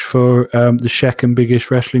works for the second biggest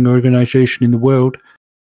wrestling organization in the world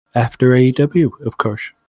after AEW, of course.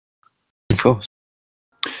 Of course.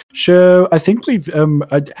 So I think we've.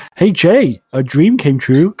 Hey Jay, a dream came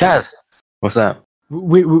true. Taz, what's that?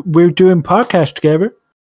 We're doing podcast together.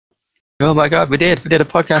 Oh my God, we did a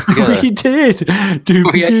podcast together. We did. I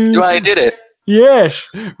did it. Yes,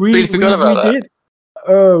 we forgot about that. Did.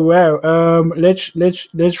 Oh wow. Let's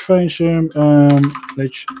find some.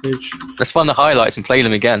 Let's find the highlights and play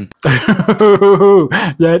them again.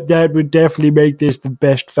 that would definitely make this the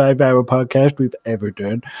best 5-hour podcast we've ever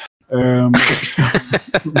done. Right,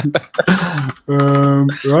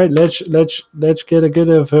 let's get a bit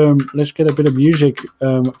of music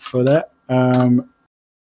for that.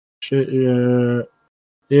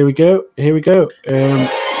 Here we go.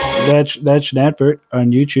 That's an advert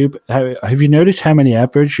on YouTube. Have you noticed how many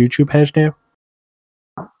adverts YouTube has now?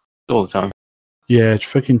 All the time. Yeah, it's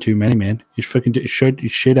fucking too many, man. It's fucking shut your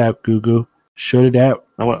shit out, Google. Shut it out.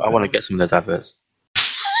 I want to get some of those adverts.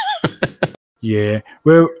 Yeah.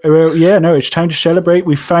 Well, yeah, no, it's time to celebrate.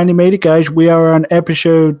 We finally made it, guys. We are on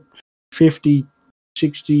episode 50,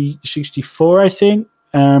 60, 64, I think.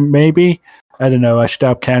 Maybe. I don't know. I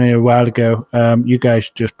stopped counting a while ago. You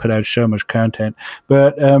guys just put out so much content.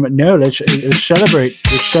 But no, let's celebrate.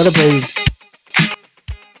 Let's celebrate.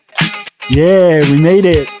 Yeah, we made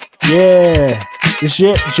it. Yeah. This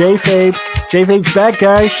is it. J-Fabe's back,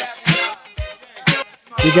 guys.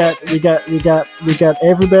 We got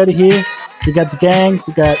everybody here. We got the gang.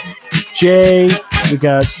 We got Jay. We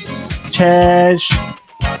got Taz.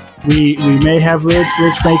 We may have Rich.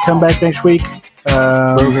 Rich may come back next week.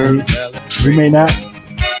 We may not.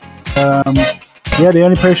 Yeah, the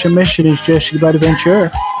only person missing is Jesse the Body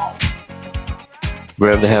Ventura.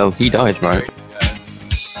 Wherever the hell he died, right?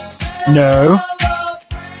 No.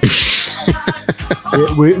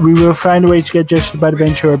 we will find a way to get Jesse the Body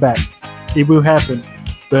Ventura back. It will happen.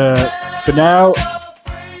 But for now,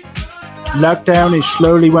 lockdown is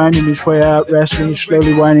slowly winding its way out. Wrestling is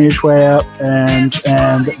slowly winding its way out, and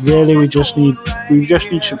really we just need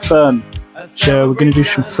some fun. So we're going to do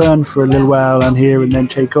some fun for a little while on here, and then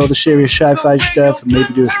take all the serious sci-fi stuff and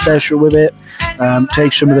maybe do a special with it.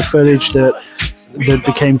 Take some of the footage that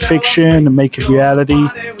became fiction and make it reality.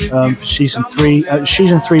 For season 3.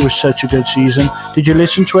 Season 3 was such a good season. Did you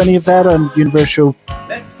listen to any of that on Universal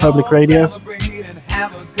Public Radio?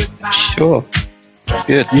 Sure.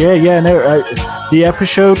 Good. Yeah, no. The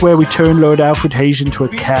episode where we turn Lord Alfred Hayes into a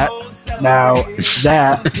cat. Now,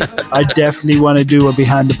 that, I definitely want to do a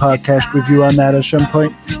behind the podcast review on that at some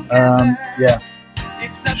point. Yeah.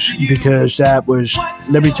 Because that was,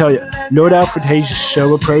 let me tell you, Lord Alfred Hayes is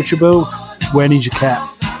so approachable when he's a cat.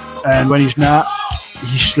 And when he's not,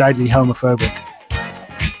 he's slightly homophobic.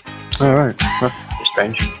 Alright, that's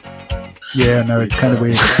strange. Yeah, no, it's kind of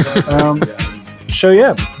weird. So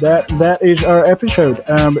yeah, that is our episode.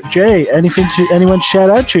 Jay, anyone to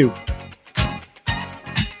shout out to?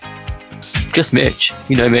 Just Mitch.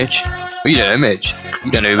 You know Mitch. Well, you don't know Mitch.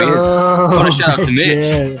 You don't know who he is. I want to shout out to Mitch.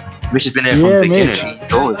 Yeah. Mitch has been there from the beginning.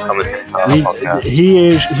 He's always commenting on our podcast.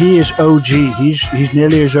 He is OG. He's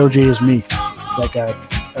nearly as OG as me. That guy.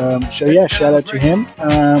 So yeah, shout out to him.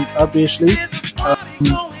 Obviously.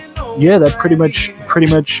 Yeah, that pretty much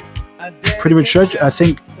such. I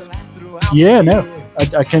think. Yeah, no,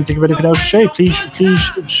 I can't think of anything else to say. Please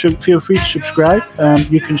feel free to subscribe.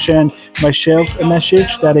 You can send myself a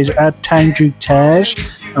message. That is at TimeDrewTaz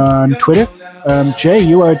on Twitter. Jay,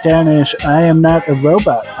 you are down as I am not a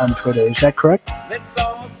robot on Twitter. Is that correct?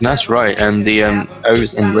 That's right. And the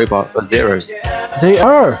O's in robot are zeros. They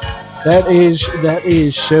are. That is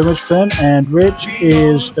so much fun. And Rich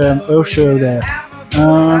is also there.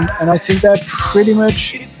 And I think that pretty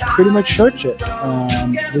much showed it.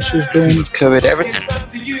 This has been we've covered everything.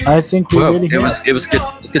 I think we really have. It was good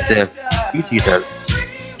to have you teasers.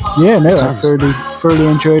 Yeah, no, I thoroughly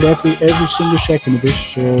enjoyed every single second of this.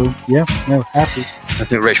 So yeah, no, happy. I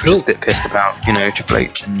think Rich was just a bit pissed about Triple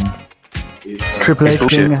H and Triple H.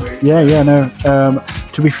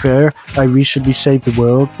 To be fair, I recently saved the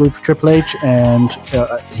world with Triple H, and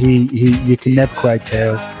he you can never quite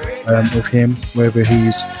tell with him whether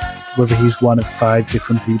he's one of 5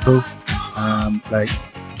 different people. Like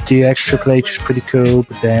DX Triple H is pretty cool,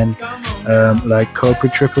 but then like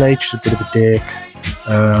corporate Triple H is a bit of a dick.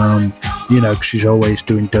 Because she's always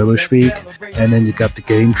doing double speak, and then you got the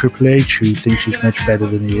game Triple H, who thinks he's much better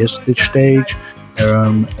than he is at this stage.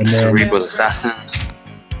 And then Cerebral Assassin.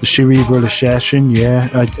 The Cerebral Assassin, yeah.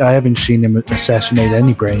 I haven't seen him assassinate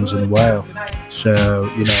any brains in a while. So,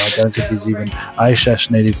 I don't think he's even... I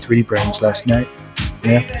assassinated 3 brains last night.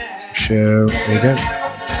 Yeah. So, there you go.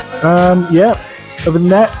 Other than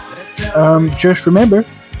that, just remember,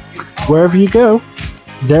 wherever you go,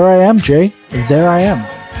 there I am, Jay. There I am.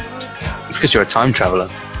 It's because you're a time traveler.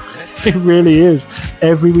 It really is.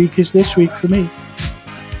 Every week is this week for me.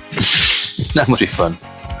 That must be fun.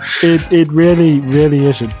 It really, really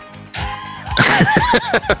isn't.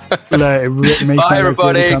 Bye,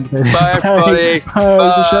 everybody. Bye, everybody. Bye.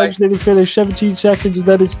 The show's nearly finished. 17 seconds and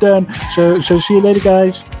then it's done. So see you later,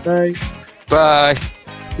 guys. Bye. Bye.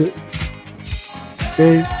 Bye.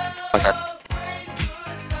 Okay.